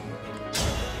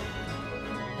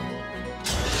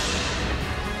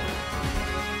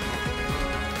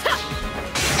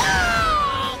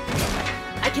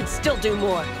 I can still do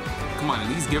more. Come on, at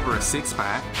least give her a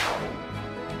six-pack.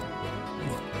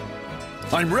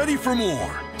 I'm ready for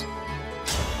more.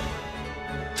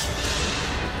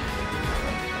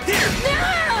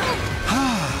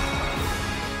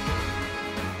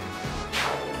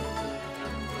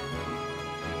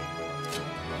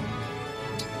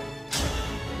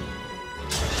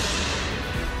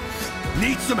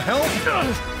 Need some help?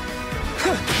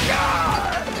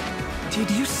 Did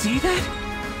you see that?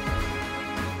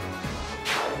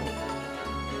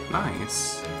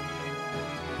 Nice.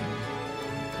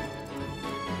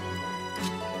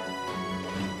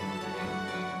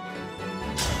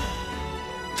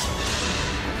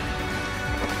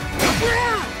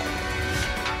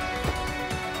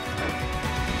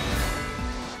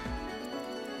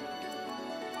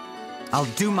 I'll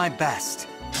do my best.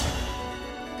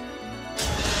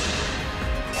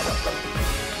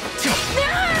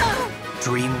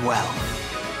 Dream well.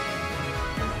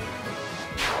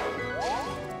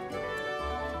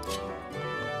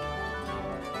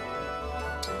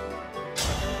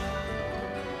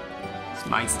 It's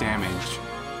nice damage.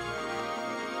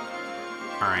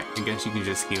 Alright, I guess you can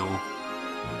just heal.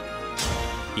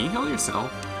 Can you heal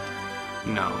yourself?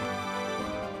 No.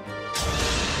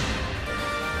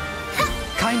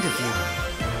 Kind of you.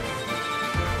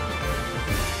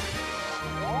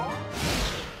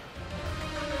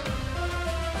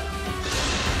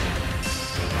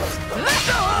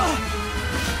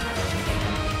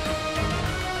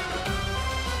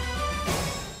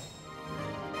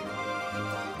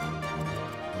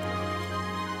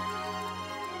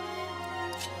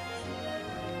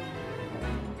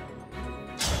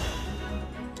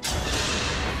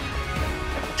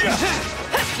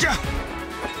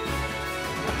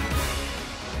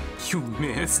 You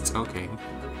missed? Okay.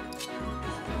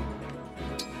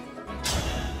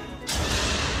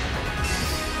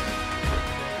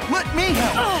 Let me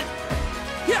help!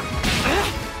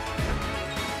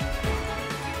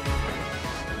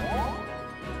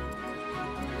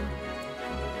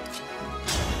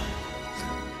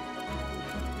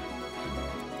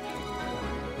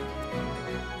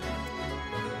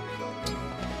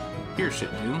 Here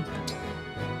should do.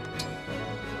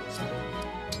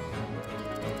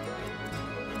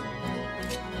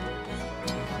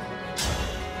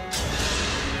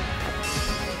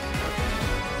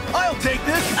 I'll take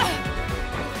this!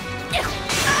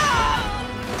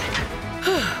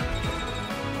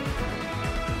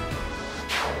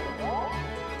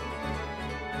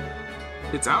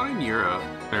 It's out in Europe.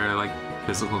 There are like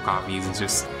physical copies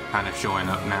just kind of showing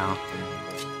up now.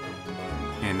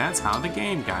 And that's how the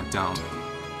game got dumped.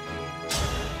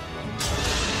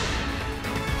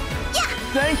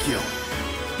 Thank you.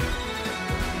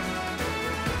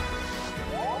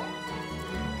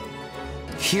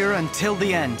 Here until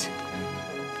the end.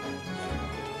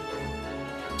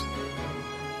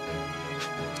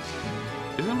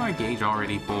 Isn't my gauge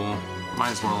already full?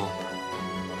 Might as well.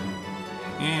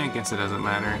 Yeah, I guess it doesn't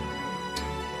matter.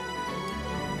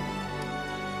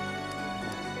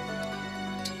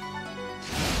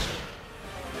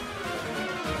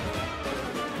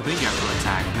 I think you have to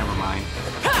attack. Never mind.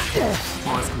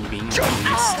 Well, it's convenient at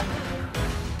least.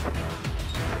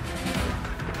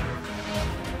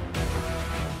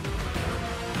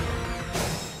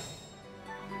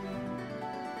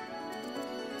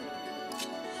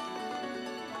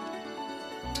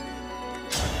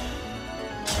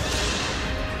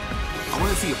 I want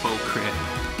to see a bow crit.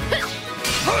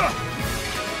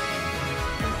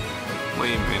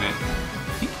 Wait a minute.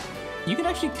 You can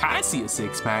actually kind of see a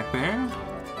six-pack there.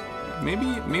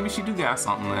 Maybe she do got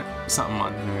something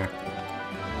on there.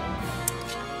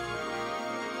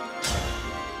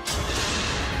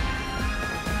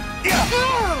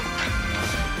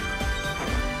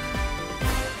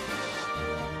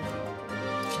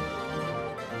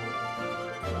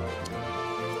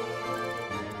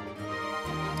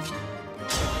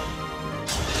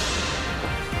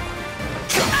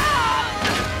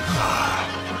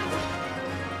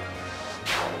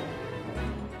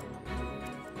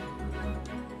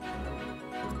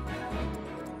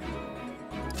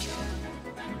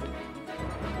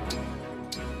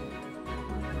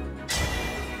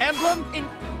 emblem in...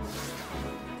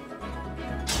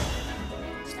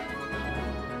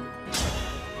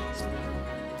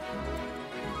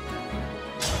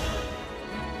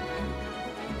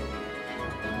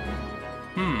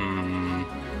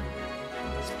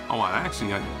 Oh, wow, that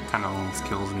actually kind of almost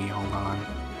kills me. Hold on.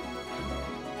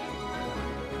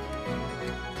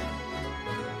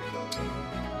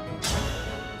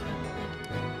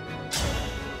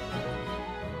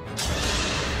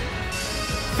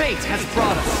 Fate has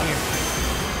brought us here.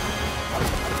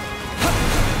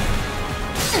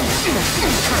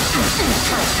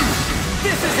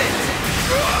 This is it!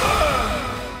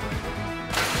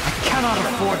 I cannot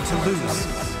afford to lose.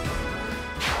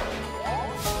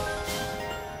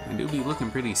 They do be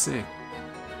looking pretty sick.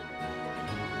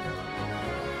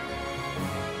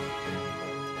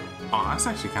 Oh, that's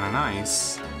actually kind of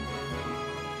nice.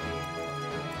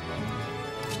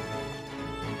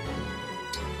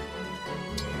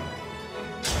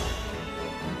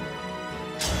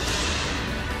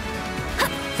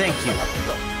 Thank you.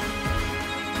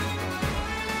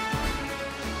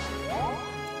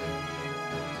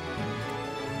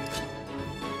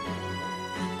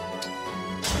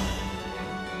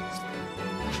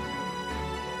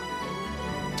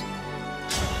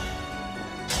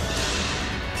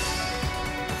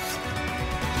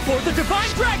 For the Divine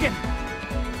Dragon!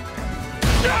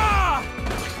 Ah!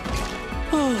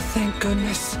 Oh, thank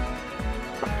goodness.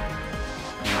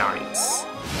 Nice.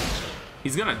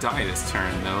 He's gonna die this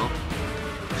turn, though.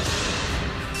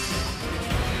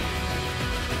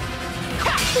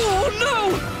 Oh,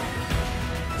 no!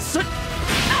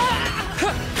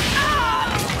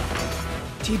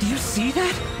 Did you see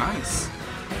that? Nice.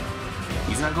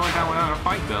 He's not going down without a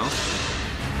fight, though.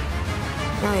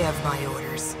 I have my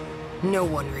orders. No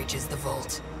one reaches the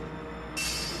vault.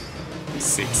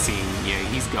 16. Yeah,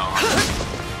 he's gone.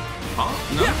 Oh,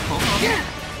 no. Hold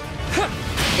on.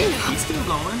 He's still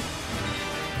going.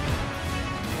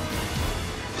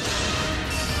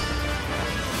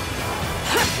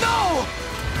 No!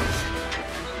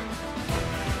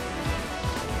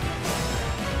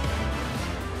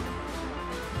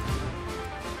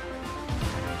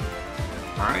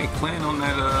 Alright, Clan on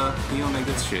that, he on that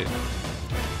good shit.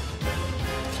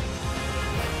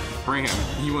 Ram,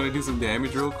 you wanna do some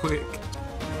damage real quick?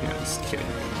 Yeah, just kidding.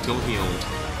 Go heal.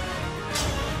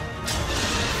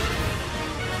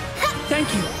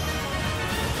 Thank you.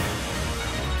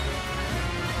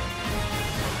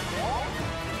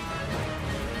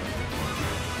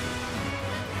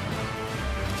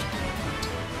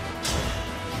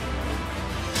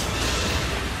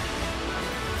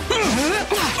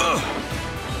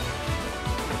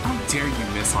 How dare you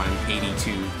miss on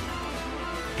 82?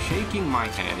 Shaking my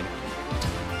head.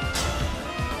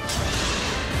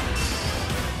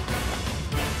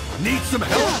 Need some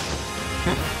help?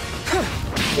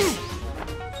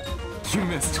 You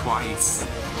missed twice.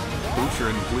 Butcher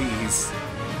and please.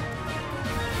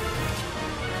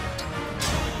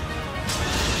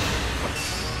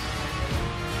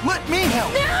 Let me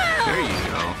help! No! There you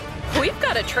go. We've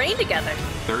got to train together.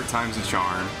 Third time's a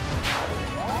charm.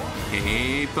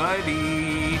 Hey,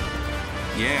 buddy.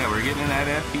 Yeah, we're getting that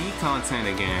FE content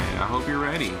again. I hope you're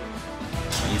ready.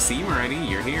 You seem ready.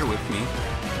 You're here with me.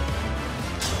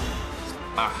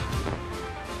 Ah.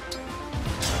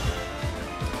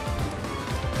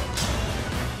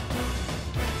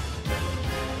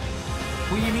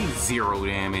 What do you mean 0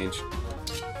 damage?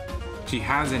 She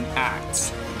has an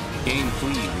axe. Game,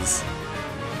 please.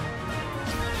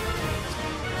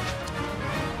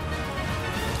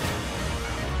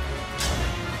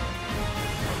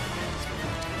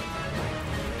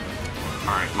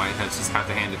 Alright, might just have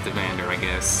to hand it to Vander, I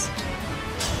guess.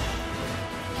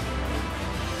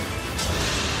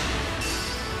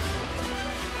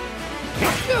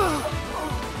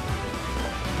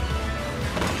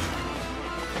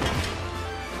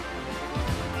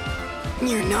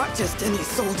 You're not just any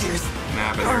soldiers.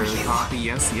 Nah, but are there's you? Poppy.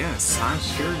 Yes, yes, I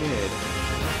sure did.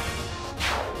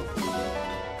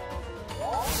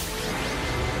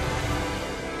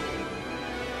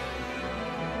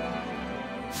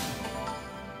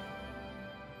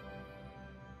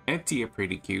 Aether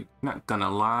pretty cute, not gonna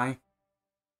lie.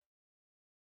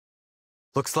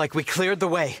 Looks like we cleared the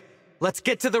way. Let's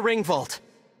get to the ring vault.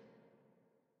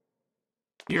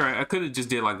 You're right, I could've just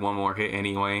did like one more hit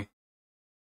anyway.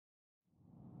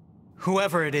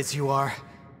 Whoever it is you are,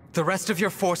 the rest of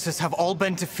your forces have all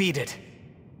been defeated.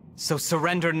 So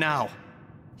surrender now.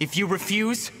 If you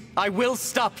refuse, I will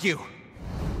stop you.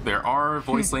 There are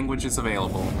voice languages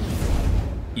available.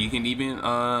 You can even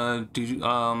do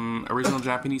original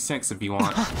Japanese text if you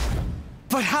want.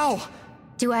 But how?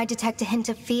 Do I detect a hint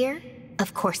of fear?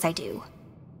 Of course I do.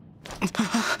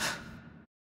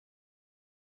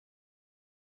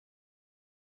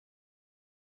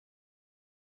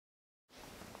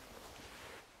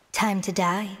 Time to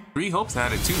die. 3 Hopes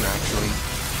had it too, actually.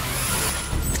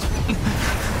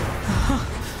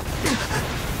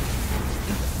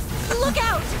 Look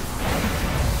out!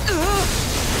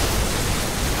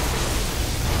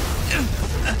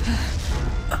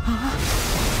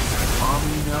 Oh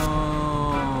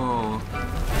no!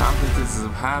 How could this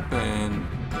have happened?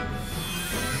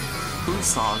 Who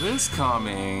saw this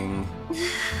coming?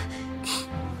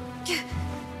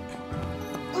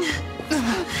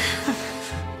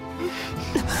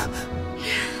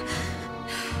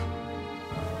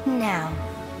 Now,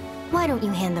 why don't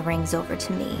you hand the rings over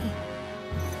to me?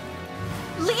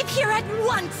 Leave here at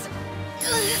once!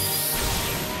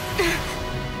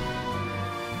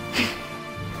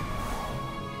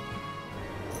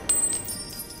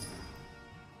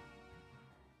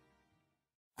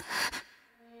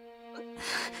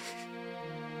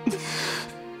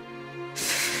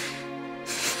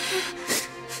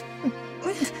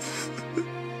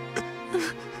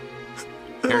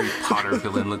 Harry Potter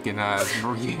villain looking ass.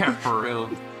 Yeah, for real.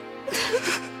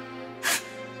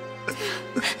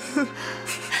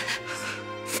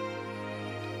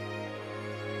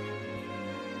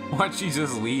 Why'd she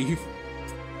just leave?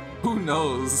 Who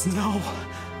knows? No.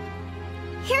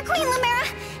 Here, Queen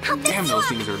Lumera! I'll fix Damn, you those up.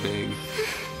 things are big.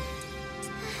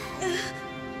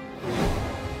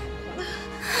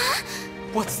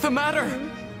 What's the matter?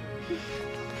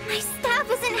 My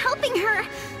staff isn't helping her.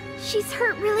 She's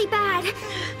hurt really bad.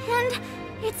 And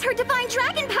it's her divine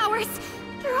dragon powers.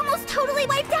 They're almost totally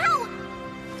wiped out.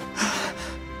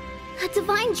 A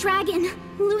divine dragon,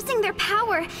 losing their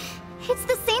power. It's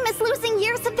the same as losing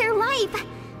years of their life.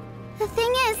 The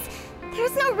thing is,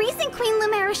 there's no reason Queen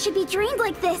Lumera should be drained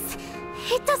like this.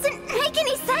 It doesn't make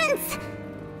any sense.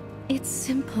 It's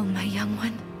simple, my young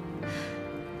one.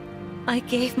 I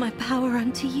gave my power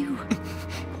unto you.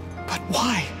 But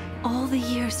why? All the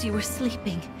years you were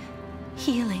sleeping,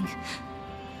 healing,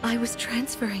 I was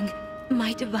transferring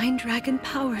my divine dragon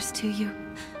powers to you.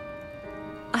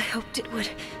 I hoped it would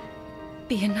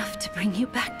be enough to bring you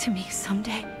back to me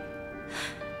someday.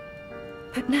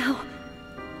 But now,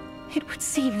 it would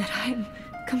seem that I am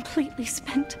completely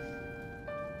spent.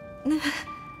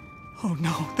 Oh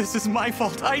no, this is my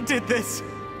fault. I did this.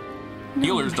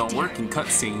 Healers don't work in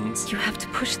cutscenes. You have to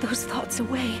push those thoughts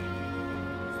away.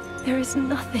 There is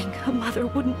nothing a mother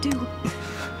wouldn't do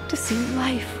to see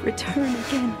life return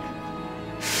again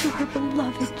to her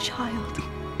beloved child.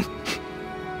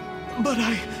 But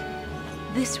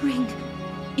This ring,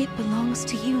 it belongs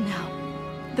to you now.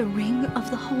 The ring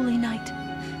of the Holy Night.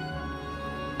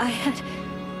 I had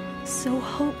so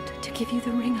hoped to give you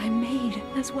the ring I made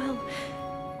as well.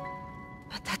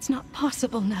 But that's not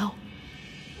possible now.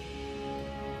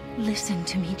 Listen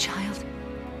to me, child.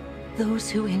 Those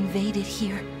who invaded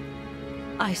here,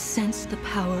 I sensed the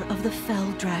power of the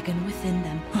fell dragon within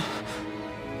them.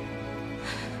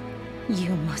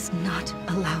 You must not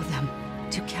allow them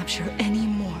to capture any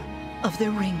more of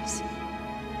the rings.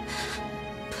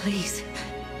 Please,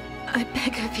 I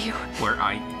beg of you. Where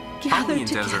I Gather probably in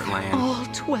together desert land. all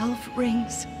 12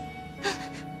 rings.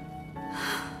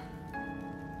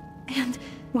 And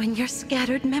when your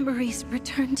scattered memories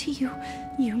return to you,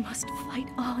 you must fight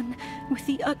on with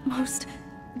the utmost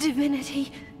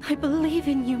divinity. I believe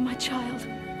in you, my child.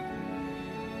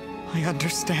 I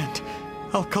understand.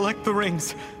 I'll collect the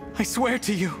rings. I swear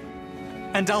to you.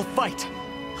 And I'll fight.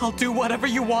 I'll do whatever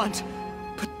you want.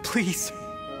 But please,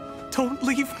 don't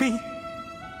leave me.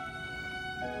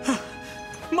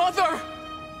 Mother!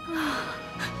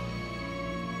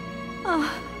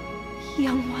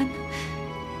 Young one.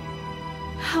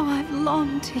 How I've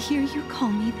longed to hear you call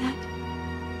me that.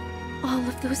 All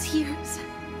of those years,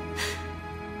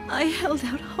 I held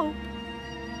out hope.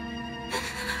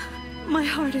 My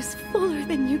heart is fuller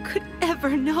than you could ever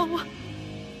know.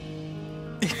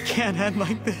 It can't end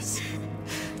like this.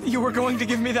 You were going to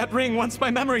give me that ring once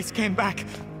my memories came back.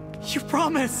 You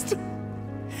promised.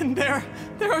 And there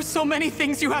are so many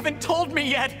things you haven't told me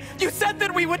yet. You said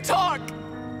that we would talk.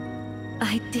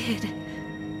 I did.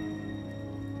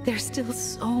 There's still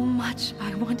so much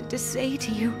I wanted to say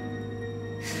to you.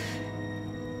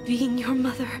 Being your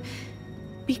mother,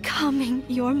 becoming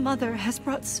your mother has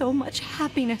brought so much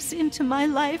happiness into my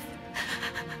life.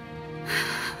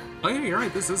 Oh yeah, you're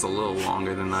right. This is a little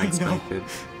longer than I expected.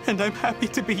 And I'm happy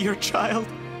to be your child.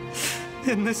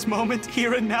 In this moment,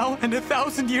 here and now, and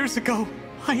 1,000 years ago,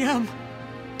 I am.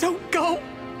 Don't go.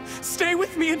 Stay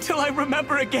with me until I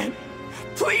remember again.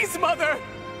 Please, Mother.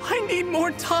 I need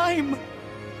more time.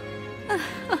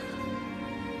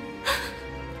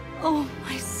 Oh,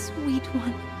 my sweet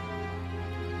one.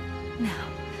 Now,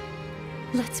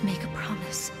 let's make a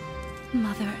promise.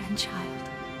 Mother and child.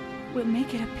 We'll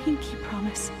make it a pinky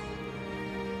promise.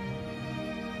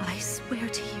 I swear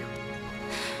to you,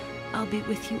 I'll be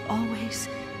with you always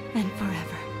and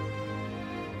forever.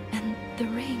 And the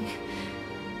ring,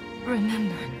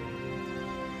 remember.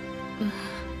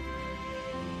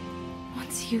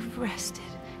 Once you've rested,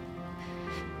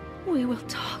 we will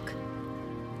talk.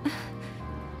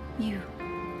 You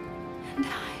and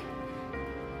I.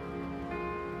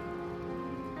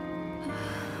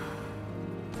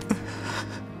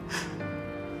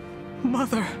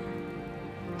 Mother.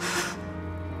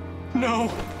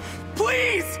 No.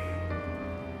 Please!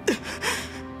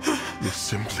 This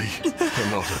simply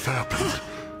cannot have happened.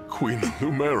 Queen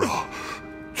Lumera.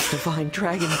 Divine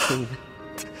Dragon Queen.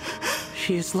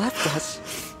 She has left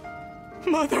us.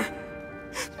 Mother,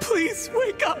 please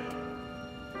wake up.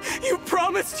 You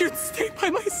promised you'd stay by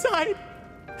my side.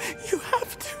 You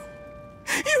have to.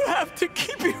 You have to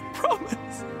keep your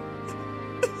promise.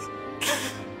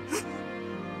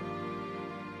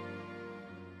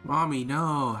 Mommy,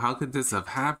 no. How could this have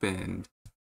happened?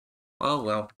 Oh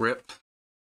well, rip.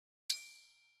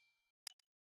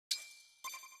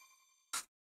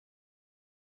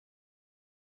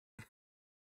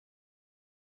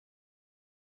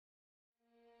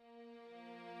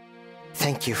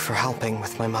 Thank you for helping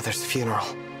with my mother's funeral.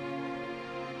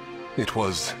 It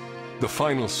was the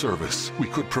final service we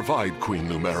could provide Queen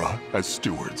Lumera as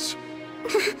stewards.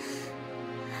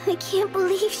 I can't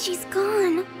believe she's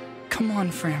gone. Come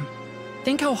on, Fram.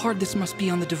 Think how hard this must be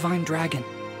on the Divine Dragon.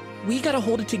 We gotta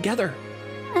hold it together.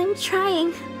 I'm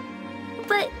trying,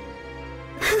 but...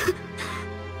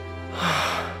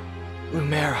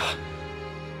 Lumera.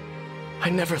 I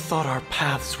never thought our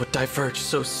paths would diverge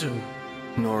so soon.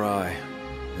 Nor I.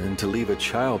 And to leave a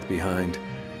child behind,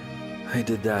 I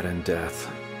did that in death.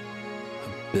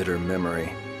 A bitter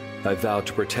memory. I vowed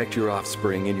to protect your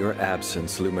offspring in your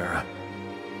absence, Lumera.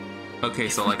 Okay,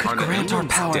 so like, are the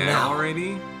emblems dead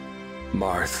already?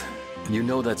 Marth, you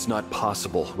know that's not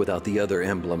possible without the other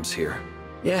emblems here.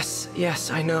 Yes,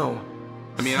 I know.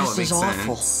 I mean, that would make This is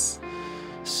awful. sense.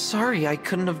 Sorry I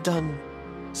couldn't have done...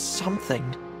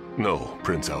 something. No,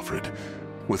 Prince Alfred.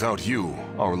 Without you,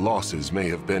 our losses may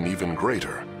have been even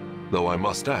greater. Though I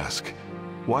must ask,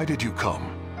 why did you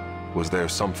come? Was there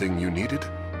something you needed?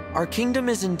 Our kingdom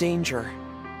is in danger.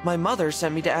 My mother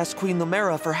sent me to ask Queen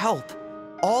Lumera for help.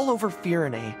 All over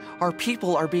Firene, our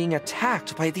people are being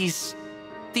attacked by these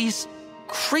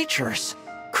creatures.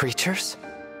 Creatures?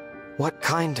 What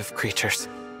kind of creatures?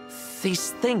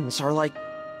 These things are like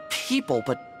people,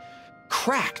 but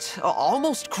cracked,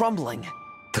 almost crumbling.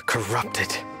 The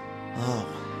corrupted. Oh,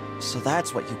 so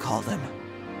that's what you call them.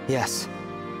 Yes.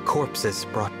 Corpses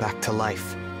brought back to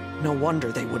life. No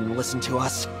wonder they wouldn't listen to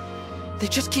us. They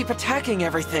just keep attacking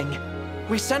everything.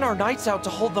 We sent our knights out to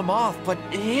hold them off, but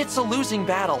it's a losing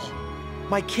battle.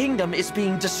 My kingdom is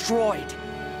being destroyed.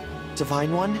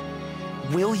 Divine One,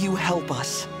 will you help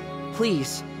us?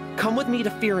 Please, come with me to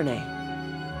Firene.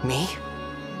 Me?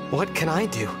 What can I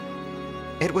do?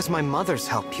 It was my mother's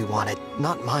help you wanted,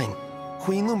 not mine.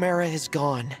 Queen Lumera is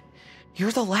gone.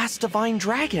 You're the last Divine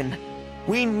Dragon.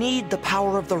 We need the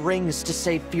power of the rings to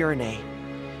save Firene.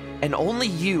 And only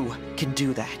you can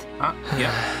do that.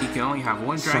 Yeah, you can only have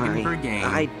one dragon per game.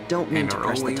 I don't mean and to are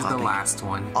press the always topic. the last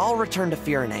one. I'll return to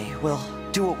Firene. We'll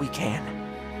do what we can.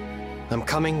 I'm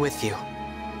coming with you.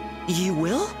 You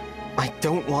will? I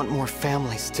don't want more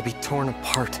families to be torn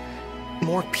apart.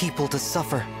 More people to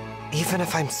suffer. Even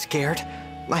if I'm scared,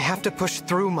 I have to push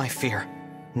through my fear.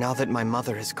 Now that my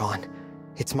mother is gone,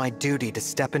 it's my duty to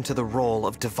step into the role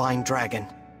of Divine Dragon.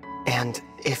 And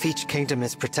if each kingdom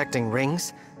is protecting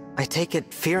rings, I take it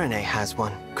Firene has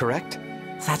one, correct?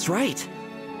 That's right.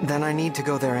 Then I need to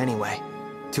go there anyway,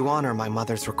 to honor my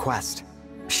mother's request.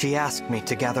 She asked me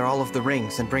to gather all of the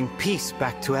rings and bring peace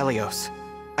back to Helios.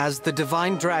 As the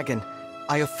Divine Dragon,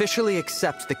 I officially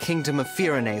accept the Kingdom of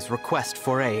Firene's request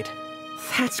for aid.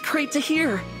 That's great to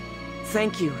hear.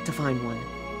 Thank you, Divine One.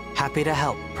 Happy to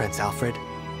help, Prince Alfred.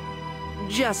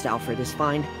 Just Alfred is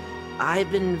fine.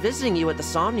 I've been visiting you at the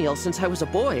Somniel since I was a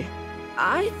boy.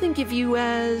 I think of you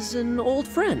as an old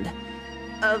friend.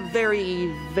 A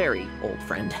very, very old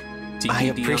friend. I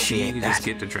appreciate you that. Just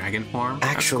get to dragon form?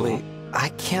 Actually, cool. I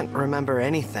can't remember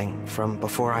anything from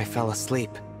before I fell asleep.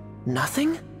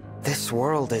 Nothing? This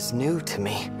world is new to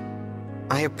me.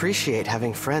 I appreciate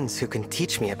having friends who can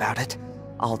teach me about it.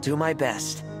 I'll do my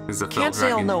best. Can't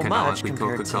say I'll know much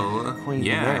compared Coca-Cola. to Queen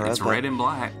Yeah, Lumera, it's but red and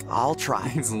black. I'll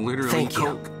try. It's literally Thank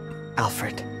Coke. you,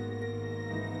 Alfred.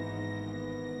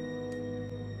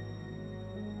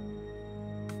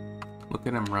 Look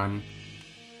at him run.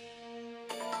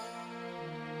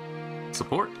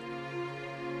 Support.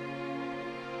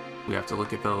 We have to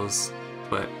look at those,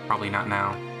 but probably not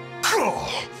now.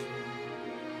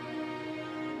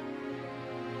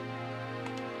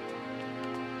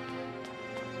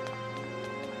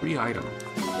 Free item.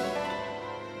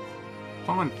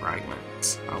 Fawn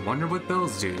fragments. I wonder what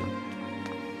those do.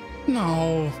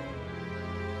 No.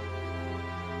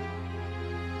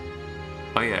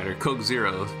 Oh yeah, they're Coke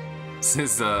Zero.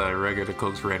 Since regular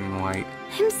Coke's red and white.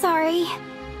 I'm sorry.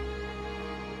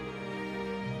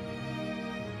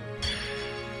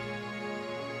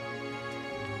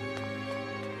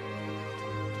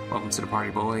 Welcome to the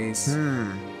party, boys.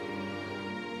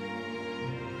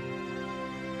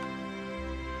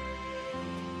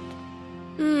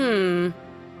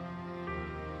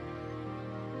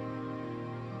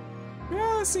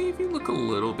 Yeah, see, if you look a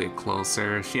little bit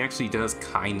closer, she actually does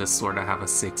kinda sorta have a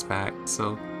six-pack,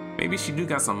 so maybe she do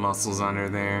got some muscles on her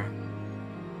there.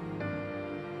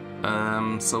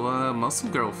 Muscle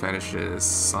girl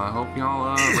fetishes. I hope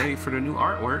y'all ready for the new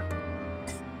artwork.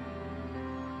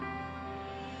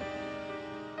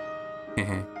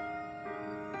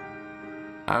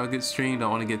 Have a good stream,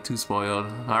 don't want to get too spoiled.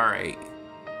 Alright.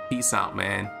 Peace out,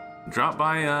 man. Drop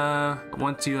by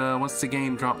once the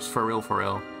game drops for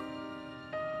real.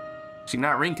 She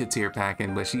not Rinketeer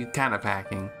packing, but she kinda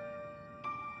packing.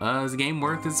 Is the game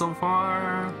worth it so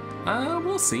far?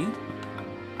 We'll see.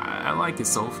 I like it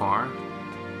so far.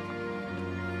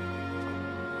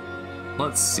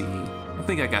 Let's see. I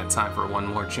think I got time for one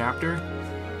more chapter.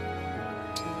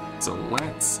 So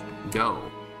let's go.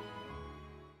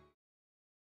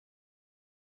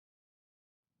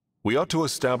 We ought to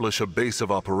establish a base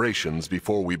of operations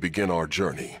before we begin our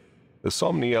journey. The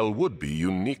Somniel would be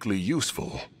uniquely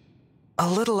useful. A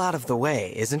little out of the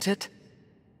way, isn't it?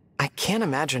 I can't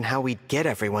imagine how we'd get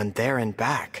everyone there and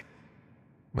back.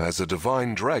 As a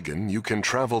divine dragon, you can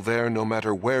travel there no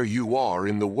matter where you are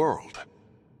in the world.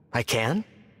 I can?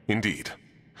 Indeed.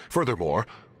 Furthermore,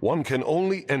 one can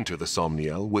only enter the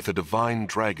Somniel with a divine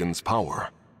dragon's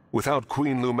power. Without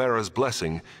Queen Lumera's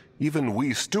blessing, even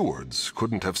we stewards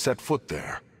couldn't have set foot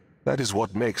there. That is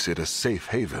what makes it a safe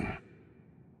haven.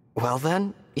 Well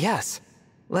then, yes.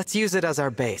 Let's use it as our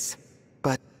base.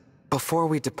 But before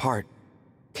we depart,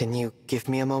 can you give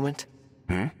me a moment?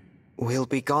 We'll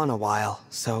be gone a while,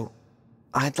 so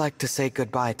I'd like to say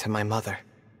goodbye to my mother.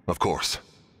 Of course.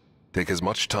 Take as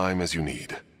much time as you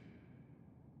need.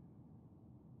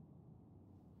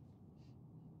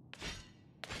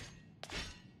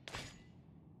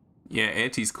 Yeah,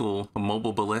 Auntie's cool. A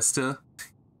mobile ballista.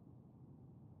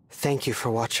 Thank you for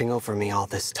watching over me all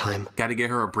this time. Gotta get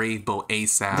her a brave bow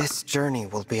ASAP. This journey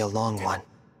will be a long one.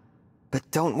 But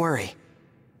don't worry.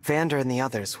 Vander and the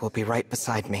others will be right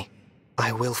beside me.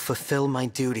 I will fulfill my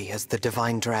duty as the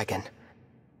Divine Dragon.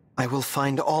 I will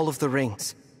find all of the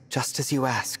rings, just as you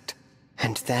asked.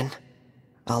 And then,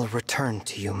 I'll return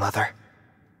to you, Mother.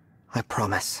 I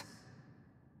promise.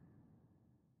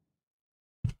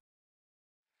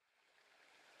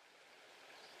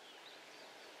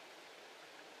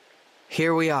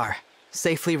 Here we are,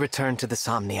 safely returned to the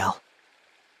Somniel.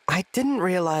 I didn't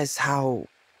realize how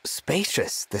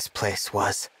spacious this place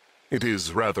was. It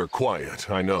is rather quiet,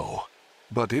 I know.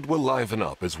 But it will liven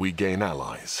up as we gain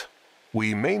allies.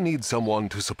 We may need someone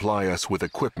to supply us with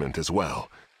equipment as well.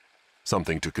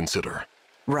 Something to consider.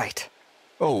 Right.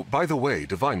 Oh, by the way,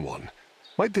 Divine One,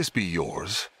 might this be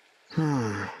yours?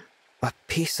 A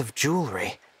piece of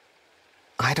jewelry.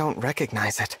 I don't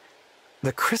recognize it.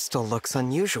 The crystal looks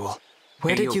unusual.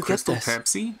 Where did you get this?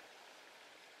 Pepsi?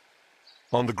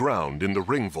 On the ground in the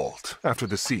ring vault after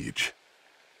the siege.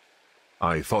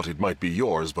 I thought it might be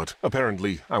yours, but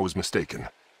apparently I was mistaken.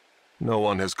 No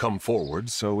one has come forward,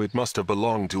 so it must have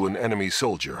belonged to an enemy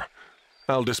soldier.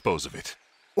 I'll dispose of it.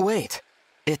 Wait,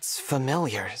 it's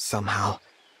familiar somehow,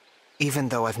 even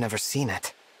though I've never seen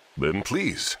it. Then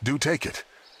please, do take it.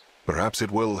 Perhaps it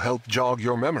will help jog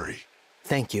your memory.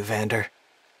 Thank you, Vander.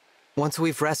 Once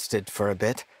we've rested for a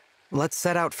bit, let's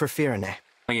set out for Firene.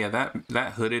 Oh yeah,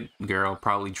 that hooded girl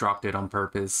probably dropped it on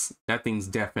purpose. That thing's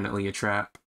definitely a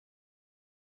trap.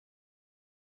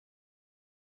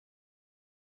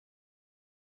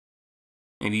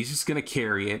 And he's just gonna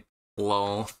carry it.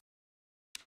 Lol.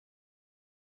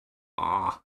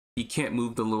 Aw. You can't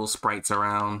move the little sprites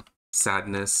around.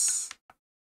 Sadness.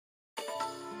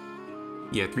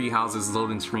 Yeah, 3 houses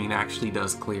loading screen actually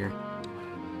does clear.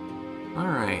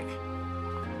 Alright.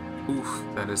 Oof,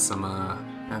 that is some,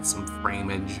 that's some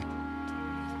frameage.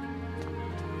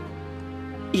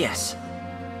 Yes.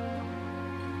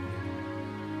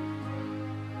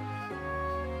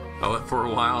 Oh, for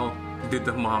a while, Did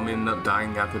the mom end up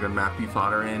dying after the map you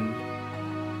fought her in?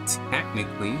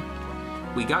 Technically.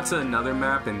 We got to another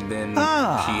map and then we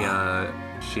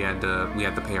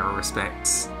had to pay our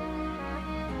respects.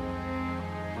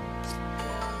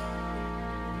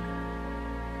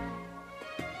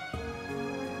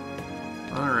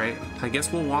 Alright, I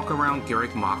guess we'll walk around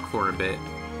Garrick Mach for a bit.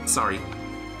 Sorry,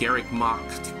 Garrick Mach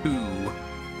 2.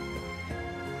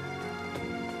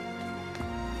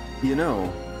 You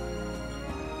know...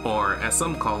 Or, as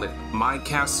some call it, My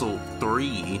Castle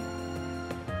 3.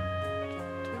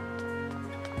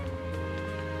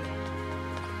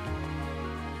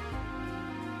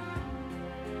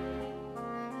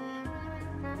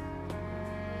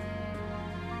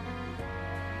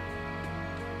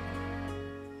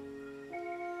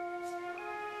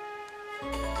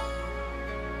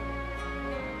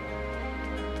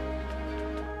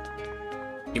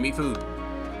 Give me food.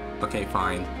 Okay,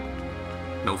 fine.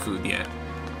 No food yet.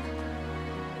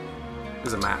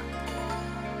 There's a map.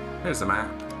 There's a map.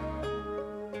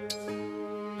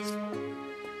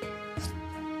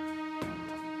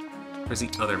 Where's the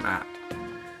other map?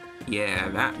 Yeah,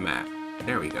 that map.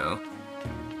 There we go.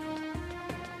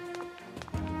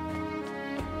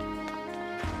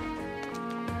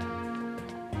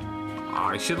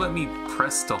 Oh, it should let me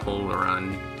press to hold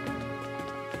run.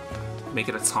 Make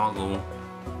it a toggle.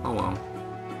 Oh well.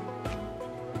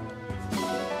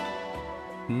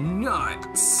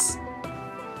 Nuts!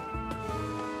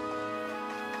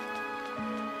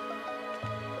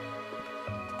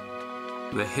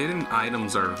 The hidden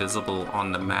items are visible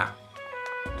on the map.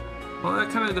 Well, that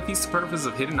kind of defeats the purpose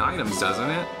of hidden items, doesn't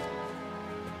it?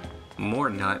 More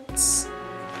nuts.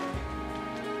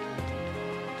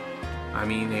 I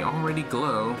mean, they already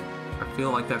glow. I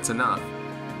feel like that's enough.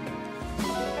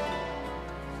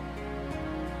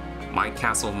 My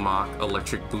Castle Mach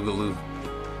Electric Boogaloo.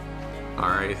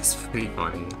 Alright, it's pretty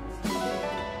funny.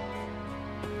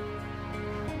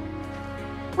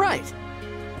 Right.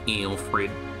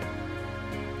 Alfred.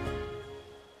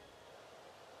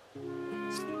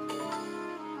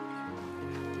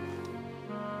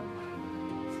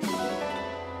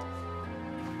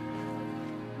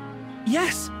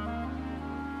 Yes!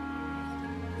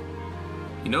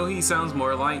 You know who he sounds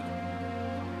more like?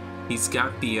 He's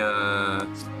got the,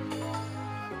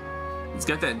 he's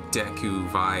got that Deku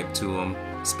vibe to him,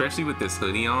 especially with this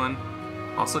hoodie on.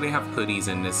 Also, they have hoodies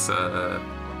in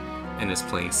this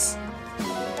place.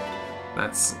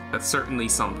 That's certainly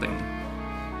something.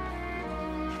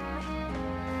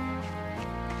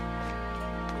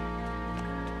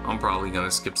 I'm probably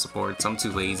gonna skip supports. I'm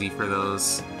too lazy for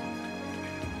those.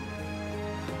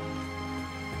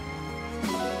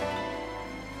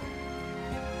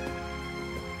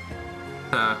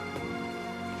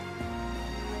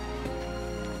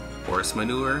 Horse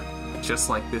manure, just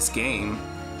like this game.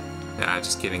 Yeah,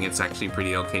 just kidding, it's actually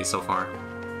pretty okay so far.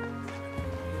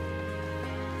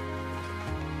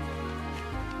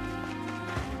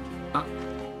 Oh,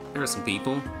 there are some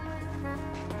people.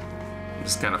 I'm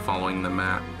just kind of following the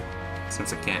map,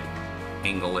 since I can't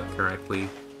angle it correctly.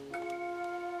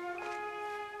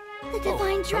 The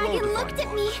Divine Dragon looked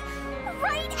at me!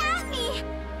 Right at me!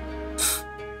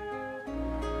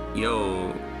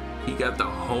 Yo, he got the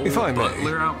whole If I may.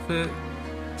 butler outfit.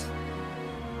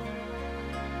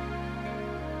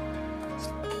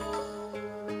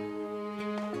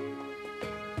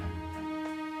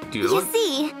 Dude, You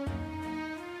see?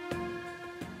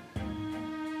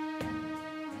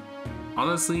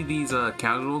 honestly, these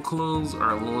casual clothes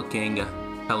are looking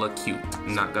hella cute,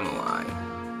 I'm not gonna lie.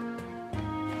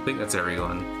 I think that's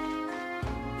everyone.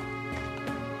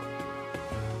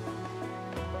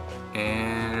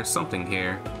 And there's something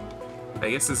here. I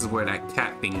guess this is where that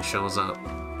cat thing shows up.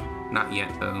 Not yet,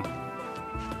 though.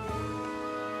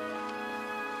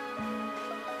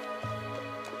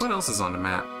 What else is on the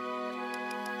map?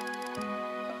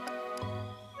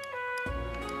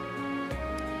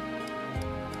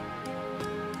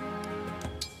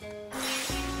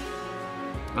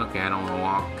 Okay, I don't want to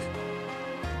walk.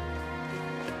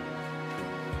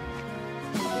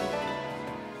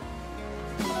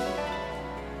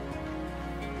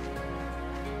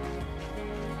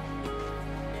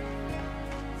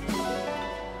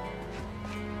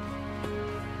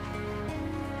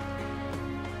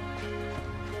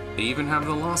 They even have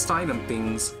the lost item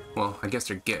things. Well, I guess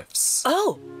they're gifts.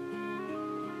 Oh!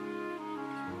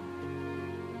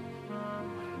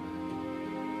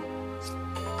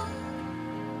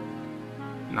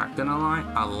 Not gonna lie,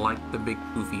 I like the big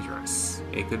poofy dress.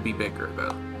 It could be bigger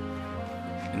though.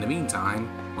 In the meantime,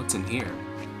 what's in here?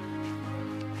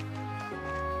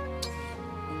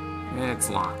 It's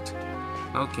locked.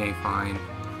 Okay, fine.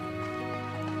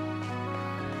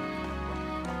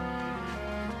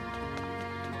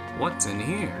 What's in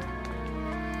here?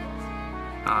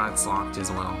 Ah, it's locked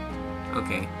as well.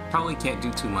 Okay, probably can't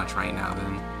do too much right now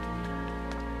then.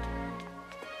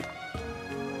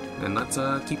 Then let's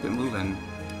keep it moving.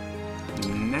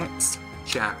 Next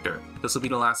chapter. This will be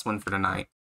the last one for tonight.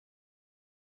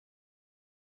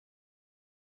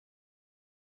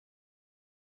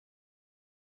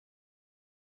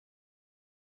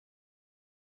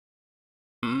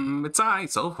 It's alright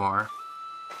so far.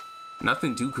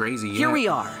 Nothing too crazy yet. Here we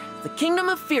are, the Kingdom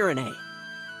of Firene.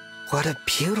 What a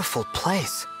beautiful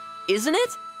place. Isn't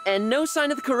it? And no sign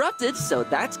of the corrupted, so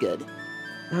that's good.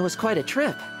 That was quite a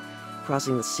trip.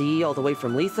 Crossing the sea all the way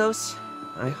from Lethos.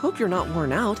 I hope you're not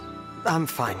worn out. I'm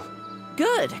fine.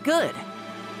 Good, good.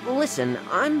 Listen,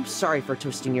 I'm sorry for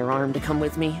twisting your arm to come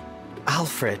with me.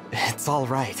 Alfred, it's all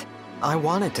right. I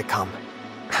wanted to come.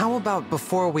 How about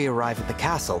before we arrive at the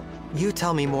castle, you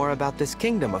tell me more about this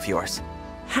kingdom of yours?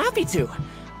 Happy to.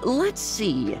 Let's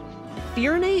see.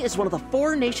 Firene is one of the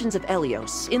 4 nations of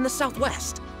Elios in the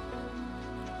southwest.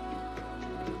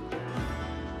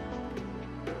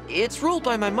 It's ruled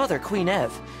by my mother, Queen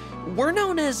Ev. We're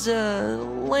known as,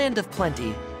 Land of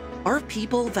Plenty. Our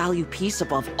people value peace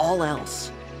above all else.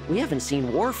 We haven't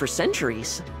seen war for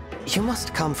centuries. You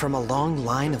must come from a long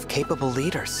line of capable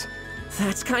leaders.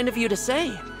 That's kind of you to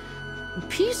say.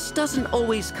 Peace doesn't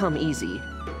always come easy.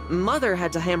 Mother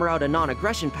had to hammer out a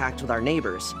non-aggression pact with our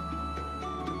neighbors.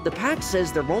 The pact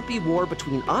says there won't be war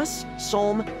between us,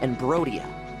 Solm, and Brodia.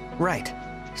 Right.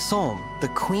 Solm, the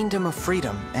Queendom of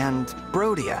Freedom, and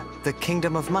Brodia, the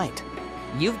Kingdom of Might.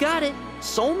 You've got it.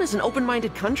 Solm is an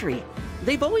open-minded country.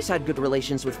 They've always had good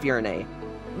relations with Firene.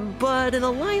 But an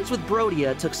alliance with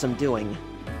Brodia took some doing.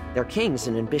 Their king's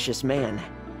an ambitious man.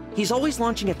 He's always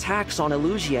launching attacks on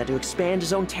Elusia to expand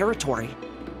his own territory.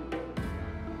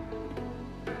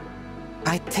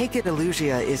 I take it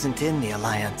Elusia isn't in the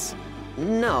Alliance.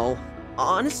 No.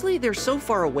 Honestly, they're so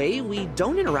far away, we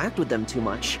don't interact with them too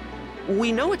much.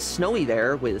 We know it's snowy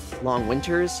there, with long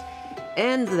winters,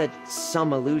 and that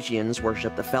some Elusians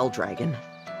worship the Fell Dragon.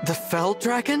 The Fell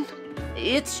Dragon?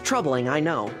 It's troubling, I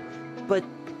know. But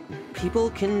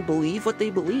people can believe what they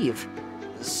believe.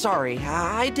 Sorry,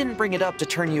 I didn't bring it up to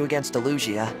turn you against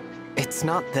Elusia. It's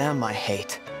not them I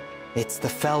hate. It's the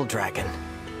Fell Dragon.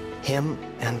 Him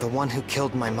and the one who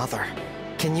killed my mother.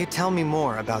 Can you tell me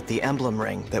more about the emblem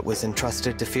ring that was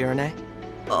entrusted to Firene?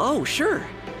 Oh, sure.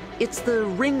 It's the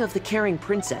Ring of the Caring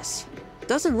Princess.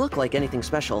 Doesn't look like anything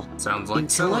special. Sounds like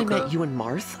Until I Celica. met you and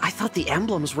Marth, I thought the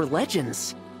emblems were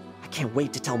legends. I can't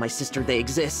wait to tell my sister they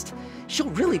exist. She'll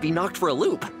really be knocked for a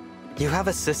loop. You have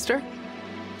a sister?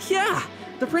 Yeah,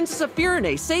 the Princess of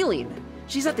Firene, Saline.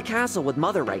 She's at the castle with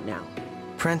Mother right now.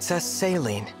 Princess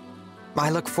Saline. I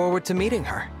look forward to meeting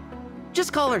her.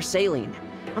 Just call her Saline.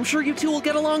 I'm sure you two will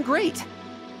get along great.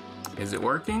 Is it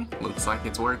working? Looks like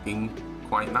it's working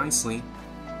quite nicely.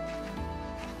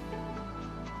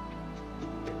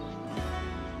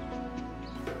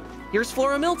 Here's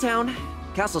Flora Milltown.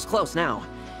 Castle's close now.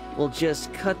 We'll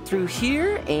just cut through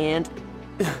here and...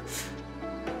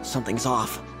 something's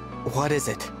off. What is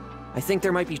it? I think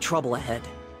there might be trouble ahead.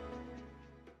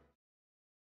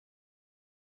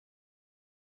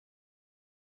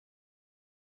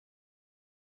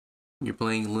 You're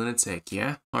playing Lunatic,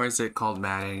 yeah? Or is it called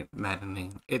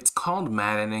Maddening? It's called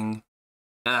Maddening.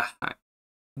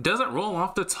 Doesn't roll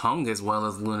off the tongue as well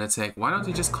as Lunatic. Why don't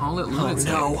you just call it Lunatic?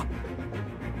 Oh no!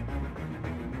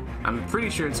 I'm pretty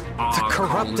sure it's all the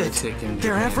corrupted. Lunatic in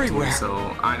They're Japan everywhere. Too,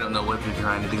 so I don't know what they're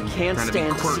trying to do. Can't trying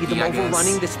stand to to see them I guess.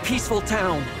 overrunning this peaceful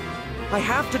town. I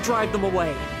have to drive them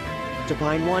away.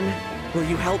 Divine One, will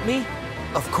you help me?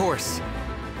 Of course.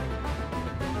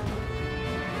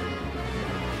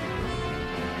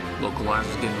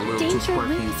 Localizer's getting a little too Danger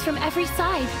quirky. looms from every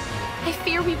side. I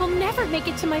fear we will never make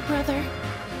it to my brother.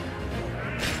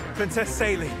 Princess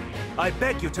Saline, I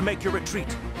beg you to make your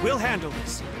retreat. We'll handle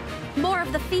this. More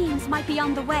of the fiends might be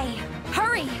on the way.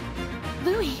 Hurry!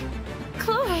 Louis,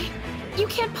 Chloe, you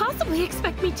can't possibly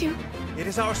expect me to. It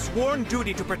is our sworn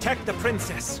duty to protect the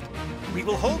princess. We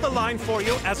will hold the line for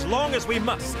you as long as we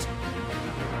must.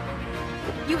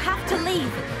 You have to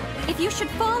leave. If you should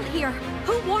fall here,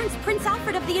 who warns Prince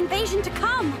Alfred of the invasion to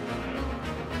come?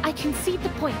 I concede the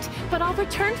point, but I'll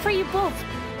return for you both.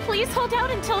 Please hold out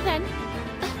until then.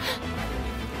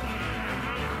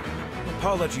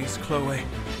 Apologies, Chloe.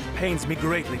 Pains me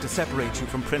greatly to separate you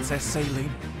from Princess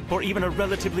Saline for even a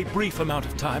relatively brief amount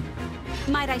of time.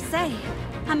 Might I say,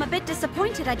 I'm a bit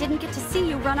disappointed I didn't get to see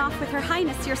you run off with Her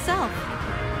Highness yourself.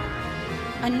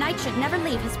 A knight should never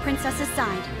leave his princess's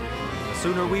side. The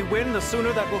sooner we win, the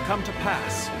sooner that will come to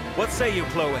pass. What say you,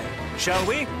 Chloe? Shall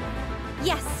we?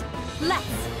 Yes, let's.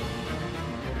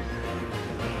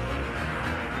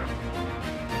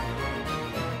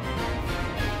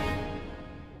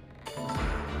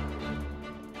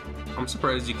 I'm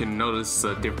surprised you can notice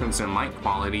a difference in mic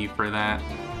quality for that.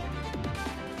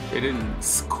 It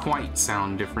didn't quite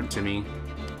sound different to me.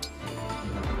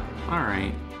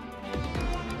 Alright.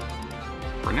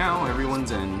 For now,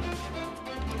 everyone's in.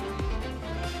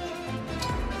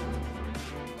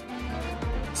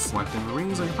 Selecting the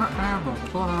rings like blah blah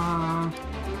blah.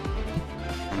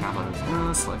 And now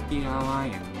let's select the ally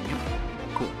and yep,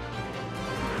 cool.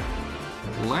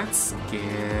 Let's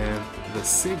give the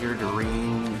Sigurd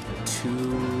ring to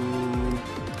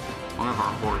one of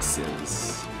our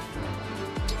horses.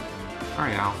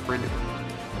 Alright, Alfred.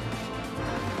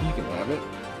 You can have it.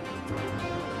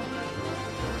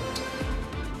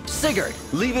 Sigurd!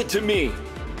 Leave it to me!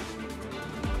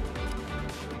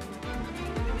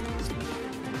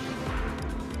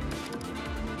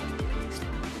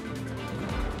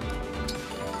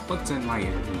 What's in my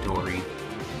inventory?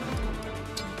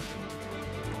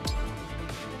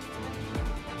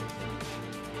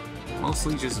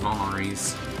 Mostly just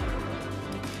vulneraries.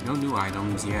 No new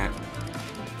items yet.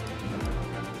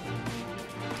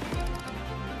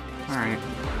 Alright.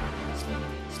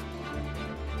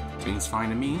 Seems fine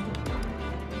to me.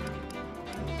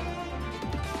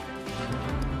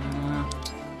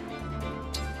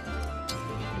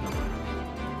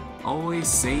 Always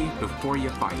save before you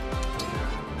fight.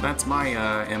 That's my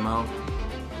MO.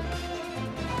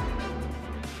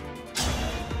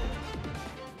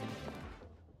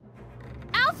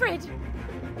 Alfred!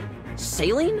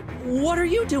 Saline? What are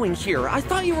you doing here? I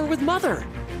thought you were with Mother.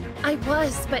 I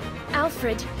was, but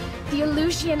Alfred, the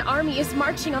Illusian army is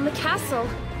marching on the castle.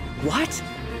 What?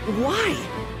 Why?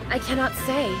 I cannot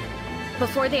say.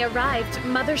 Before they arrived,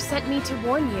 Mother sent me to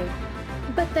warn you.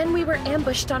 But then we were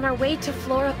ambushed on our way to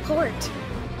Flora Port.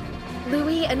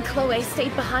 Louis and Chloe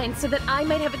stayed behind so that I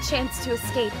might have a chance to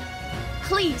escape.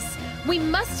 Please, we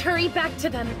must hurry back to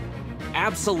them.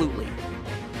 Absolutely.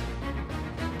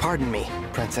 Pardon me,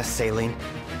 Princess Saline,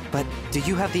 but do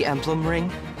you have the emblem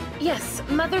ring? Yes,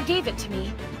 Mother gave it to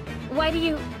me. Why do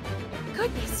you...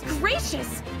 Goodness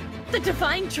gracious! The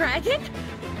Divine Dragon?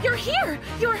 You're here!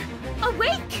 You're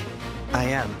awake! I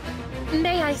am.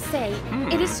 May I say,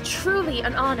 it is truly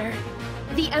an honor.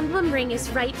 The emblem ring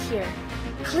is right here.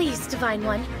 Please, Divine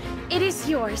One, it is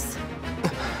yours.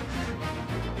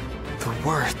 The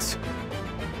words.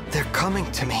 They're coming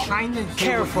to me.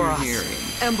 Care for us.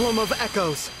 Hearing. Emblem of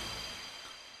Echoes.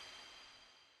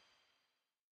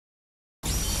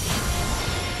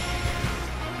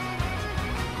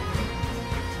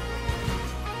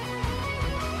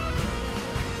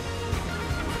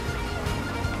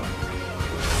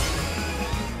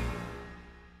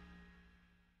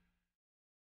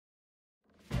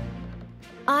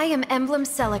 I am Emblem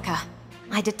Celica.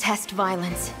 I detest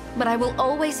violence, but I will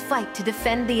always fight to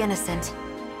defend the innocent.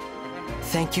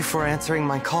 Thank you for answering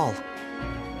my call.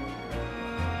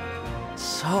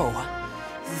 So,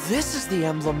 this is the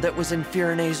emblem that was in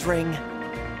Firene's ring.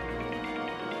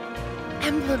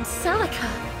 Emblem Celica!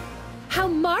 How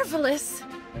marvelous!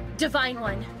 Divine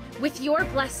One, with your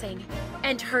blessing,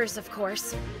 and hers of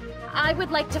course, I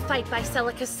would like to fight by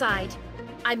Celica's side.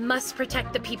 I must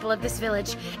protect the people of this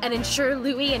village and ensure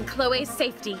Louis and Chloe's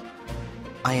safety.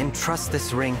 I entrust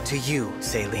this ring to you,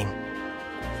 Saline.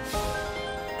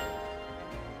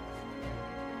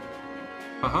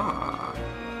 Aha.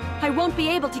 I won't be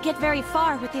able to get very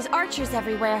far with these archers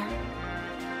everywhere.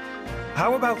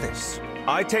 How about this?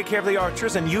 I take care of the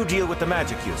archers and you deal with the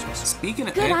magic users. Speaking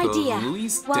of Good echoes, idea.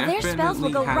 Louis While their spells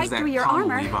will go right through your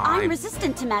armor, I'm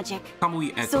resistant to magic.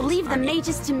 So leave the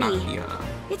mages to me.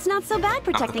 It's not so bad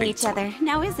protecting each other,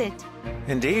 now is it?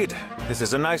 Indeed. This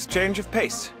is a nice change of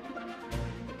pace.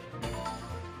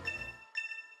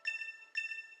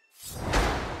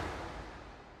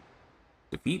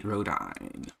 Defeat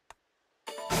Rodine.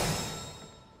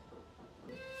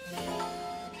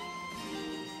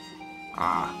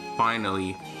 Ah,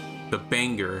 finally, the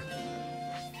banger.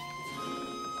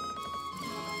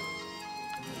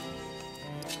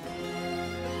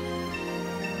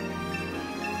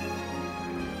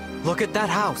 Look at that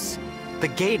house. The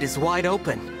gate is wide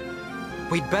open.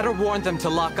 We'd better warn them to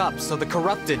lock up so the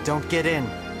corrupted don't get in.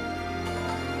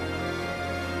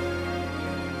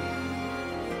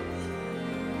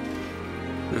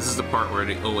 This is the part where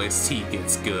the OST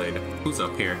gets good. Who's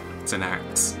up here? It's an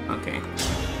axe. Okay.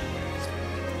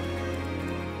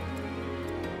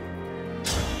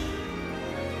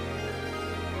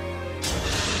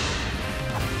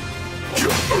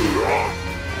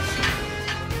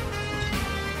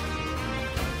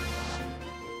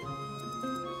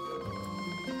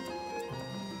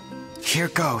 Here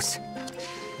goes.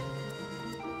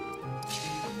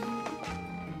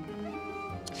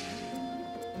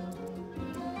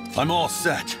 I'm all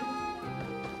set.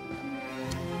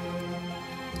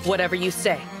 Whatever you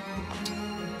say.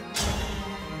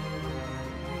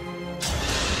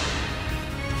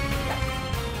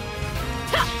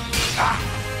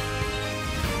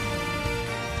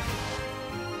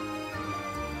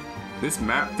 This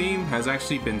map theme has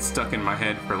actually been stuck in my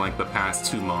head for like the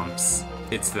past 2 months.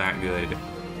 It's that good.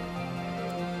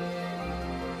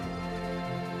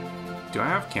 Do I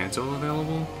have Kanto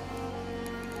available?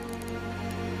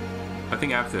 I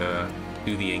think I have to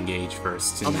do the engage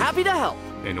first. I'm happy to help.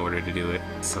 In order to do it.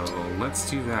 So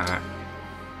let's do that.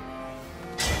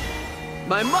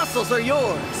 My muscles are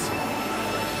yours.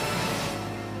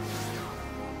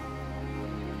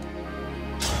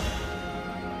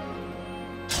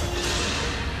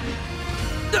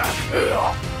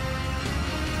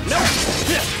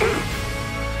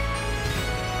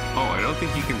 Oh, I don't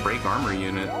think you can break armor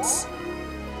units.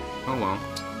 Oh well.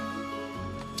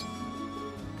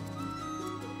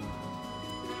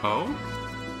 Oh?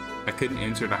 I couldn't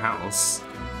enter the house.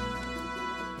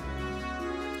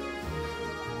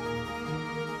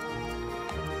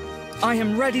 I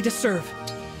am ready to serve.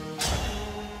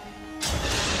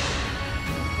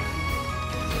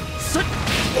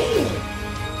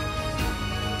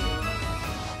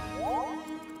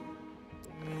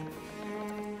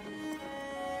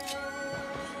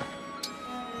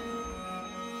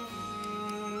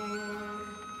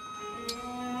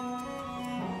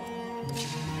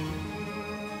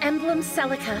 Emblem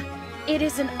Celica, it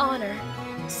is an honor.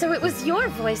 So it was your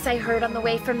voice I heard on the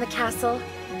way from the castle.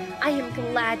 I am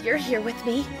glad you're here with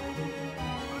me.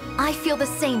 I feel the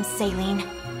same, Celine.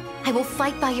 I will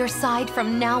fight by your side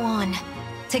from now on.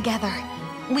 Together,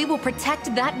 we will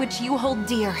protect that which you hold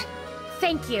dear.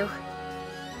 Thank you.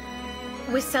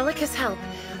 With Celica's help,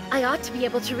 I ought to be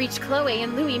able to reach Chloe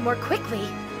and Louis more quickly.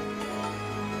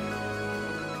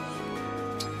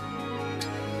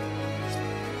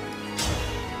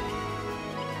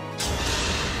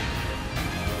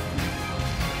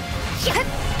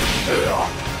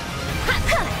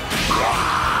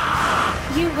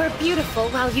 You were beautiful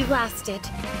while you lasted.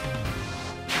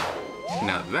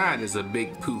 Now that is a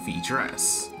big poofy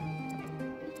dress.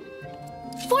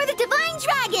 For the Divine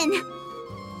Dragon!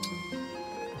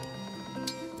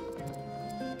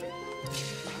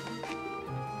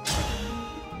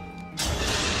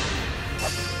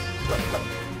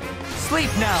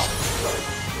 Sleep now!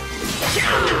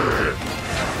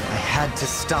 I had to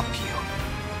stop you.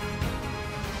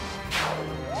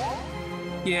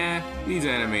 Yeah, these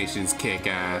animations kick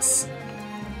ass.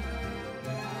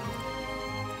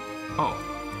 Oh.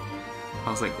 I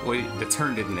was like, wait, the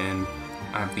turn didn't end.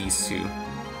 I have these two.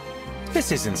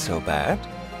 This isn't so bad.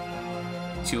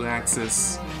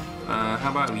 2-axis. How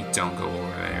about we don't go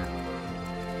over there?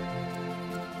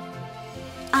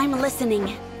 I'm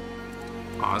listening.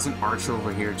 Oh, there's an arch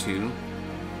over here too.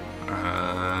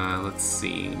 Let's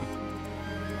see.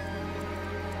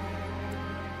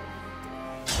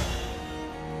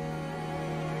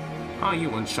 Oh,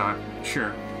 you one shot.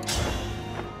 Sure.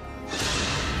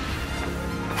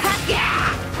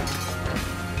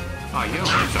 Oh, you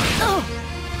one shot.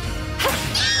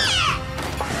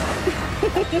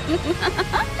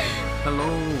 Hello,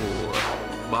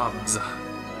 Bobs.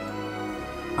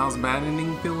 How's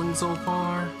Maddening feeling so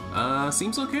far?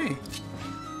 Seems okay.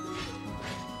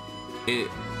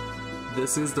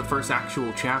 This is the first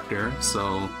actual chapter,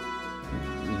 so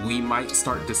we might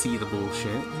start to see the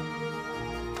bullshit.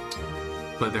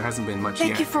 But there hasn't been much yet.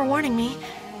 Thank you for warning me.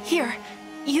 Here,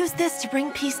 use this to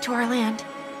bring peace to our land.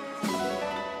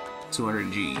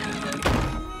 200G.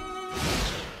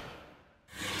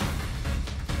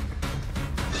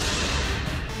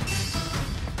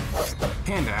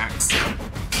 Hand axe.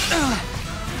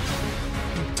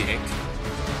 Dick.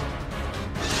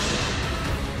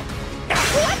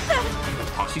 What the?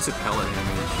 Oh, she's a pellet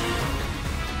damage.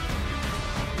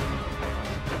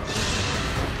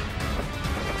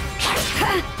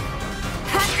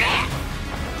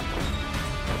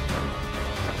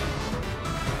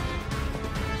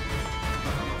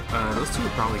 Those two are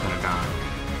probably gonna die,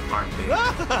 aren't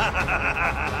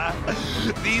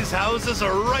they? These houses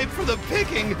are ripe for the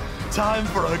picking. Time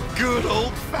for a good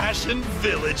old-fashioned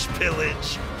village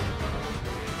pillage.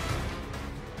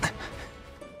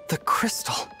 The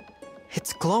crystal.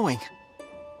 It's glowing.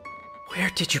 Where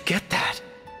did you get that?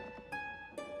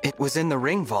 It was in the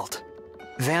ring vault.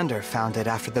 Vander found it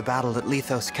after the battle at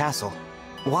Lithos Castle.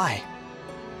 Why?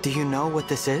 Do you know what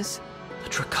this is? A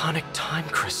draconic time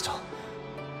crystal.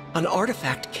 An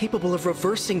artifact capable of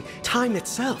reversing time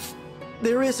itself.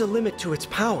 There is a limit to its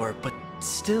power, but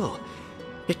still,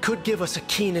 it could give us a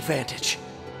keen advantage.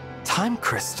 Time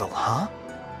crystal, huh?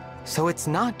 So it's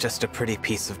not just a pretty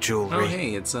piece of jewelry. Oh,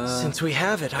 hey, it's Since we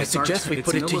have it, I suggest we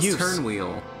put it to use. Turn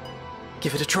wheel.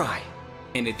 Give it a try.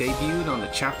 And it debuted on the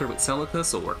chapter with Celica,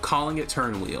 so we're calling it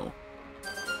Turn Wheel.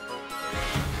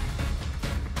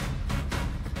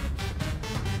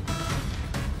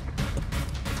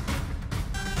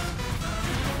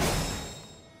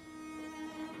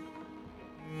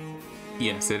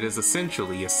 Yes, it is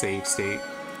essentially a save state.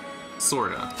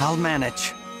 Sorta. I'll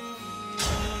manage.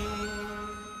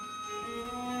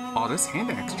 Oh, this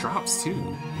hand axe drops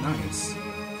too. Nice.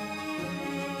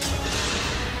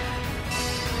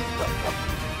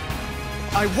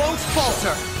 I won't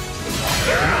falter!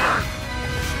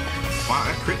 Wow,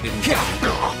 that crit didn't kill.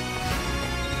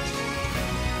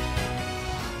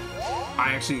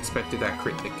 I actually expected that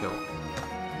crit to kill.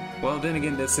 Well, then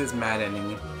again, this is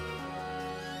Maddening.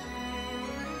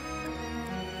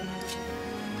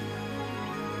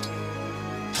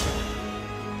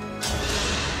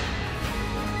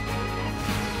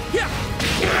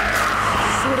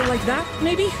 Sorta like that,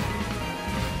 maybe?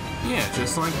 Yeah,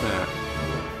 just like that.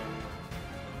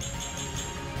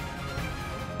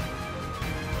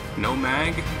 No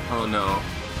mag? Oh no.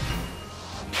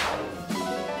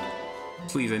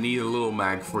 Please, I need a little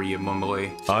mag for you, my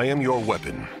boy. I am your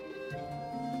weapon.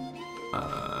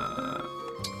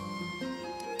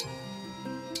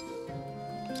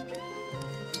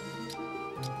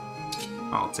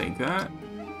 I'll take that.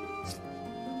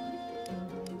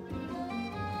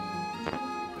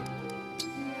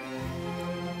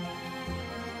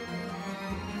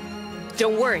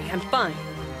 Don't worry, I'm fine.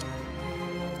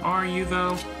 Are you,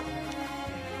 though?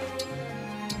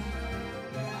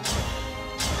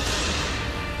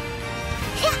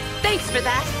 Thanks for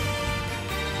that.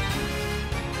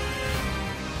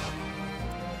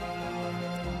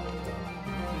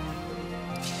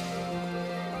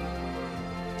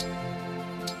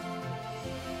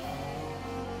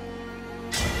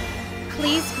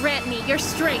 Please grant me your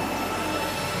strength.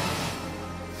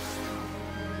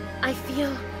 I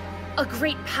feel a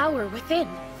great power within.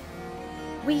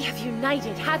 We have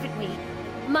united, haven't we?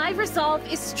 My resolve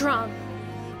is strong.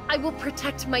 I will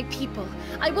protect my people.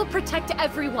 I will protect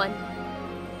everyone.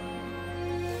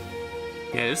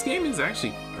 Yeah, this game is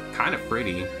actually kind of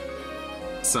pretty.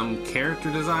 Some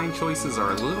character design choices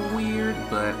are a little weird,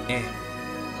 but eh.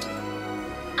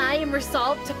 I am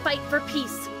resolved to fight for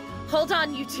peace. Hold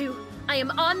on, you two. I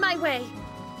am on my way.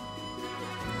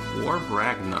 War of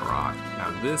Ragnarok.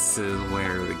 Now this is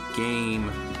where the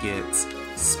game gets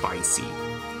spicy.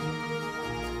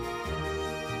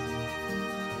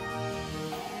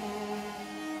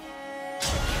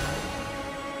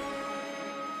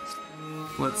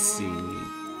 Let's see.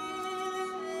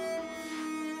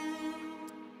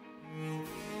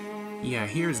 Yeah,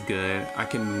 here's good. I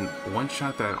can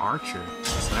one-shot that archer,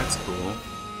 so that's cool.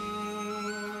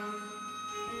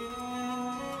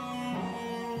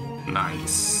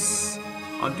 Nice.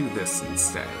 I'll do this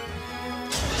instead.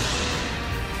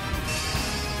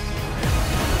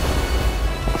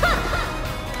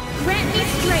 Grant me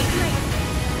strength.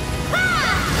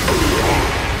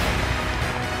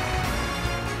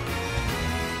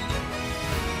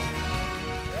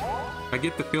 I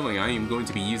get the feeling I am going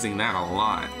to be using that a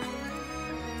lot.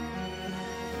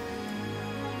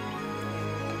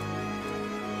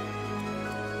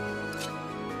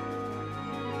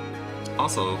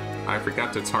 Also, I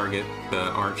forgot to target the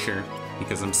archer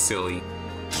because I'm silly.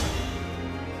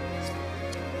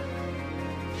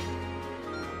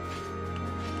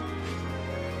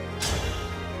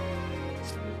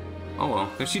 Oh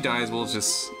well, if she dies, we'll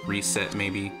just reset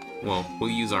maybe. Well, we'll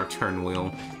use our turn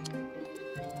wheel.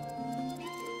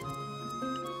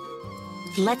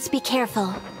 Let's be careful.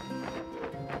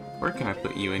 Where can I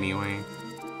put you anyway?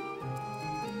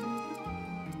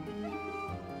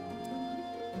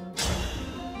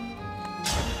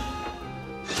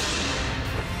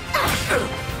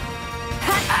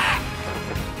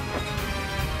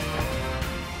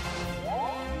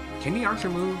 Can the archer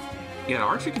move? Yeah, the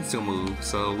archer can still move,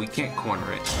 so we can't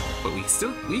corner it. But we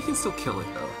can still kill it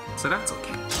though, so that's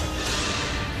okay.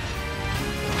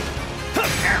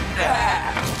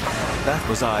 That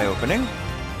was eye-opening.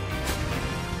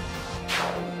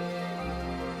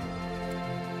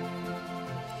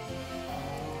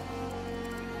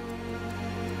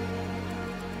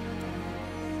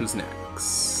 Who's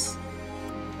next?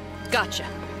 Gotcha.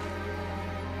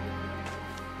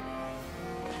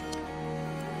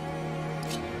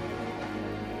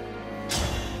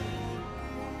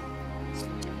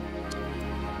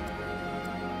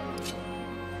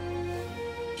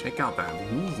 Check out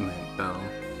that movement, though.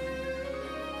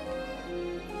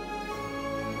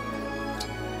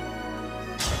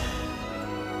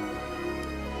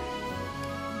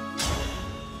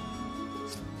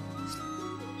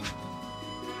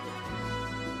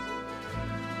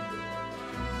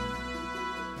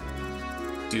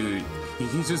 Dude, he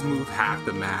can just move half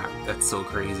the map. That's so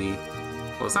crazy.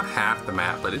 Well, it's not half the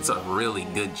map, but it's a really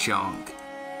good chunk.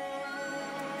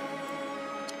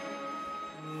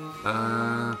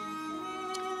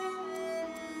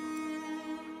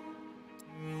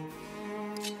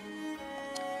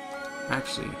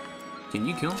 Actually, can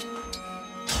you kill him?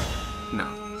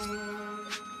 No.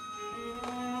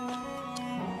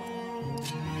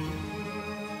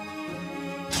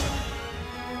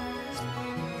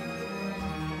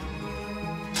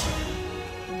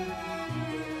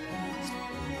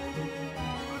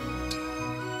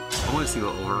 I want to see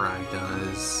what Override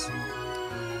does.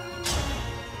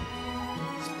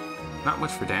 Not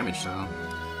much for damage though.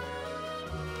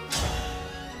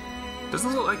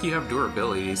 Doesn't look like you have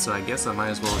durability, so I guess I might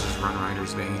as well just run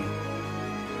Rider's Vein.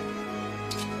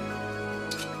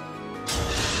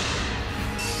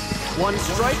 One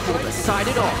strike will decide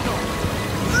it all.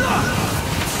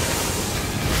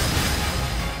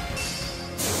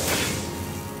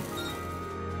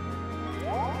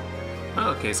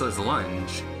 Okay, so it's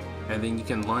lunge. And then you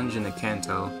can lunge into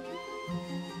Kanto.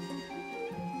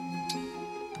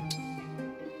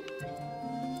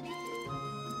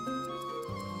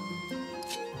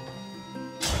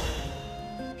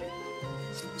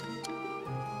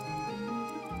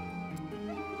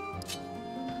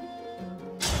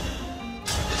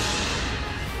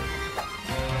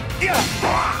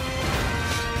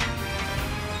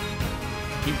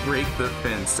 You break the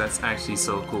fence, that's actually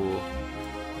so cool.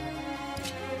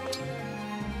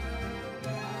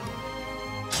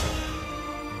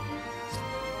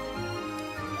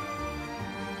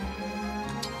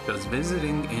 Does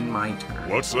visiting in my turn.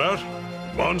 What's that?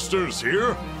 Monsters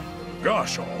here?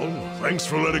 Gosh, all, thanks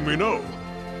for letting me know.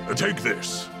 Take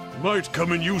this. Might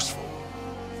come in useful.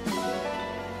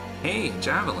 Hey,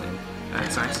 Javelin.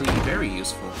 That's actually very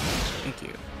useful. Thank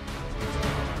you.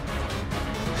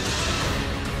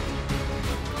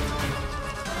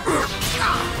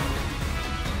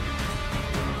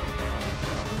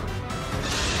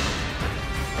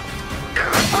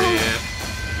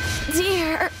 Oh,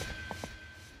 dear.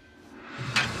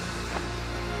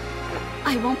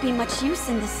 I won't be much use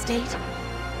in this state.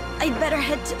 I'd better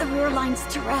head to the rear lines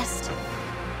to rest.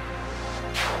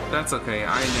 That's okay,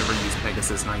 I never use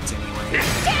Pegasus Knights anyway.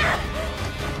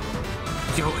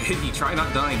 Yo, Hitty, try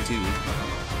not dying too.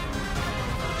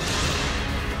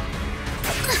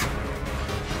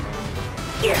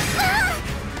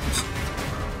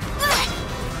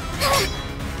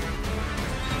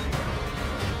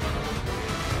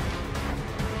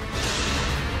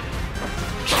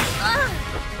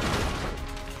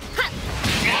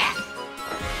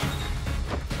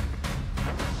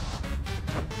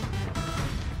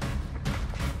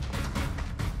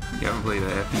 You haven't played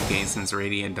a FE game since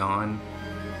Radiant Dawn?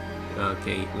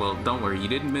 Okay, well, don't worry, you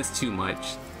didn't miss too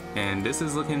much. And this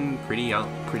is looking pretty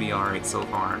alright so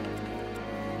far.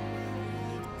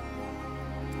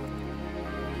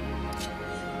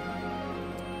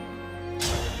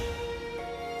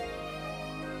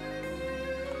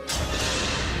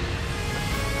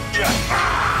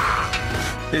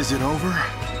 Is it over?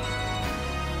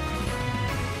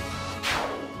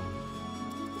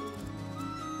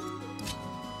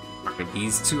 Alright,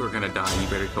 these two are gonna die. You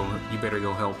better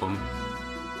go help them.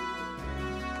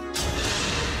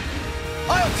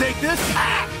 I'll take this.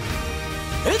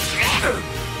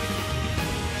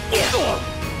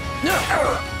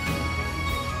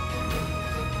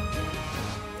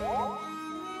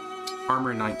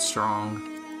 Armor Knight strong.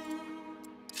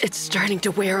 It's starting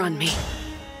to wear on me.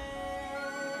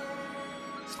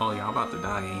 Oh, y'all about to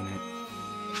die, ain't it?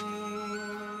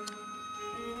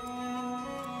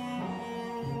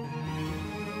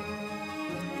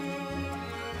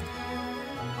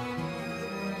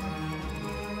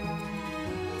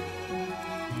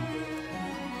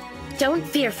 Don't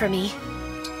fear for me.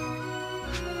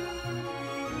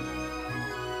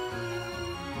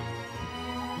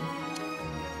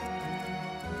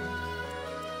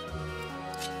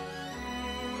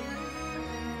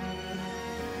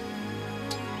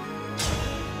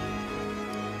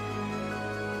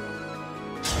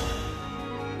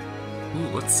 Ooh,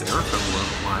 what's Seraphim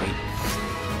look like?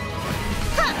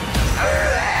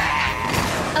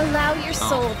 Allow your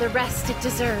soul the rest it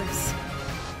deserves.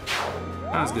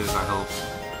 Not as good as I hoped.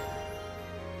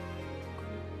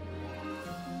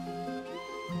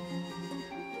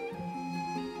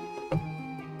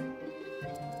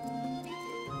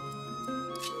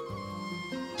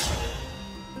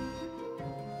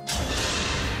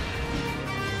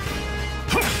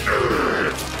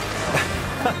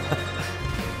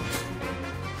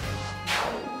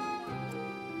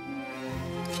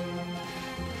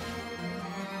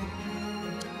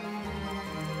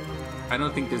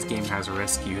 don't think this game has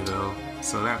rescue though,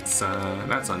 so that's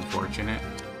unfortunate.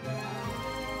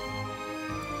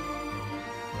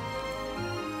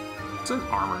 It's an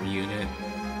armor unit.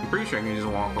 I'm pretty sure I can just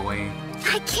walk away.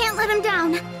 I can't let him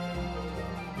down.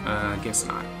 Guess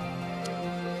not.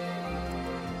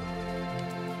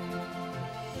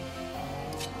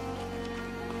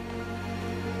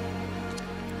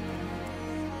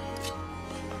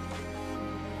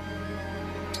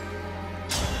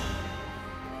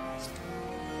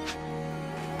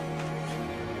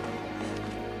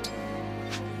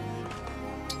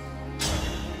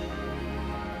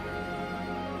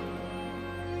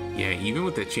 Yeah, even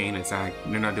with the chain attack,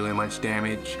 they're not doing much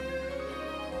damage.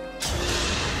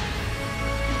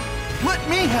 Let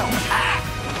me help!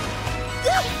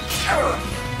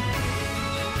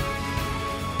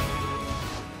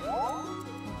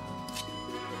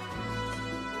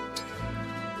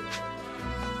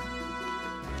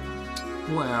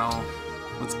 Well,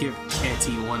 let's give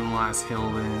Etty one last hill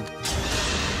then.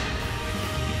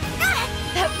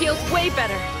 That feels way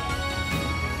better.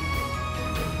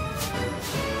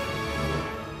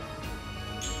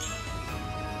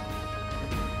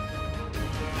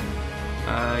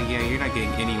 Yeah, you're not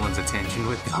getting anyone's attention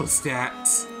with those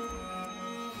stats.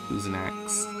 Who's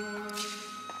next?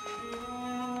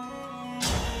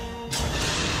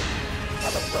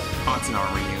 Oh, it's an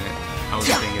armor unit. I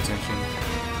wasn't paying attention.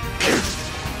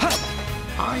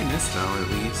 I missed though, at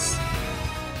least.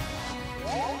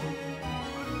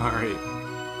 Alright.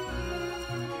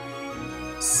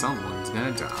 Someone's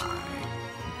gonna die.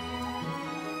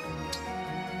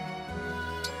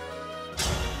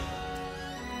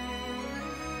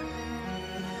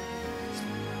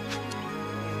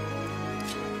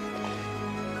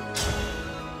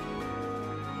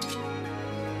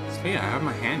 Yeah, I have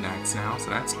my hand axe now,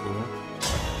 so that's cool.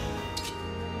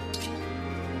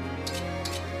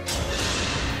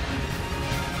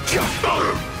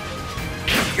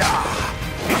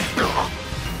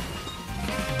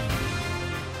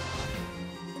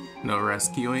 No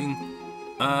rescuing?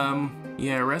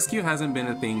 Yeah, rescue hasn't been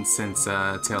a thing since,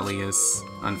 Tellius.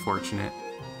 Unfortunate.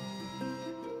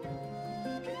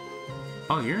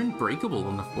 Oh, you're unbreakable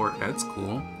in the fort, that's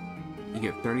cool. You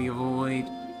get 30 avoid,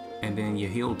 and then you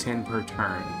heal 10 per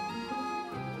turn.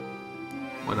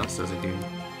 What else does it do?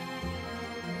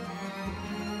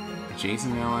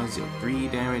 Adjacent allies deal 3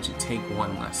 damage and take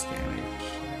 1 less damage.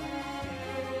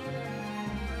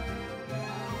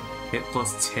 Hit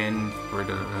plus 10 for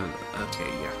the... okay,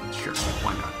 yeah, sure,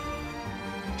 why not?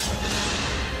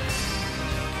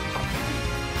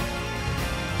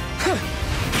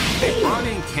 They brought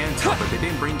in Kanto, but they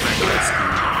didn't bring back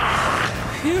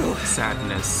rescue. Phew.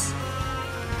 Sadness.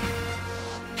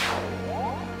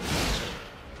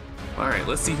 Alright,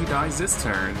 let's see who dies this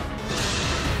turn.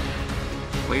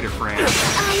 Later, friend.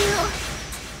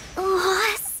 I'm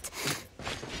lost.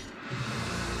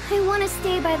 I want to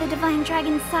stay by the Divine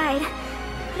Dragon's side,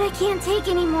 but I can't take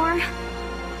anymore.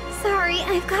 Sorry,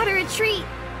 I've got to retreat.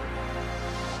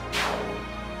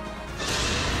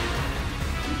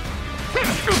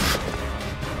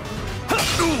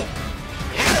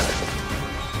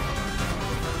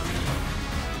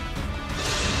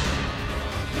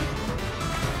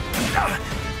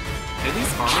 At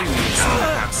least armor units seem to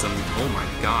have some... oh my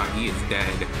god, he is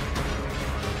dead.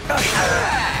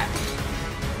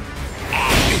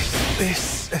 Is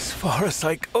this as far as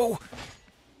I go?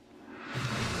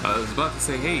 I was about to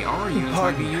say, hey, armor units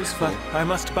might be useful. But I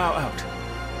must bow out,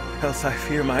 else I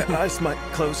fear my eyes might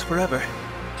close forever.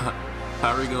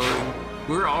 How are we going?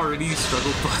 We're already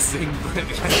struggle busting, but I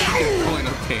think it's going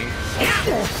okay.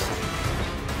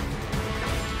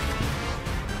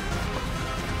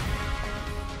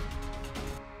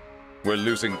 We're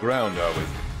losing ground, are we?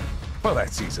 Well,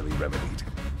 that's easily remedied.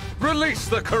 Release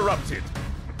the corrupted!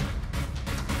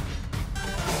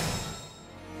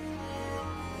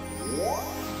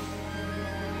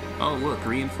 Oh, look,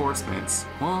 reinforcements.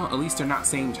 Well, at least they're not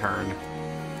same turn.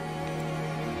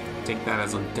 Take that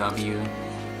as a W.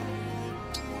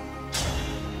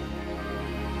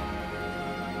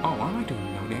 Oh, why am I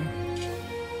doing no damage?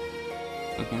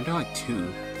 Okay, I'm doing like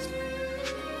 2.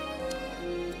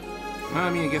 Well, I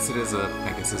mean, I guess it is a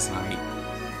Pegasus Knight.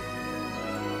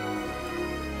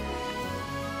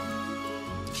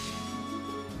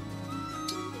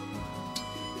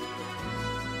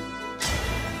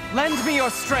 Lend me your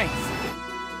strength!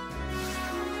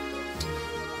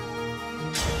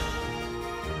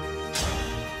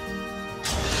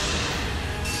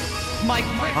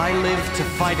 I live to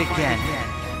fight again.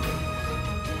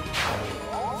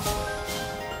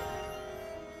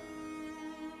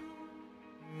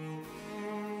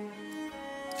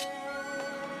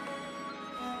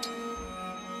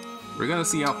 We're gonna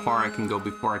see how far I can go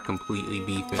before I completely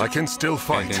beef it. I can still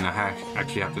fight. And then I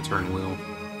actually have to turn wheel.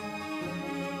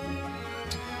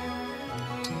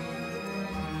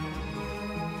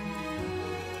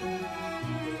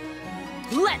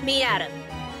 Let me at him!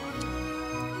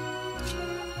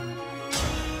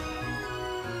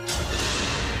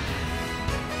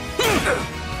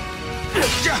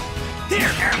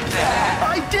 Here!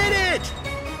 I did it!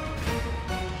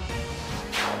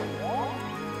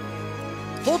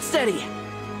 Hold steady.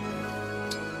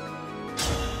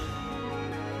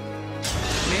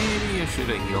 Maybe I should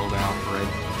have healed Alfred.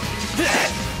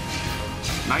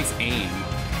 Nice aim.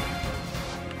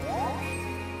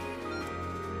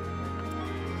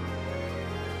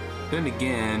 Then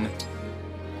again,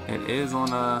 it is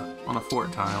on a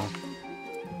fort tile.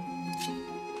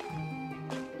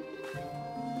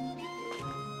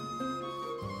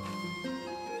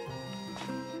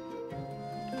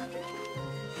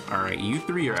 Alright, you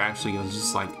three are actually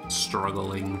just like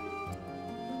struggling.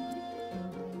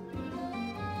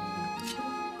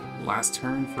 Last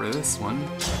turn for this one.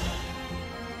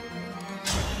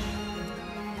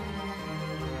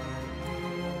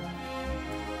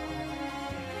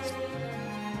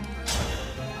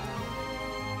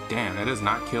 Damn, that does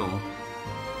not kill.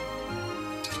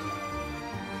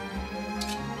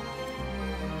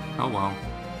 Oh well.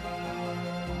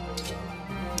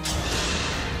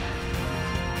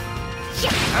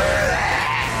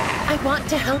 I want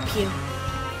to help you.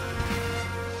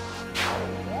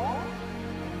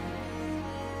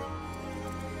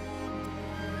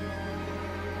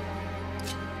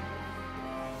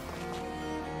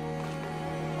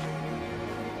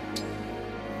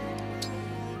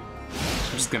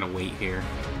 I'm just gonna wait here.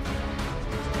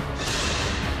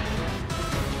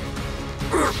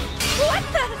 What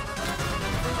the?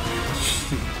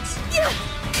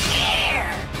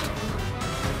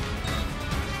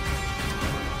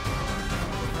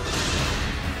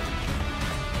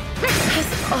 Has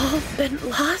all been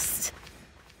lost?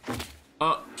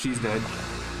 Oh, she's dead.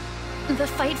 The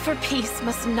fight for peace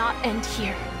must not end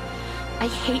here. I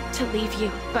hate to leave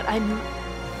you, but I'm...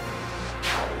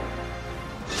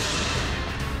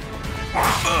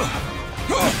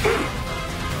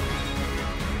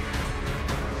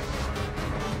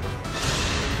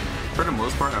 For the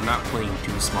most part, I'm not playing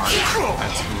too smart.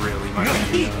 That's really my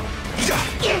idea.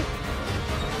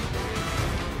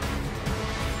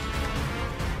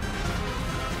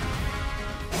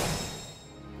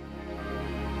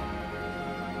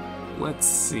 Let's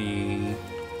see.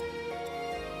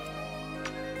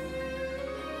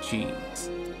 Jeez.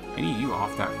 I need you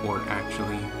off that fort,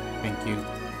 actually. Thank you.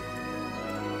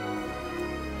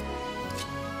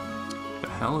 The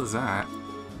hell is that?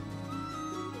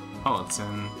 Oh, it's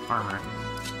in armor.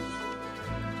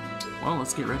 Well,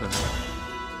 let's get rid of it.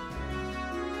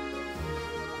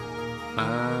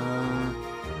 And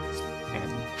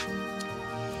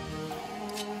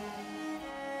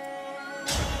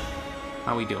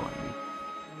how we doing?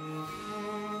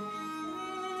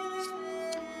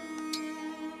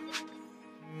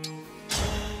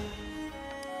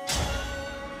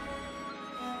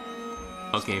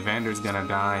 Okay, Vander's gonna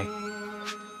die.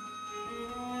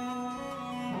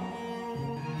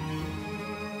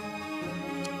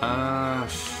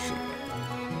 Shit.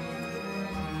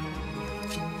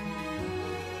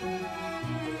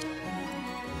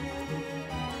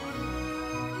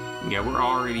 Yeah, we're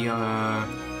already on a...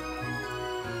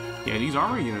 Yeah, these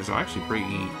armor units are actually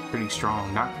pretty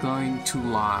strong, not going to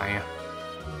lie.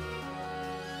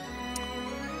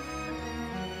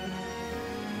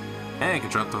 And I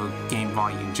could drop the game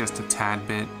volume just a tad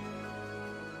bit.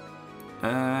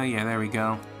 Yeah, there we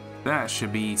go. That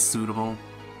should be suitable.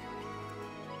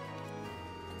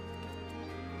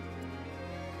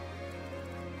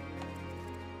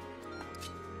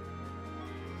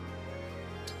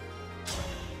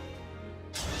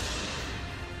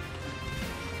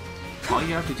 All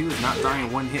you have to do is not die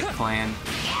in one hit, clan.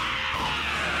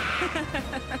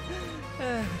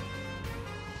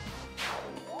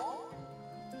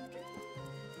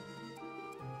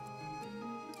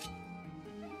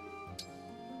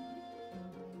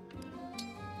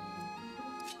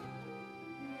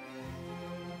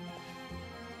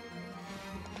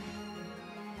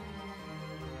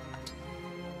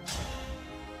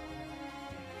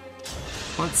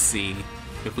 Let's see.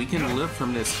 If we can live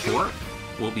from this fort,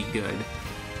 we'll be good.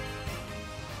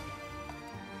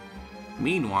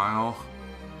 Meanwhile...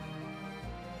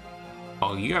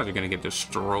 Oh, you guys are gonna get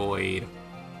destroyed.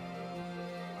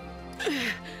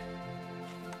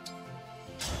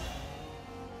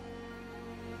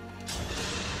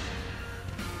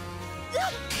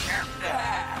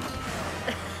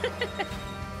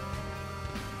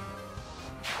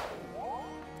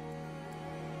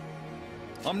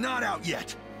 I'm not out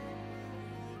yet.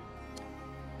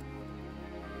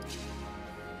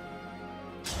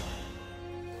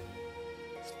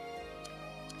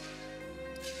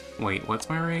 Wait, what's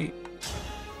my rate?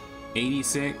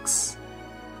 86.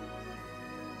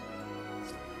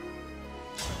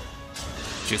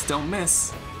 Just don't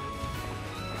miss.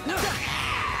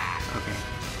 Okay.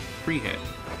 Free hit.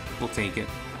 We'll take it.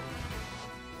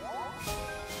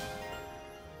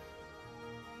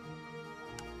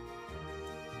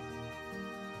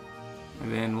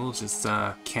 And then we'll just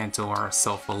canto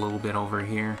ourselves a little bit over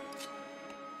here.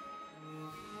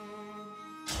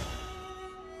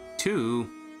 2.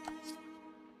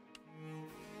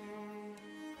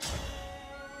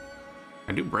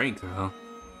 I do break though.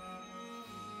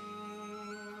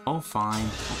 Oh, fine.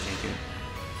 I'll take it.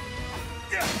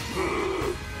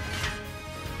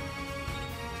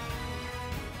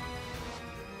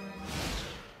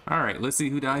 Alright, let's see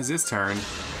who dies this turn.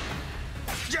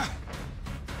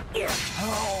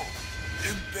 Oh,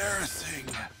 embarrassing.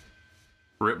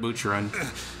 Rip Butcheron.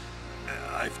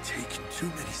 I've taken too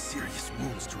many serious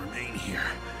wounds to remain here.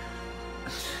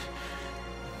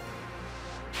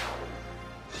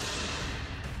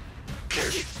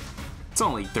 It's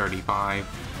only 35.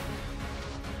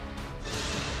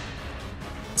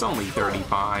 It's only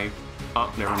 35.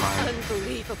 Oh, never mind.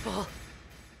 Unbelievable.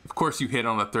 Of course you hit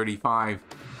on the 35.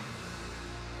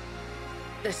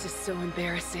 This is so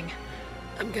embarrassing.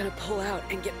 I'm gonna pull out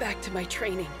and get back to my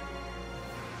training.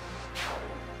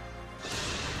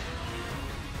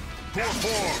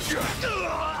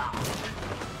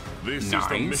 This is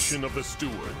the mission of the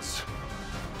stewards.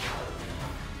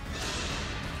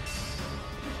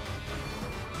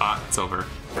 Ah, it's over.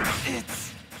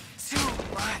 It's too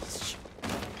much.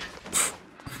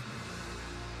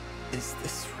 Is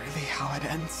this really how it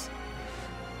ends?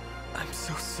 I'm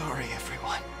so sorry,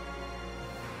 everyone.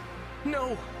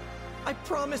 No! I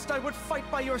promised I would fight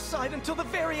by your side until the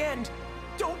very end!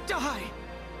 Don't die!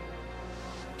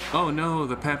 Oh no,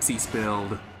 the Pepsi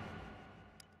spilled.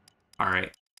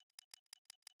 Alright.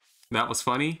 That was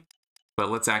funny, but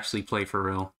let's actually play for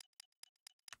real.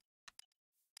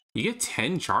 You get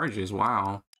 10 charges,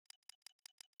 wow.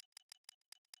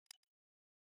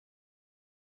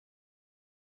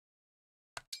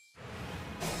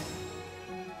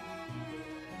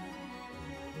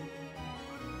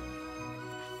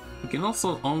 You can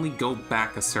also only go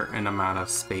back a certain amount of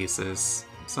spaces,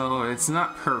 so it's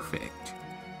not perfect.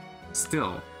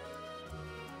 Still.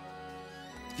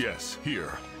 Yes,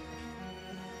 here.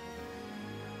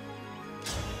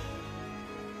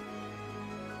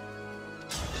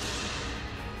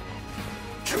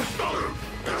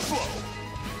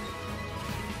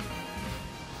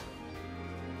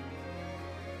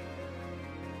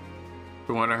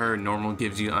 From what I heard, normal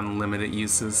gives you unlimited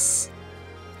uses.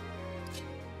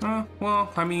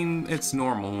 Well, I mean, it's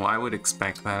normal. I would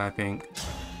expect that, I think.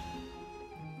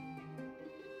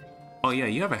 Oh yeah,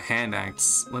 you have a hand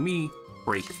axe. Let me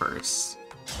break first.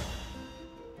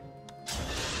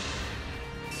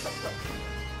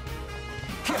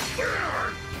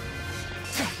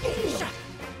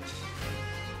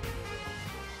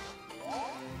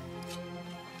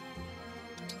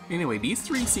 Anyway, these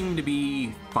three seem to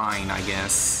be fine, I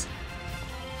guess.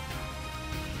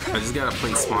 I just gotta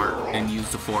play smart and use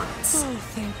the forts. Oh,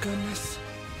 thank goodness.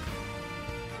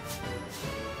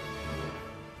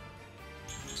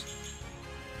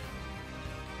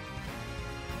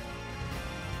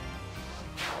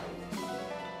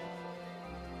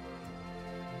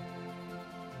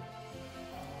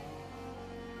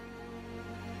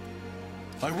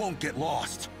 I won't get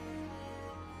lost.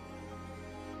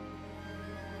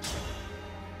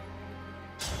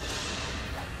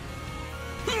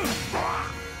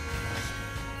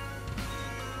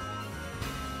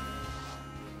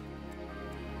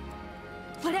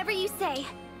 Whatever you say.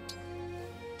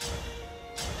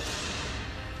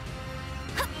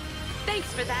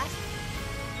 Thanks for that.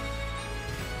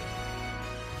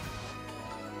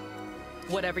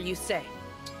 Whatever you say.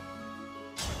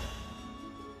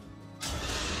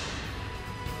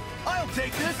 I'll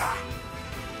take this.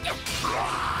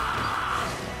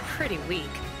 Pretty weak.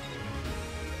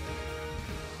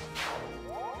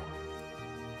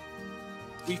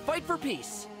 We fight for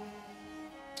peace.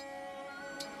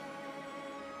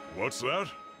 What's that?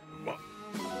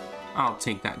 I'll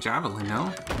take that javelin,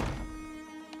 no?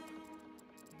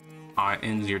 Ah, it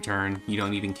ends your turn. You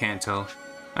don't even canto.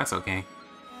 That's okay.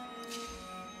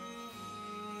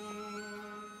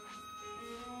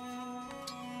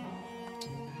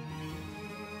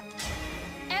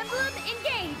 Emblem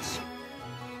engage!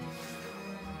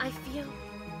 I feel...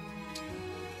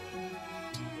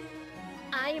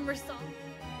 I am resolved.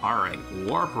 Alright,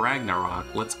 Warp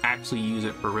Ragnarok. Let's actually use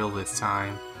it for real this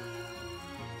time.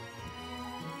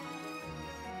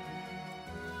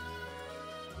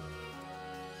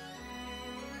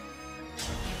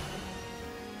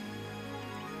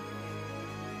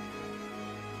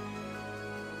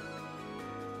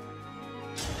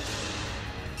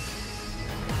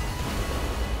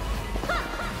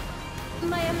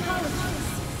 My apologies.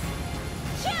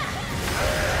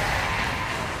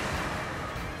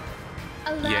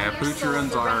 Yeah,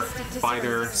 Butcherons are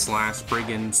fighter slash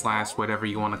brigand slash whatever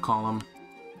you want to call them.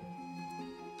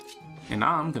 And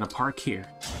I'm gonna park here.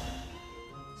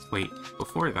 Wait,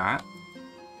 before that.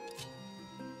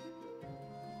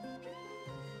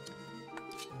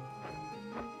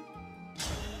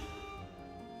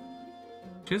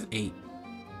 Just 8.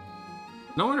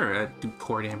 No wonder I do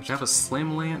poor damage. I have a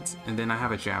Slim Lance and then I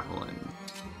have a Javelin.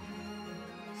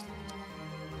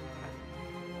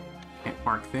 Can't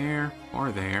park there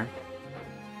or there.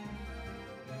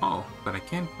 Oh, but I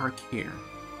can park here.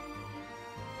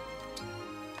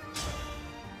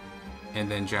 And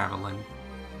then Javelin.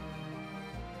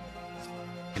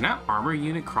 Can that armor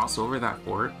unit cross over that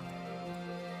fort?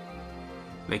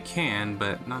 They can,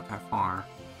 but not that far.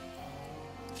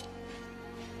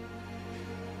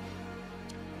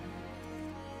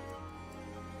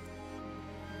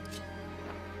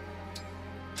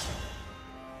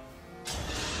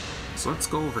 So let's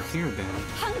go over here then.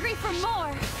 Hungry for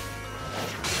more.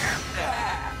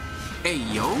 Hey,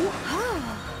 yo!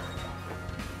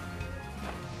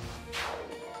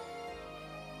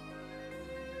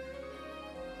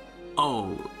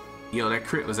 Oh, yo, that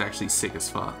crit was actually sick as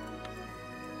fuck.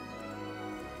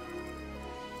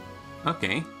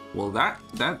 Okay, well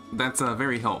that's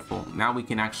very helpful. Now we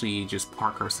can actually just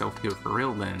park ourselves here for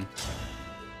real then.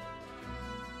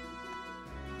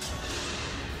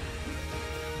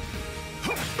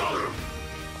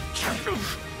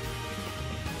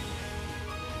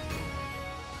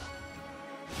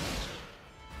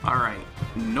 Alright,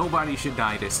 nobody should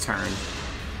die this turn.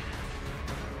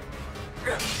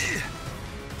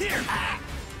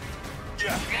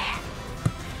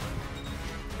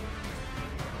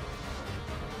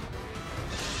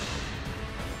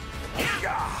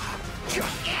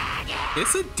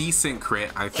 It's a decent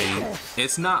crit, I think.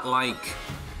 It's not like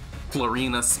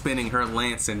Florina spinning her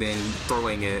lance and then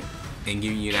throwing it and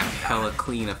giving you that hella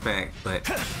clean effect, but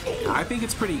I think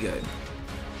it's pretty good.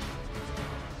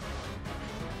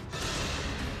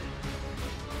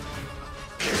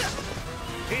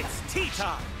 It's tea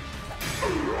time.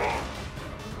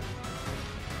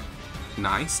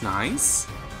 Nice, nice.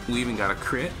 We even got a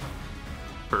crit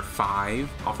for 5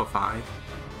 off of 5.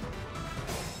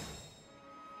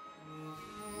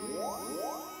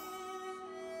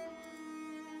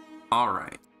 All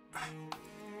right.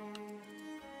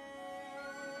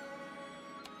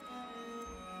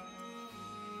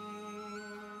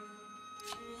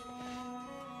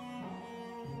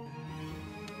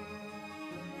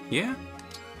 Yeah.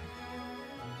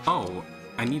 Oh,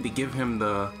 I need to give him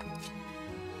the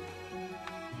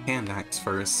hand axe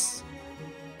first.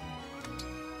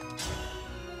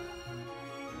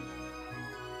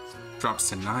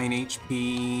 Drops to 9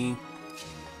 HP.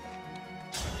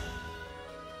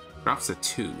 Drops to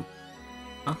 2.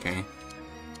 Okay.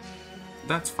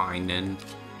 That's fine then.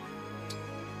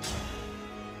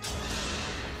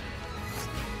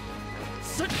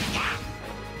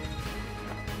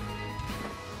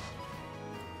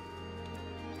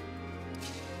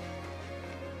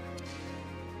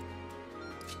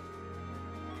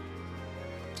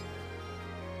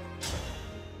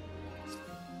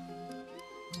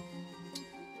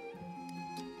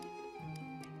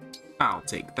 I'll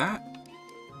take that.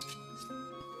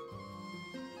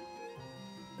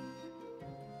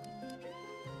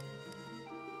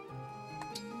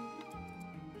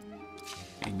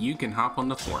 And you can hop on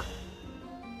the fort.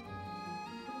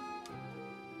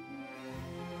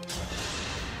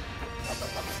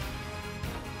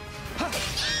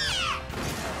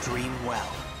 Dream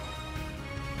well.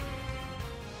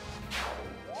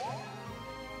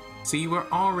 See, we're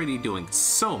already doing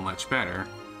so much better.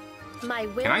 My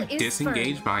will Can I is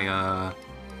disengage firm. by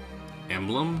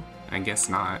emblem? I guess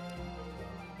not.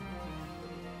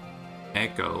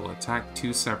 Echo, attack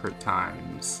 2 separate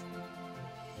times.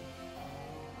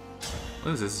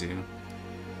 What does this do?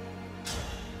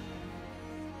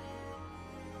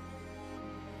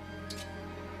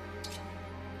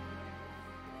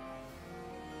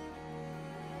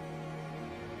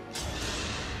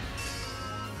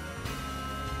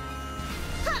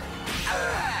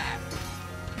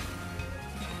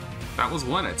 That was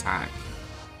one attack.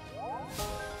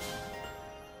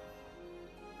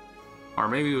 Or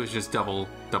maybe it was just double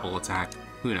attack.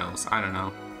 Who knows? I don't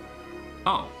know.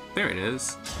 Oh, there it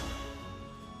is.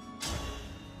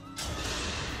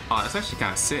 Oh, that's actually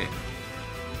kind of sick.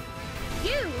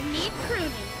 You need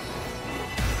pruning.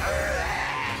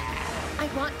 I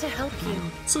want to help you.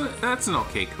 So that's an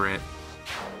okay crit.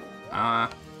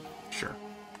 Sure.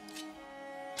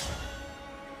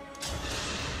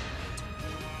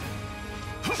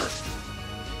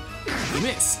 You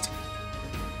missed.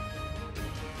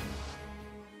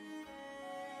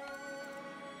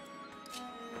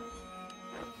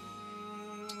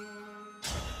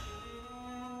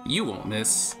 You won't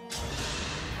miss.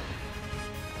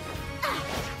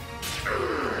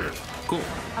 Cool.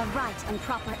 A right and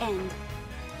proper end.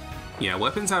 Yeah,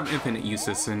 weapons have infinite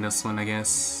uses in this one, I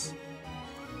guess.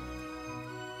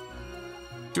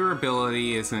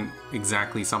 Durability isn't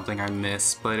exactly something I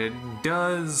miss, but it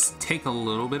does take a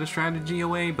little bit of strategy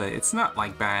away, but it's not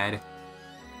like bad.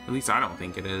 At least I don't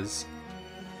think it is.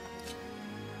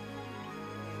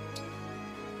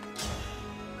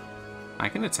 I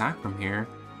can attack from here,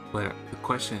 but the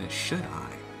question is, should I?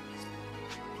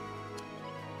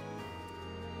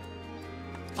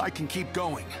 I can keep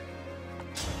going.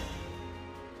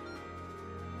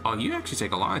 Oh, you actually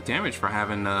take a lot of damage for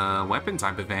having a weapon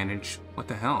type advantage. What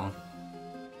the hell?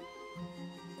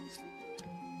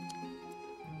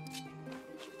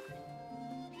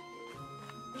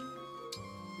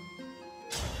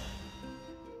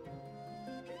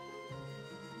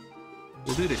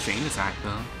 We'll do the chain attack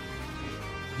though.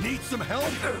 Need some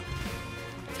help?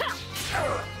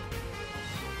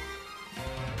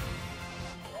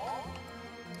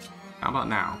 How about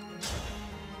now?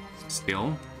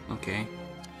 Still? Okay.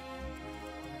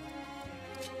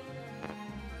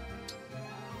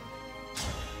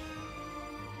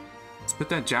 Let's put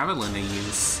that javelin to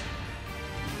use.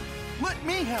 Let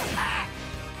me help.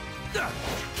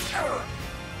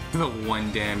 The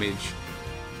 1 damage.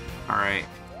 Alright,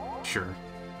 sure.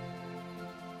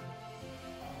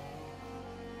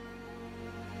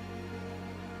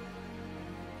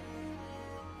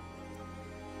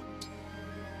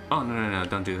 Oh no,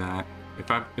 don't do that.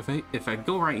 If I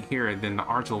go right here, then the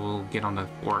archer will get on the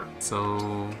fort.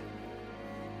 So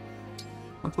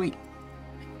let's wait.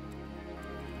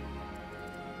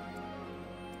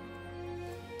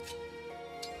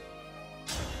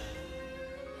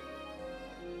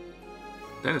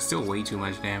 That is still way too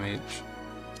much damage.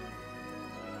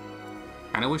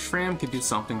 Kinda wish Fram could do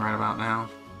something right about now.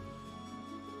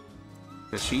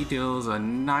 Because she deals a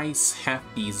nice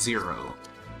hefty 0.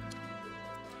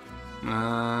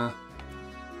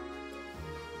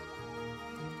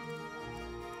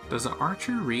 Does the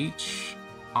archer reach?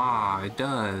 Ah, it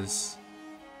does.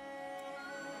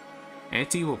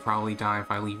 Etty will probably die if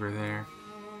I leave her there.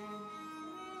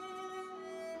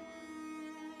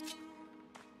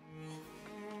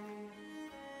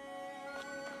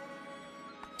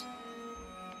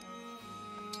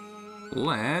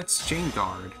 Let's chain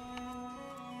guard.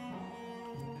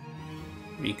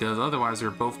 Because otherwise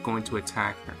they're both going to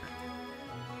attack her.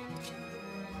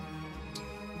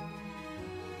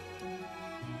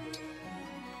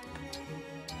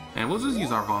 And we'll just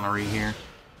use our vulnerary here.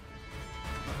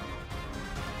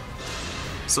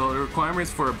 So the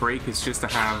requirements for a break is just to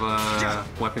have a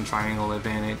weapon triangle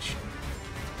advantage.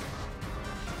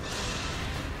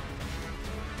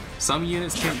 Some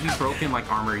units can't be broken like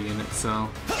armor units, so...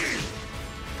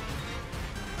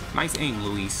 Nice aim,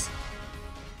 Luis.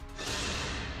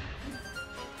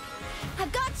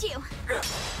 I've got you!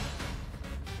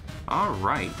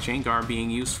 Alright, chain guard being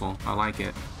useful. I like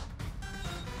it.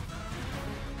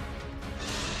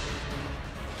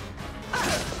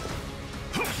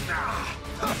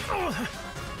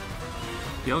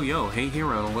 Yo, hey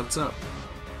hero, what's up?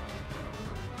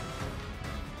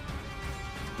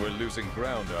 We're losing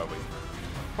ground, are we?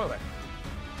 Well then.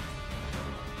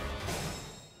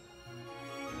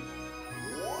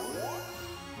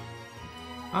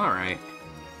 Alright.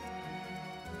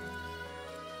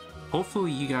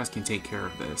 Hopefully you guys can take care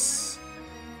of this.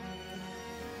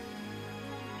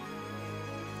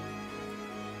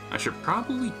 I should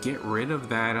probably get rid of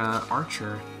that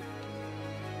archer.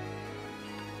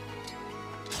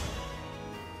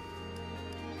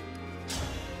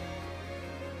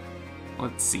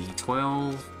 Let's see,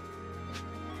 12.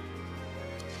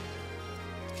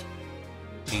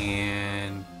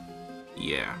 And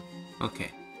yeah, okay.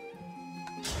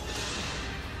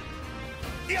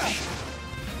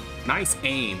 Nice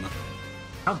aim.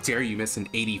 How dare you miss an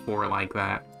 84 like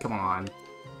that? Come on.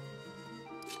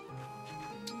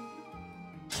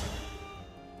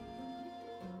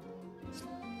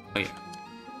 Oh yeah.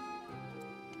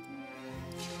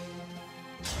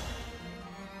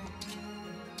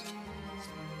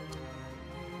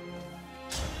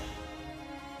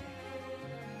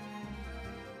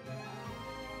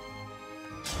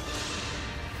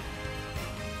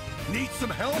 some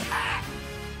help?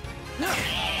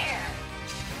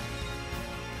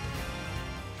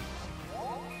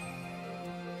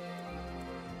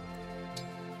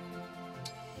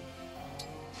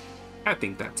 I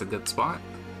think that's a good spot.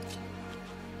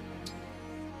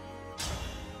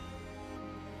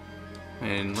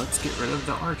 And let's get rid of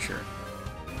the archer.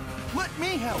 Let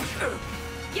me help.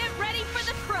 Get ready for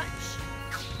the crunch.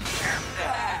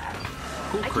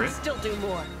 Cool crit. I can still do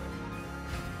more.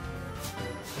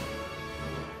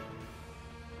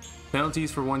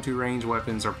 Penalties for 1-2 range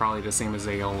weapons are probably the same as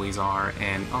they always are,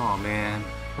 and oh man,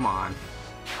 come on.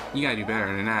 You gotta do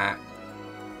better than that.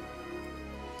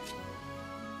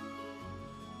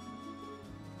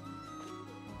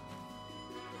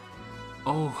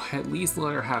 Oh, at least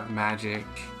let her have magic.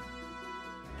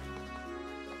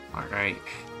 Alright.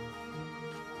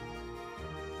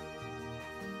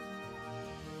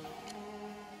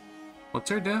 What's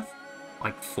her death?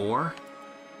 Like 4?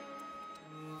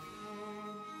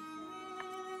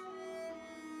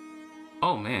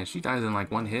 Oh man, she dies in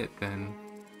like 1 hit then.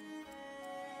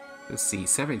 Let's see,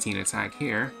 17 attack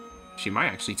here. She might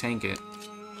actually tank it.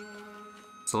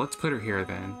 So let's put her here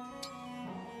then.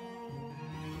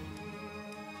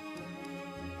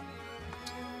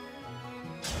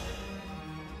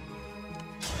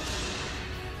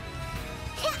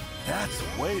 That's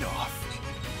weight off.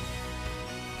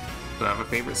 Do I have a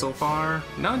favorite so far?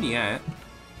 None yet.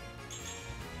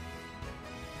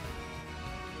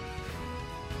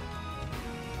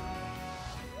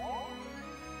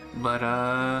 But,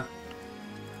 I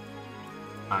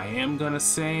am gonna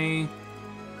say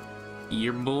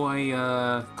your boy,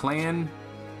 Clan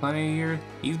here,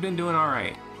 he's been doing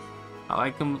alright. I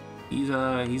like him.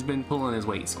 He's been pulling his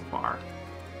weight so far.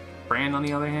 Brand, on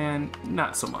the other hand,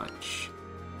 not so much.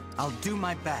 I'll do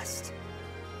my best.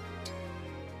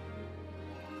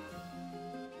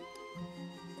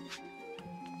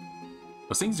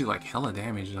 Those things do like hella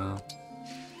damage though.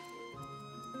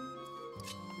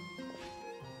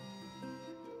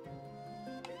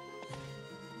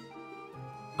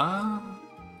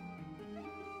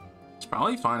 It's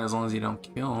probably fine as long as you don't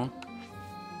kill.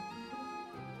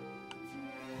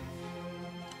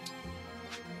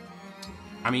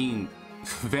 I mean,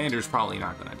 Vander's probably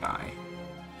not gonna die.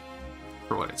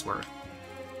 For what it's worth.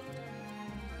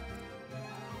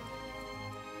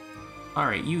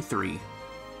 Alright, you three.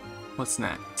 What's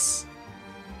next?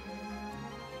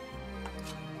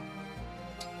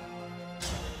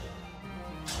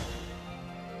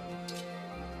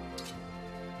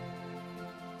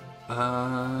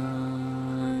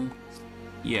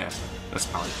 Yeah, that's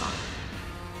probably fine.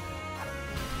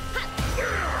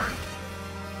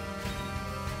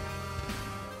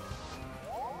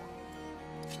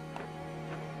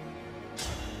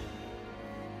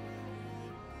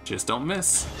 Just don't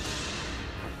miss.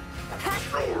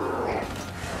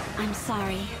 I'm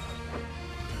sorry.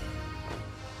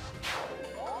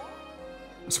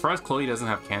 I'm surprised Chloe doesn't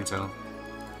have Kanto.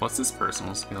 What's this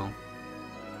personal skill?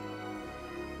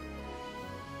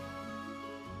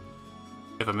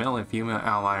 If a male and female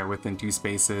ally are within 2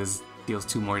 spaces, deals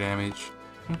 2 more damage.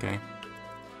 Okay.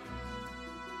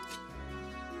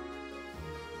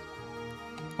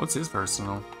 What's his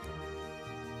personal?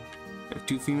 If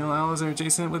 2 female allies are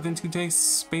adjacent within 2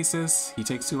 spaces, he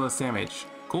takes 2 less damage.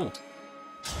 Cool.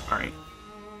 Alright.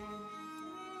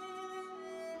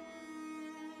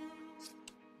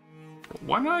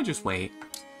 Why don't I just wait?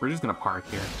 We're just gonna park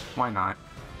here. Why not?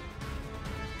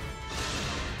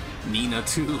 Nina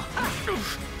too.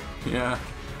 Yeah.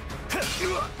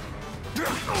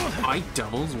 I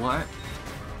doubles? What?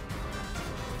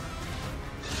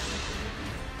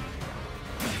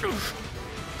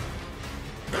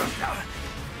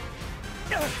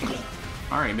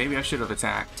 Alright, maybe I should have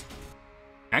attacked.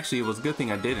 Actually, it was a good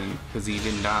thing I didn't, because he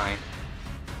didn't die.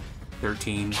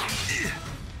 13.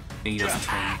 He doesn't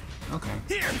turn. Okay.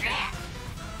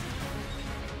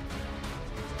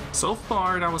 So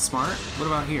far, that was smart. What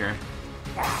about here?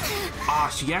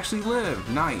 Ah, she actually lived.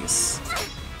 Nice.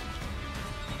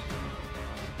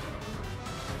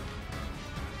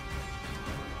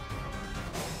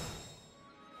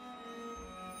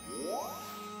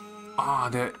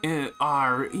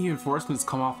 Reinforcements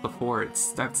come off the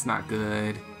forts. That's not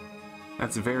good.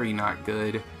 That's very not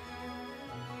good.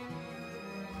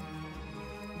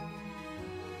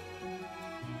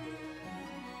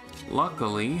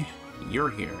 Luckily, you're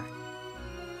here.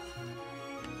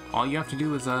 All you have to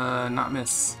do is not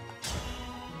miss.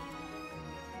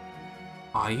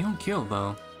 Aw, you don't kill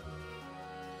though.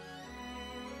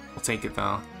 I'll take it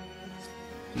though.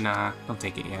 Nah, don't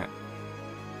take it yet.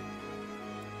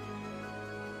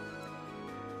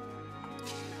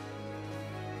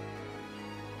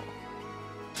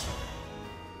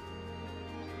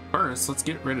 First, let's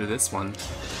get rid of this one.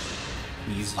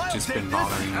 He's just been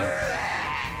bothering me.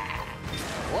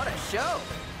 What a show!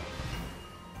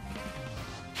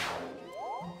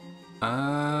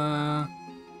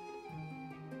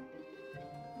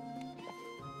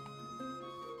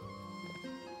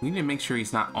 We need to make sure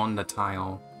he's not on the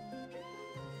tile.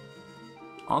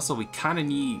 Also, we kind of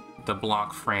need to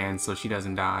block Fran so she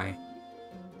doesn't die.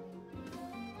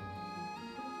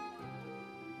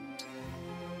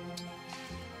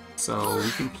 So we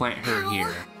can plant her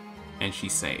here, and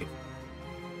she's safe.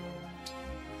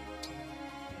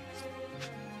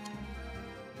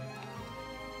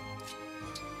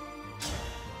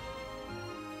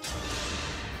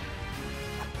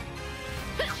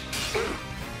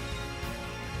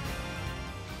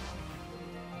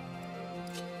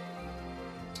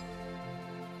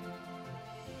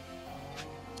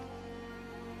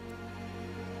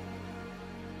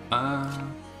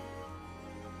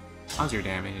 How's your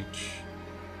damage?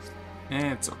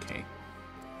 It's okay.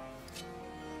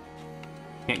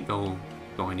 Can't go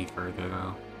any further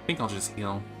though. I think I'll just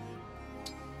heal.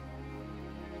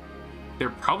 They're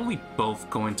probably both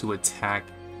going to attack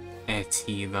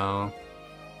Etty though.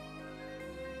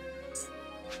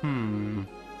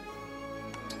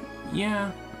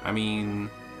 Yeah, I mean,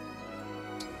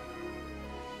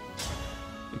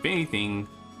 if anything,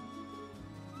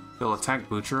 they'll attack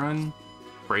Butcheron,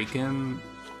 break him.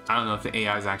 I don't know if the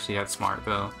AI is actually that smart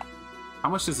though. How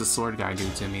much does the sword guy do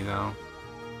to me though?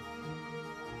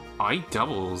 Oh, he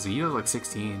doubles. He does like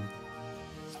 16.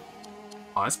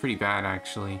 Oh, that's pretty bad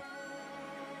actually.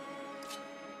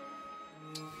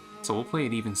 So we'll play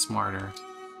it even smarter.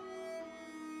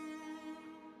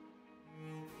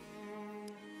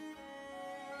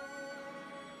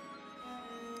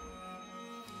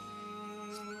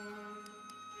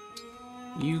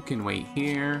 You can wait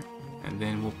here, and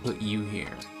then we'll put you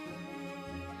here.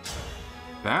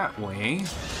 That way,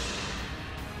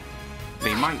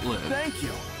 they might live. Thank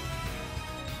you.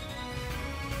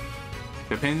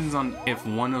 Depends on if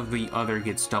one of the other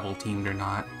gets double teamed or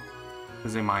not,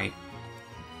 because they might.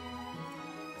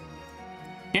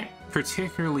 Can't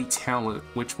particularly tell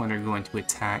which one they're going to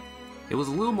attack. It was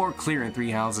a little more clear in 3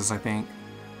 houses, I think.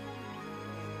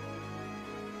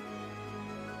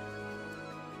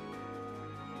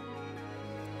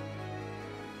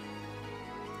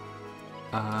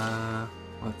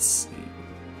 Let's see.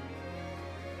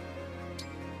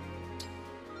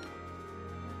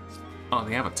 Oh,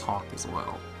 they have a talk as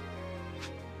well.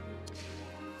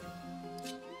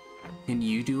 Can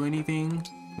you do anything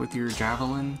with your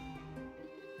javelin?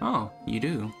 Oh, you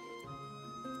do.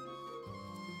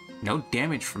 No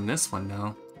damage from this one,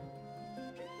 though.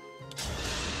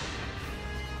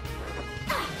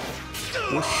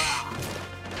 Whoosh.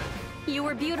 You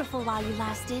were beautiful while you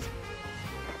lasted.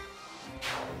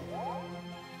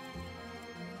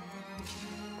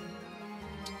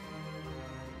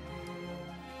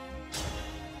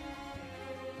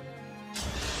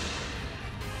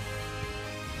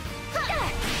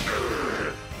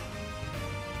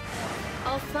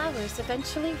 All flowers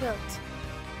eventually wilt.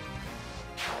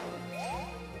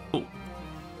 Cool.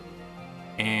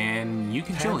 And you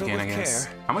can chill again, I guess.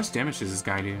 How much damage does this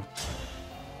guy do?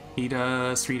 He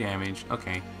does 3 damage.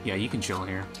 Okay. Yeah, you can chill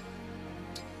here.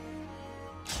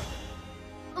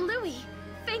 Louis,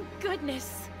 thank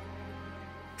goodness.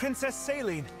 Princess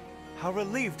Saline, how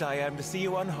relieved I am to see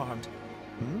you unharmed.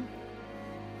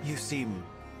 You seem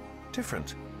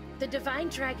different. The Divine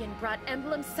Dragon brought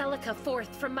Emblem Celica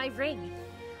forth from my ring.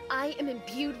 I am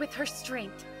imbued with her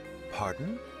strength.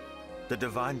 Pardon? The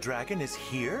Divine Dragon is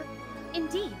here?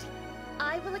 Indeed.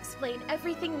 I will explain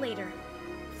everything later.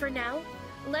 For now,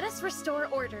 let us restore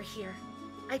order here.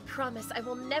 I promise I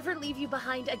will never leave you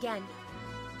behind again.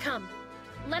 Come,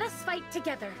 let us fight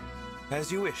together.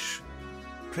 As you wish.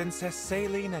 Princess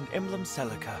Saline and Emblem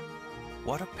Celica.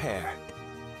 What a pair.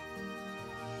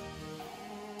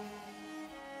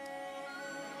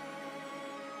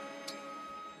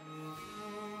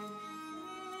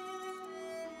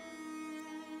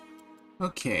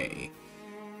 Okay.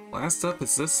 Last up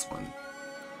is this one.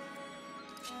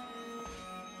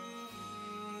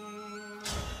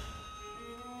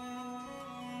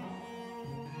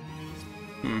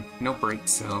 No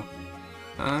breaks, so.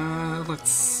 Let's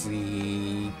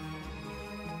see.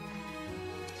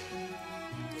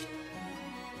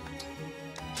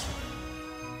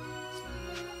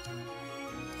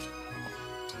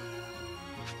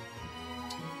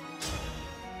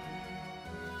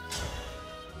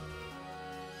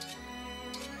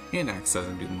 Hand axe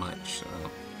doesn't do much, so.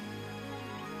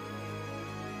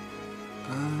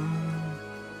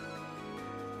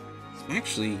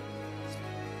 Actually,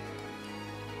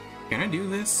 Can I do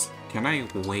this? Can I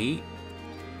wait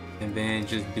and then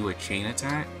just do a chain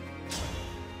attack?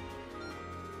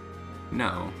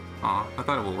 No. Aw, I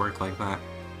thought it would work like that.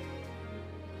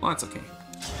 Well, that's okay.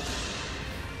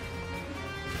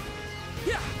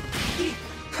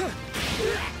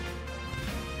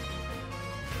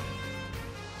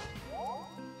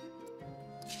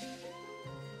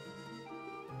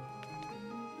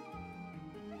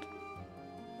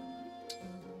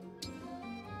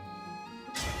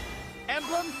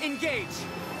 Emblem, engage!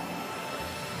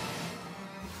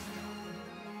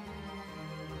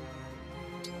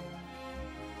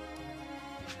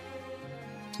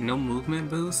 No movement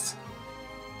boost?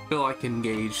 I feel like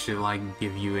engage should like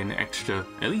give you an extra,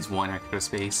 at least one extra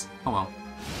space. Oh well.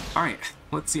 Alright,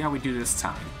 let's see how we do this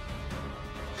time.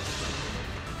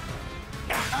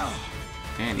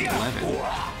 And 11.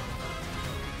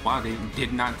 Wow, they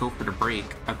did not go for the break.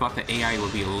 I thought the AI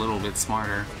would be a little bit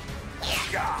smarter.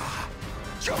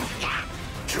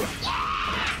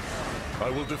 I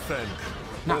will defend.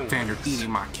 Not Vander eating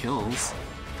my kills.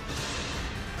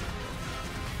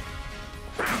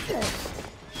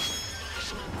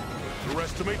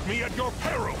 Underestimate me at your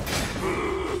peril.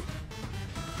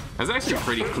 That's actually a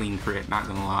pretty clean crit, not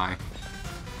gonna lie.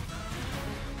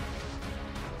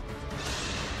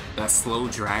 That slow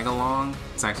drag along,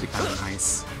 it's actually kind of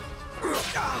nice.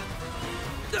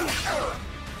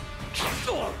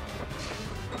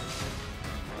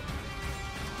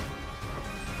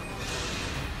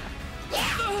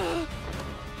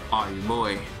 Aw, you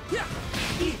boy.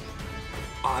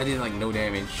 Oh, I did like no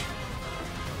damage.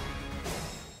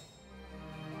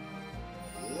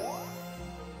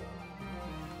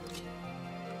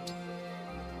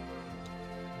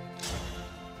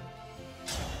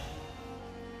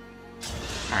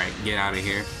 Alright, get out of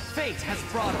here. Fate has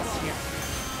brought us here.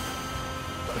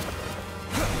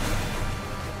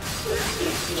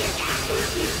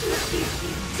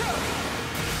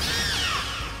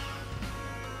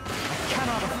 I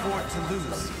cannot afford to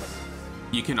lose.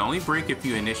 You can only break if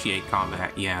you initiate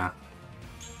combat, yeah.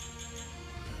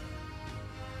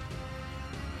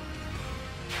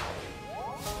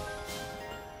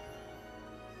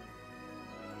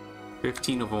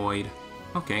 $15 avoid.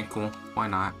 Okay, cool. Why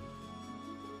not?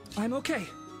 I'm okay.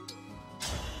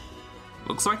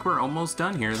 Looks like we're almost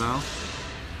done here, though.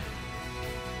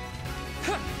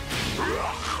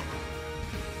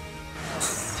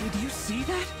 Did you see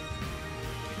that?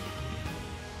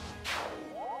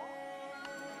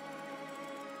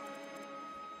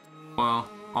 Well,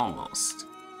 almost.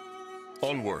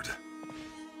 Onward.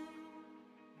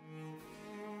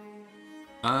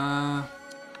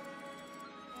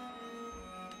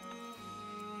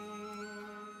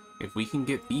 If we can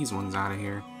get these ones out of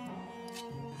here.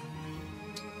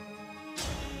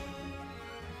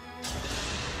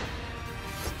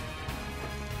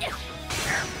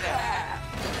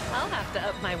 I'll have to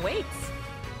up my weights.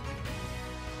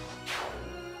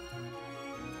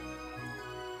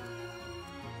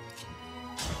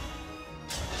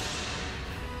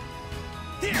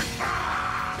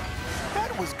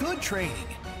 That was good training.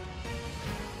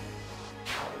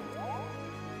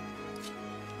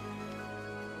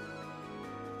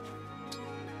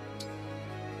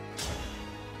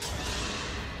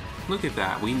 Look at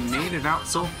that, we made it out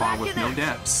so far with no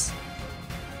deaths.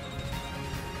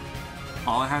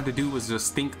 All I had to do was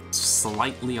just think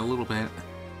slightly a little bit.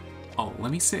 Oh,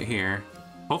 let me sit here.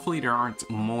 Hopefully there aren't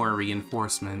more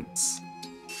reinforcements.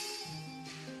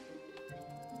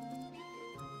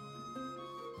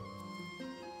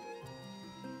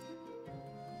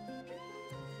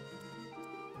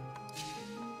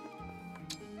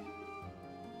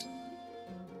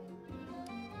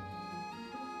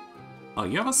 Oh,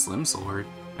 you have a slim sword.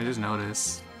 I just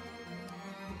noticed.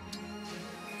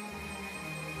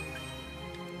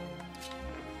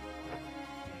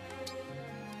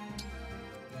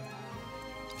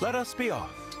 Let us be off.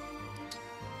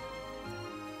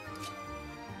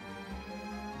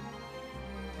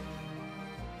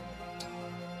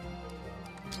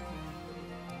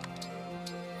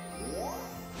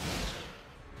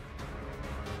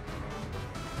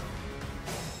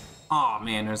 Aw,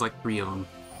 man, there's like 3 of them.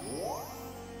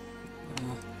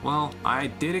 Well, I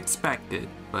did expect it,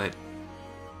 but...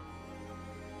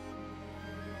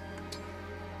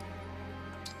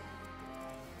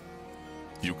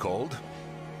 You called?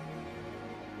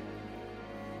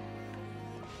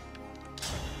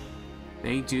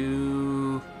 They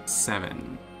do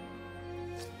 7.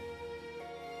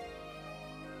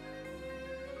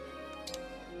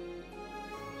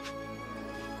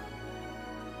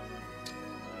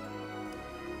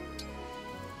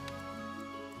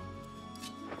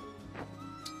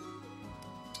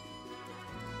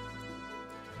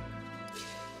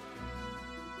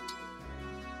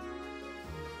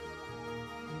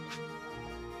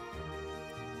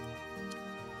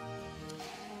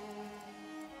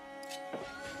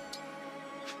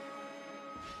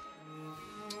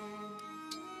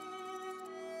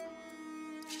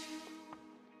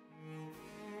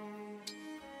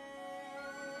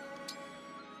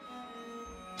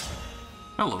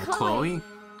 Hello, Chloe.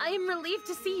 I am relieved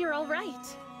to see you're all right.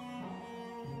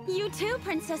 You too,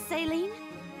 Princess Saline.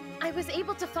 I was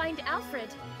able to find Alfred,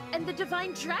 and the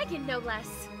Divine Dragon, no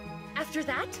less. After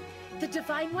that, the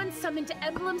Divine One summoned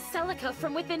Emblem Celica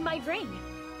from within my ring.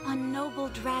 A noble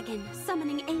dragon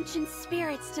summoning ancient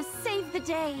spirits to save the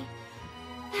day.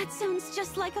 That sounds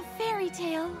just like a fairy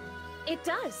tale. It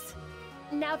does.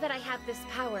 Now that I have this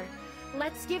power,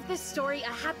 let's give this story a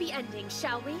happy ending,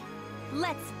 shall we?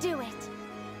 Let's do it.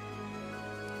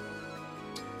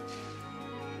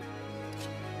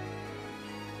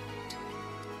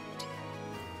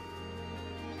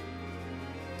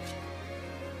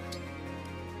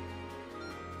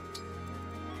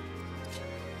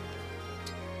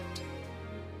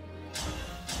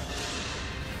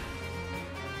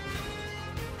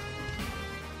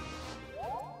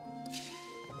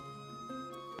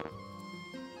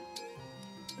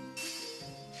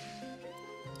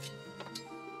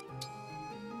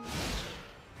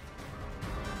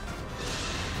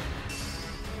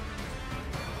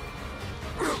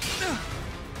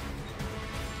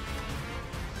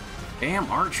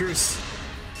 Damn archers.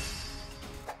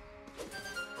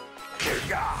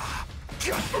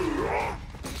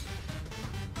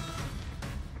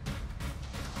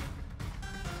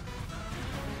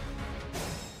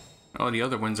 Oh, the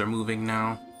other ones are moving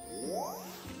now.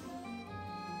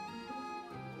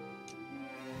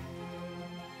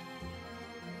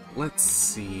 Let's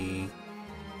see.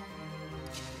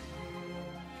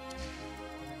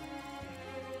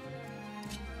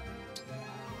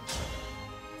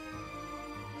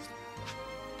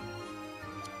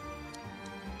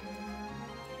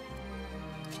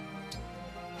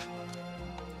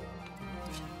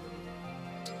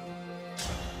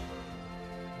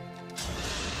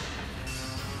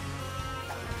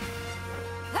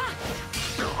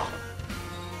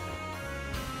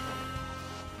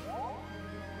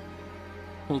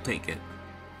 We'll take it.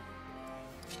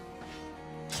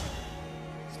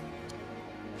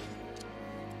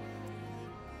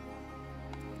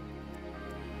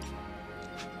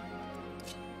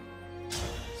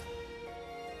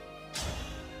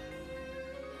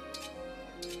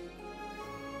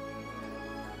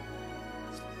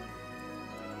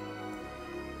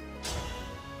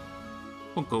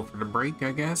 We'll go for the break,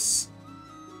 I guess.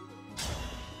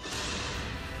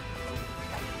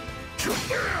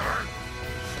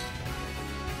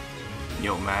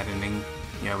 Yo, Maddening.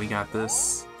 Yeah, we got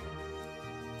this.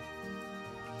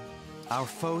 Our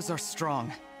foes are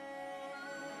strong.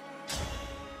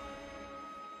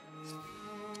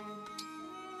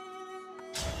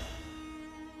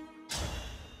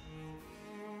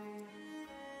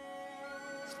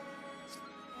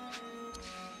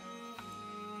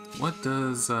 What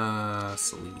does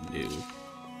Celine do?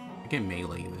 I can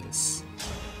melee this.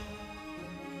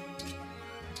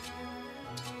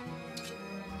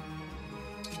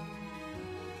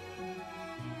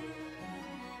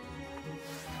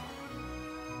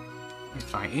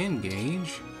 If I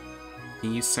engage,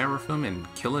 can use Seraphim and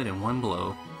kill it in one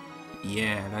blow.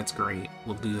 Yeah, that's great.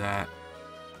 We'll do that.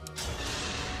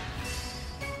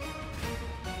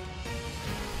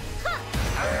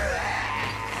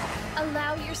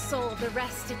 Allow your soul the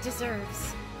rest it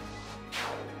deserves.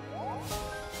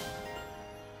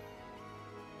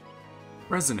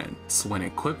 Resonance. When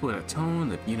equipped with a tone,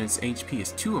 the unit's HP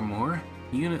is 2 or more.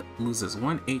 The unit loses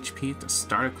 1 HP at the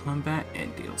start of combat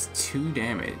and deals 2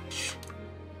 damage.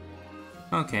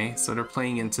 Okay, so they're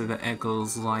playing into the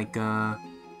echoes like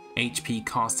HP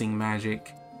costing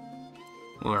magic,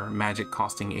 or magic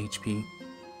costing HP.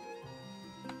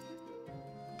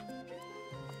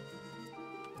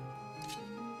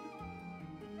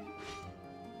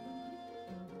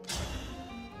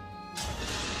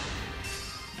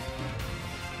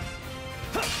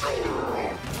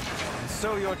 And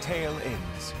so your tale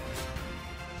ends.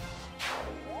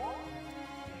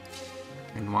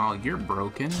 And while you're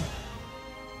broken,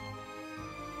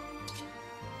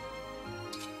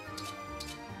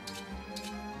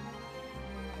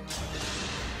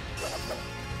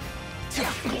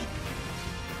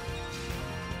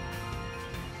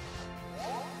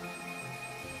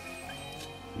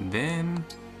 then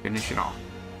finish it off.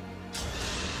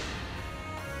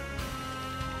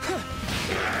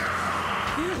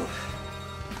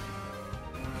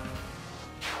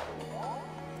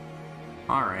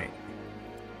 Alright.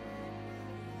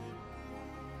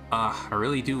 I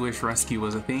really do wish rescue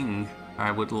was a thing.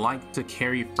 I would like to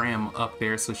carry Fram up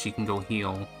there so she can go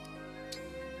heal.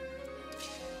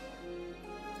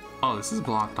 Oh, this is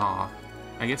blocked off.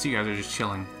 I guess you guys are just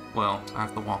chilling. Well, I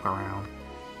have to walk around.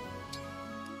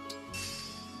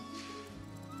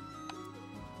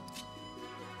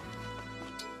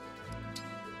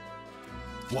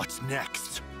 What's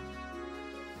next?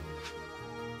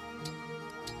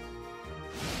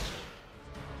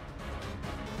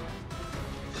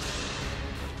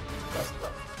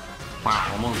 Wow,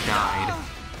 almost died.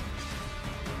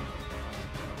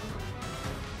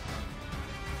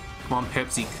 Come on,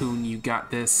 Pepsi-kun, you got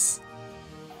this.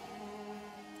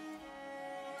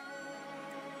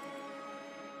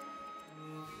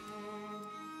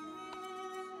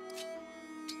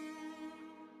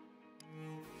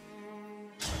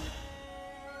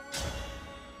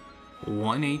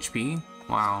 One HP?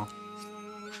 Wow.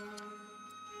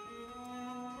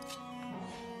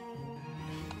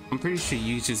 I'm pretty sure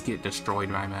you just get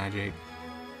destroyed by magic.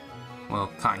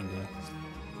 Well, kinda.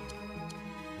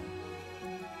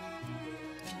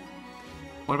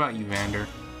 What about you, Vander?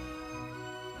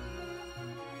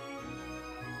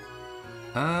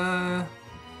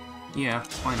 Yeah,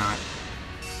 why not?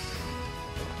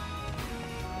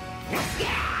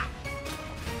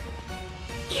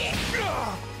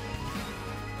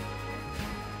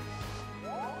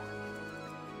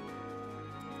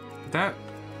 That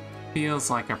feels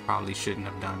like I probably shouldn't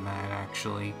have done that,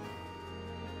 actually.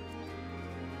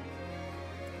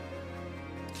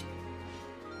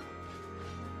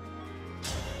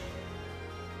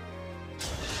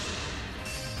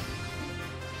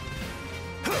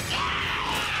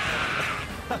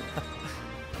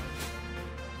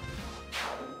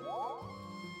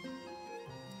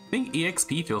 I think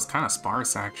EXP feels kind of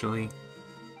sparse, actually.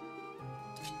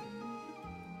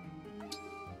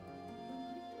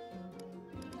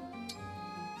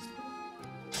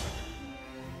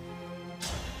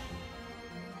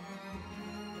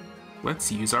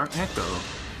 Let's use our Echo.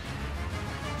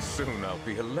 Soon I'll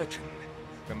be a legend.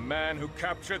 The man who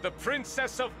captured the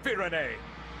Princess of Pyrenees.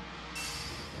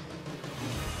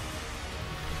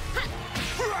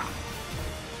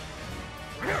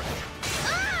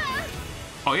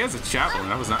 Oh, he has a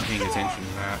javelin. I was not paying attention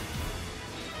to that.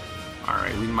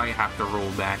 Alright, we might have to roll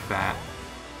back that.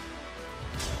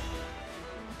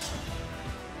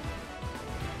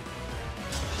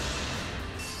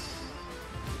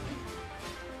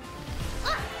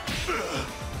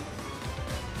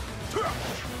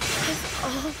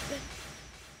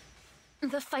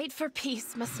 The fight for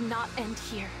peace must not end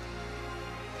here.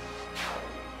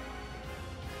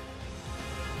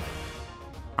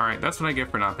 Alright, that's what I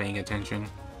get for not paying attention.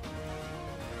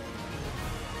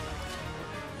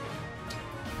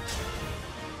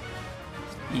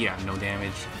 Yeah, no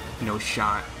damage. No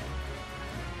shot.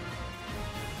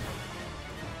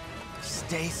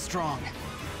 Stay strong.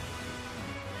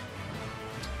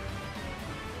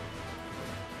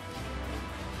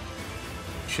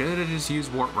 Should have just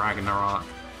used Warp Ragnarok.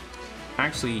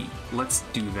 Actually, let's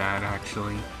do that,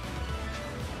 actually.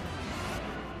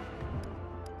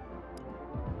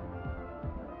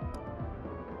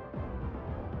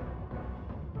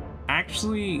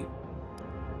 Actually,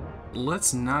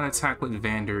 let's not attack with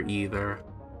Vander either.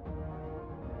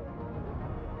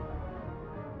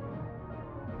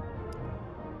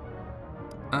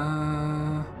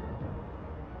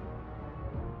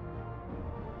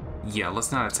 Yeah,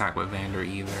 let's not attack with Vander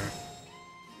either.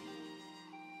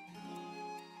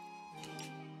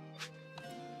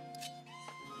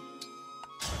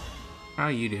 How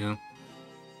you do?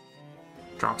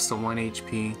 Drops to 1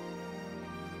 HP.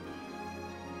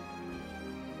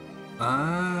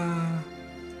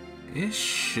 It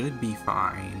should be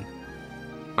fine.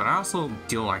 But I also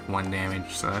deal like 1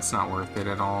 damage, so that's not worth it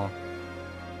at all.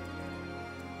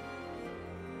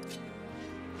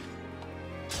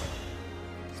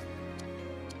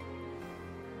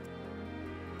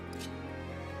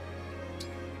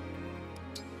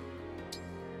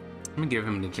 I'm gonna give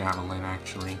him the javelin,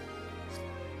 actually.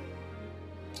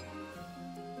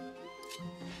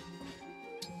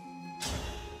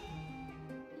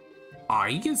 Oh,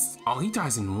 he gets... Oh, he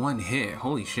dies in 1 hit.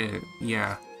 Holy shit.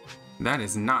 Yeah. That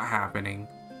is not happening.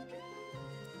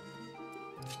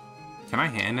 Can I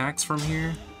hand axe from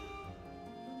here?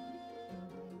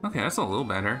 Okay, that's a little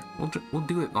better. We'll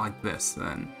do it like this,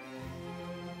 then.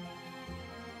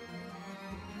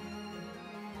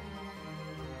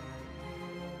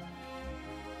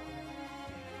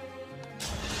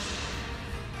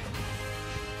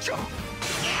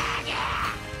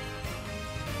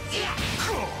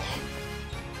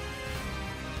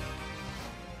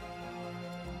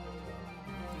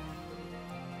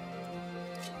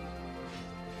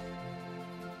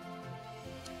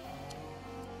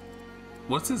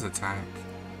 What's his attack?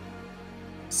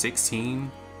 16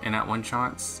 and at 1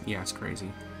 shots? Yeah, it's crazy.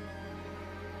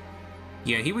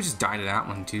 Yeah, he would just die to that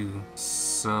one too.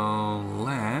 So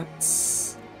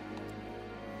let's...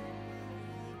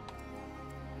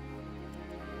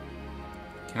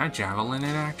 Can I javelin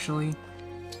it, actually?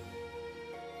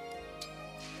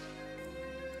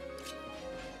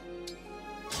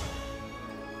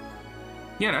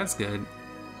 Yeah, that's good.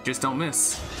 Just don't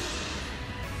miss.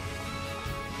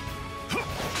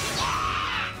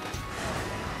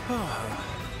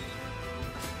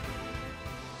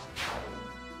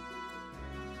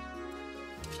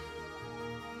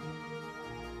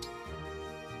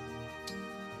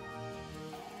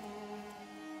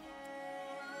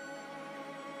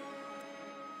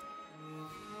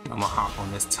 I'm gonna hop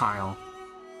on this tile.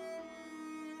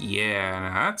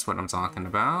 Yeah, that's what I'm talking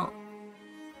about.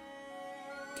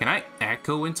 Can I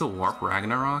echo into Warp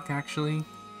Ragnarok, actually?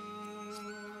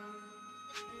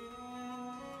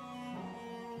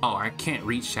 Oh, I can't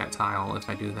reach that tile if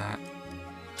I do that.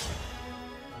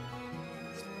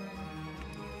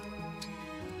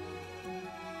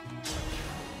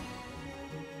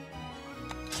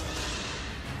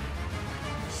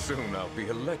 Soon I'll be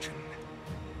a legend.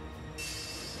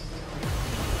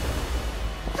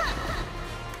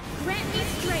 Grant me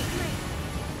strength.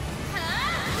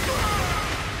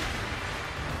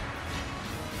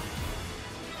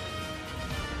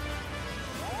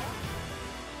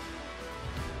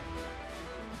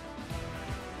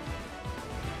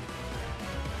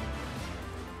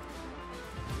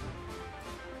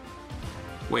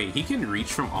 Wait, he can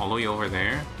reach from all the way over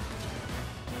there?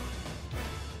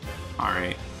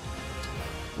 Alright.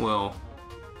 Well...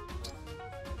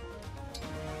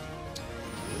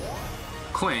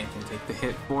 Clank can take the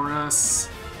hit for us.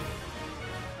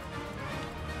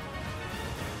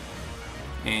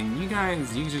 And you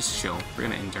guys, you just chill. We're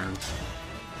gonna intern.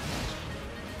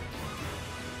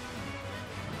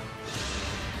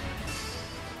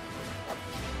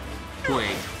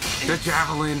 Wait, the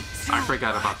javelin! I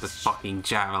forgot about this fucking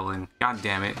javelin. God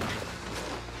damn it.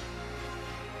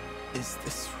 Is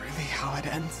this really how it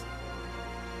ends?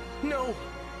 No!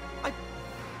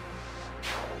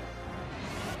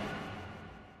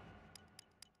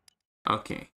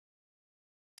 Okay.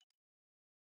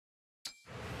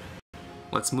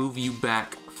 Let's move you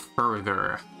back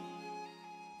further.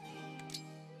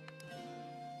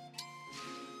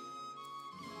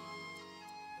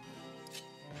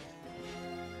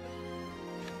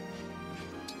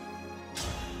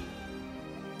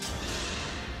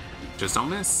 Just don't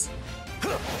miss.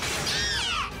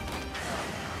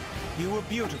 You were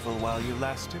beautiful while you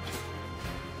lasted.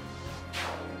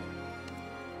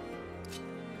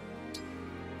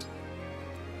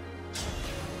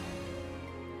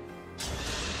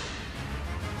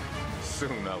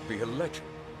 Soon I'll be a legend.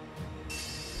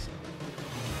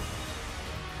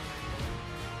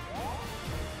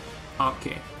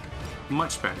 Okay.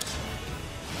 Much better.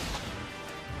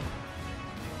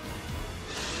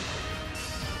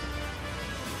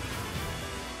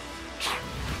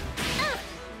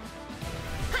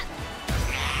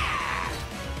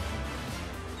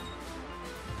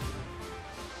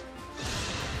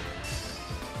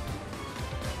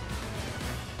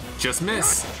 Just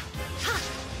miss.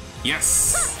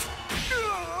 Yes.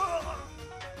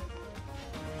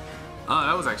 Oh,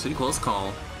 that was actually a close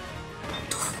call.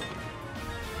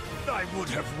 I would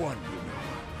have won, you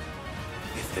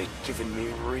know, if they'd given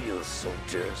me real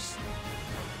soldiers.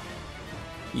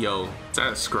 Yo, is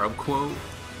that a scrub quote?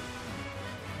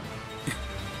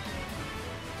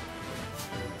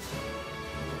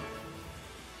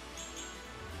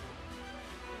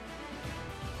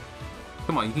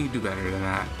 Come on, you can do better than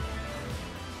that.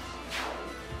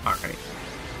 Alright.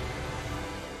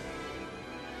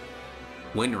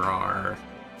 WinRAR.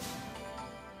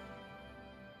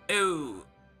 Ooh.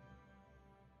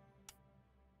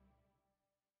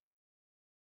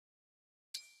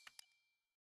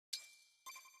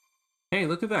 Hey,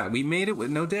 look at that. We made it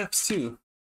with no deaths, too.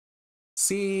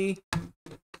 See?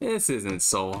 This isn't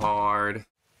so hard.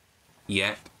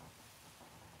 Yet.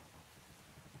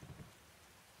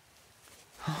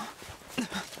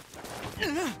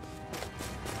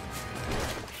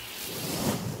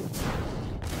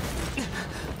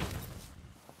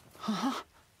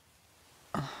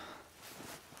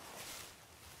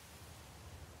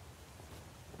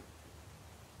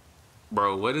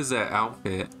 Bro, what is that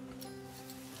outfit?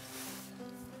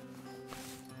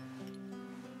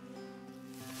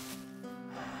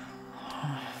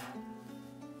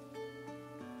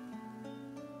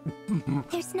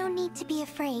 There's no need to be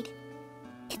afraid.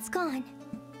 It's gone.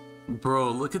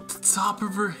 Bro, look at the top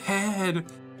of her head.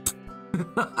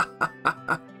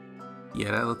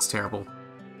 Yeah, that looks terrible.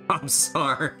 I'm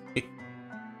sorry.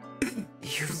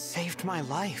 You saved my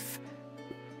life.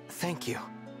 Thank you.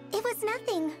 It was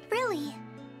nothing, really.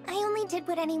 I only did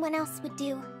what anyone else would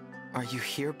do. Are you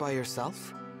here by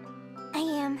yourself? I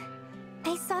am.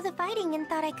 I saw the fighting and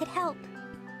thought I could help.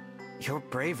 You're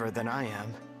braver than I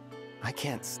am. I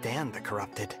can't stand the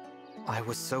corrupted. I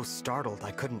was so startled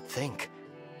I couldn't think.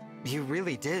 You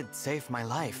really did save my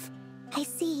life. I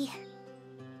see.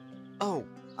 Oh,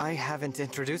 I haven't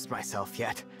introduced myself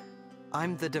yet.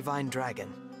 I'm the Divine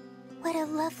Dragon. What a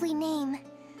lovely name.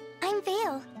 I'm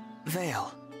Vale.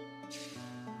 Vale.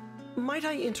 Might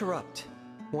I interrupt?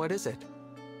 What is it?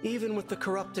 Even with the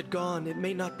corrupted gone, it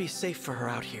may not be safe for her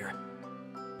out here.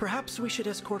 Perhaps we should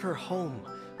escort her home,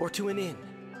 or to an inn.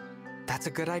 That's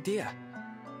a good idea.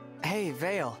 Hey,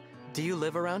 Vale, do you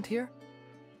live around here?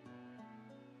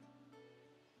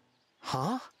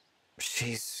 Huh?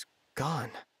 She's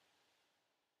gone.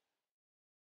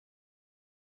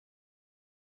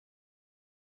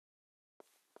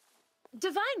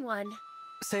 Divine One!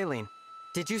 Saline,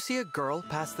 did you see a girl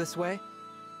pass this way?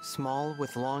 Small,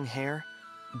 with long hair?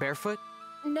 Barefoot?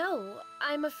 No,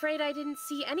 I'm afraid I didn't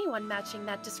see anyone matching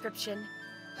that description.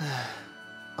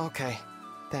 Okay,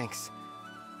 thanks.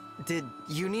 Did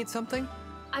you need something?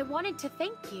 I wanted to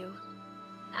thank you.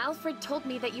 Alfred told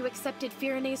me that you accepted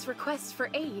Firene's request for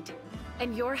aid,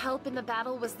 and your help in the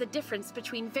battle was the difference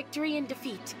between victory and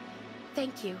defeat.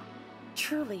 Thank you.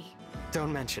 Truly.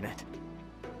 Don't mention it.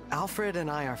 Alfred and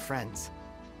I are friends.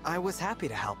 I was happy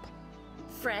to help.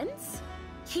 Friends?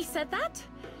 He said that?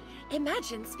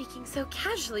 Imagine speaking so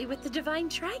casually with the Divine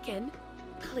Dragon.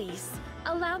 Please,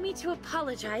 allow me to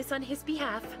apologize on his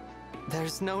behalf.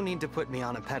 There's no need to put me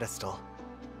on a pedestal.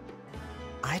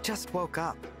 I just woke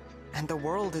up, and the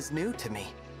world is new to me.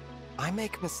 I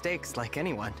make mistakes like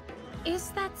anyone.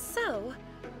 Is that so?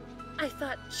 I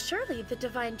thought surely the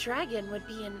Divine Dragon would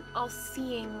be an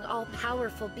all-seeing,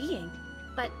 all-powerful being.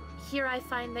 But here I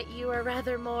find that you are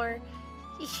rather more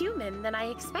human than I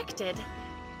expected.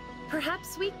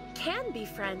 Perhaps we can be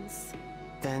friends.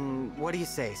 Then what do you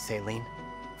say, Saline?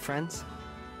 Friends?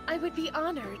 I would be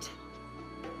honored.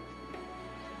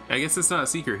 I guess it's not a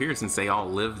secret here since they all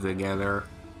live together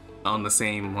on the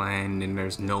same land and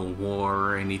there's no war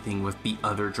or anything with the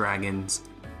other dragons.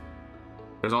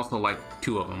 There's also like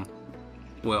 2 of them.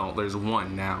 Well, there's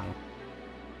 1 now.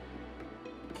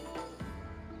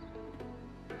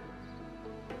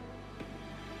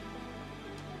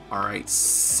 Alright,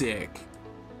 sick.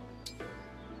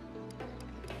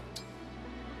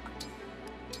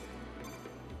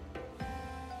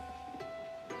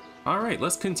 Alright,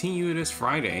 let's continue this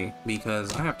Friday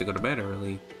because I have to go to bed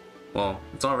early. Well,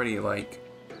 it's already like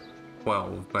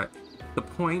 12, but the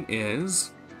point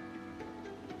is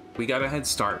we got a head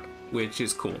start, which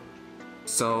is cool.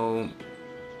 So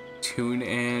tune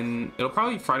in. It'll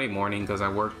probably be Friday morning because I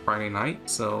work Friday night,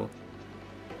 so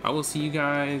I will see you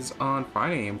guys on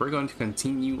Friday, and we're going to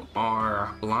continue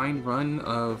our blind run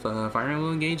of Fire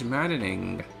Emblem Engage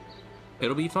Maddening.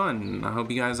 It'll be fun. I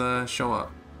hope you guys show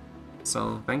up.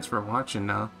 So thanks for watching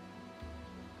now.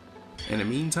 In the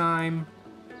meantime,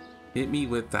 hit me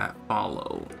with that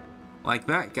follow. Like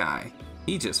that guy.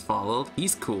 He just followed.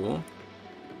 He's cool.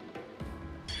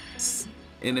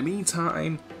 In the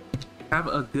meantime, have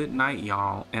a good night,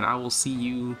 y'all, and I will see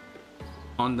you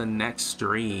on the next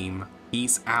stream.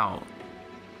 Peace out.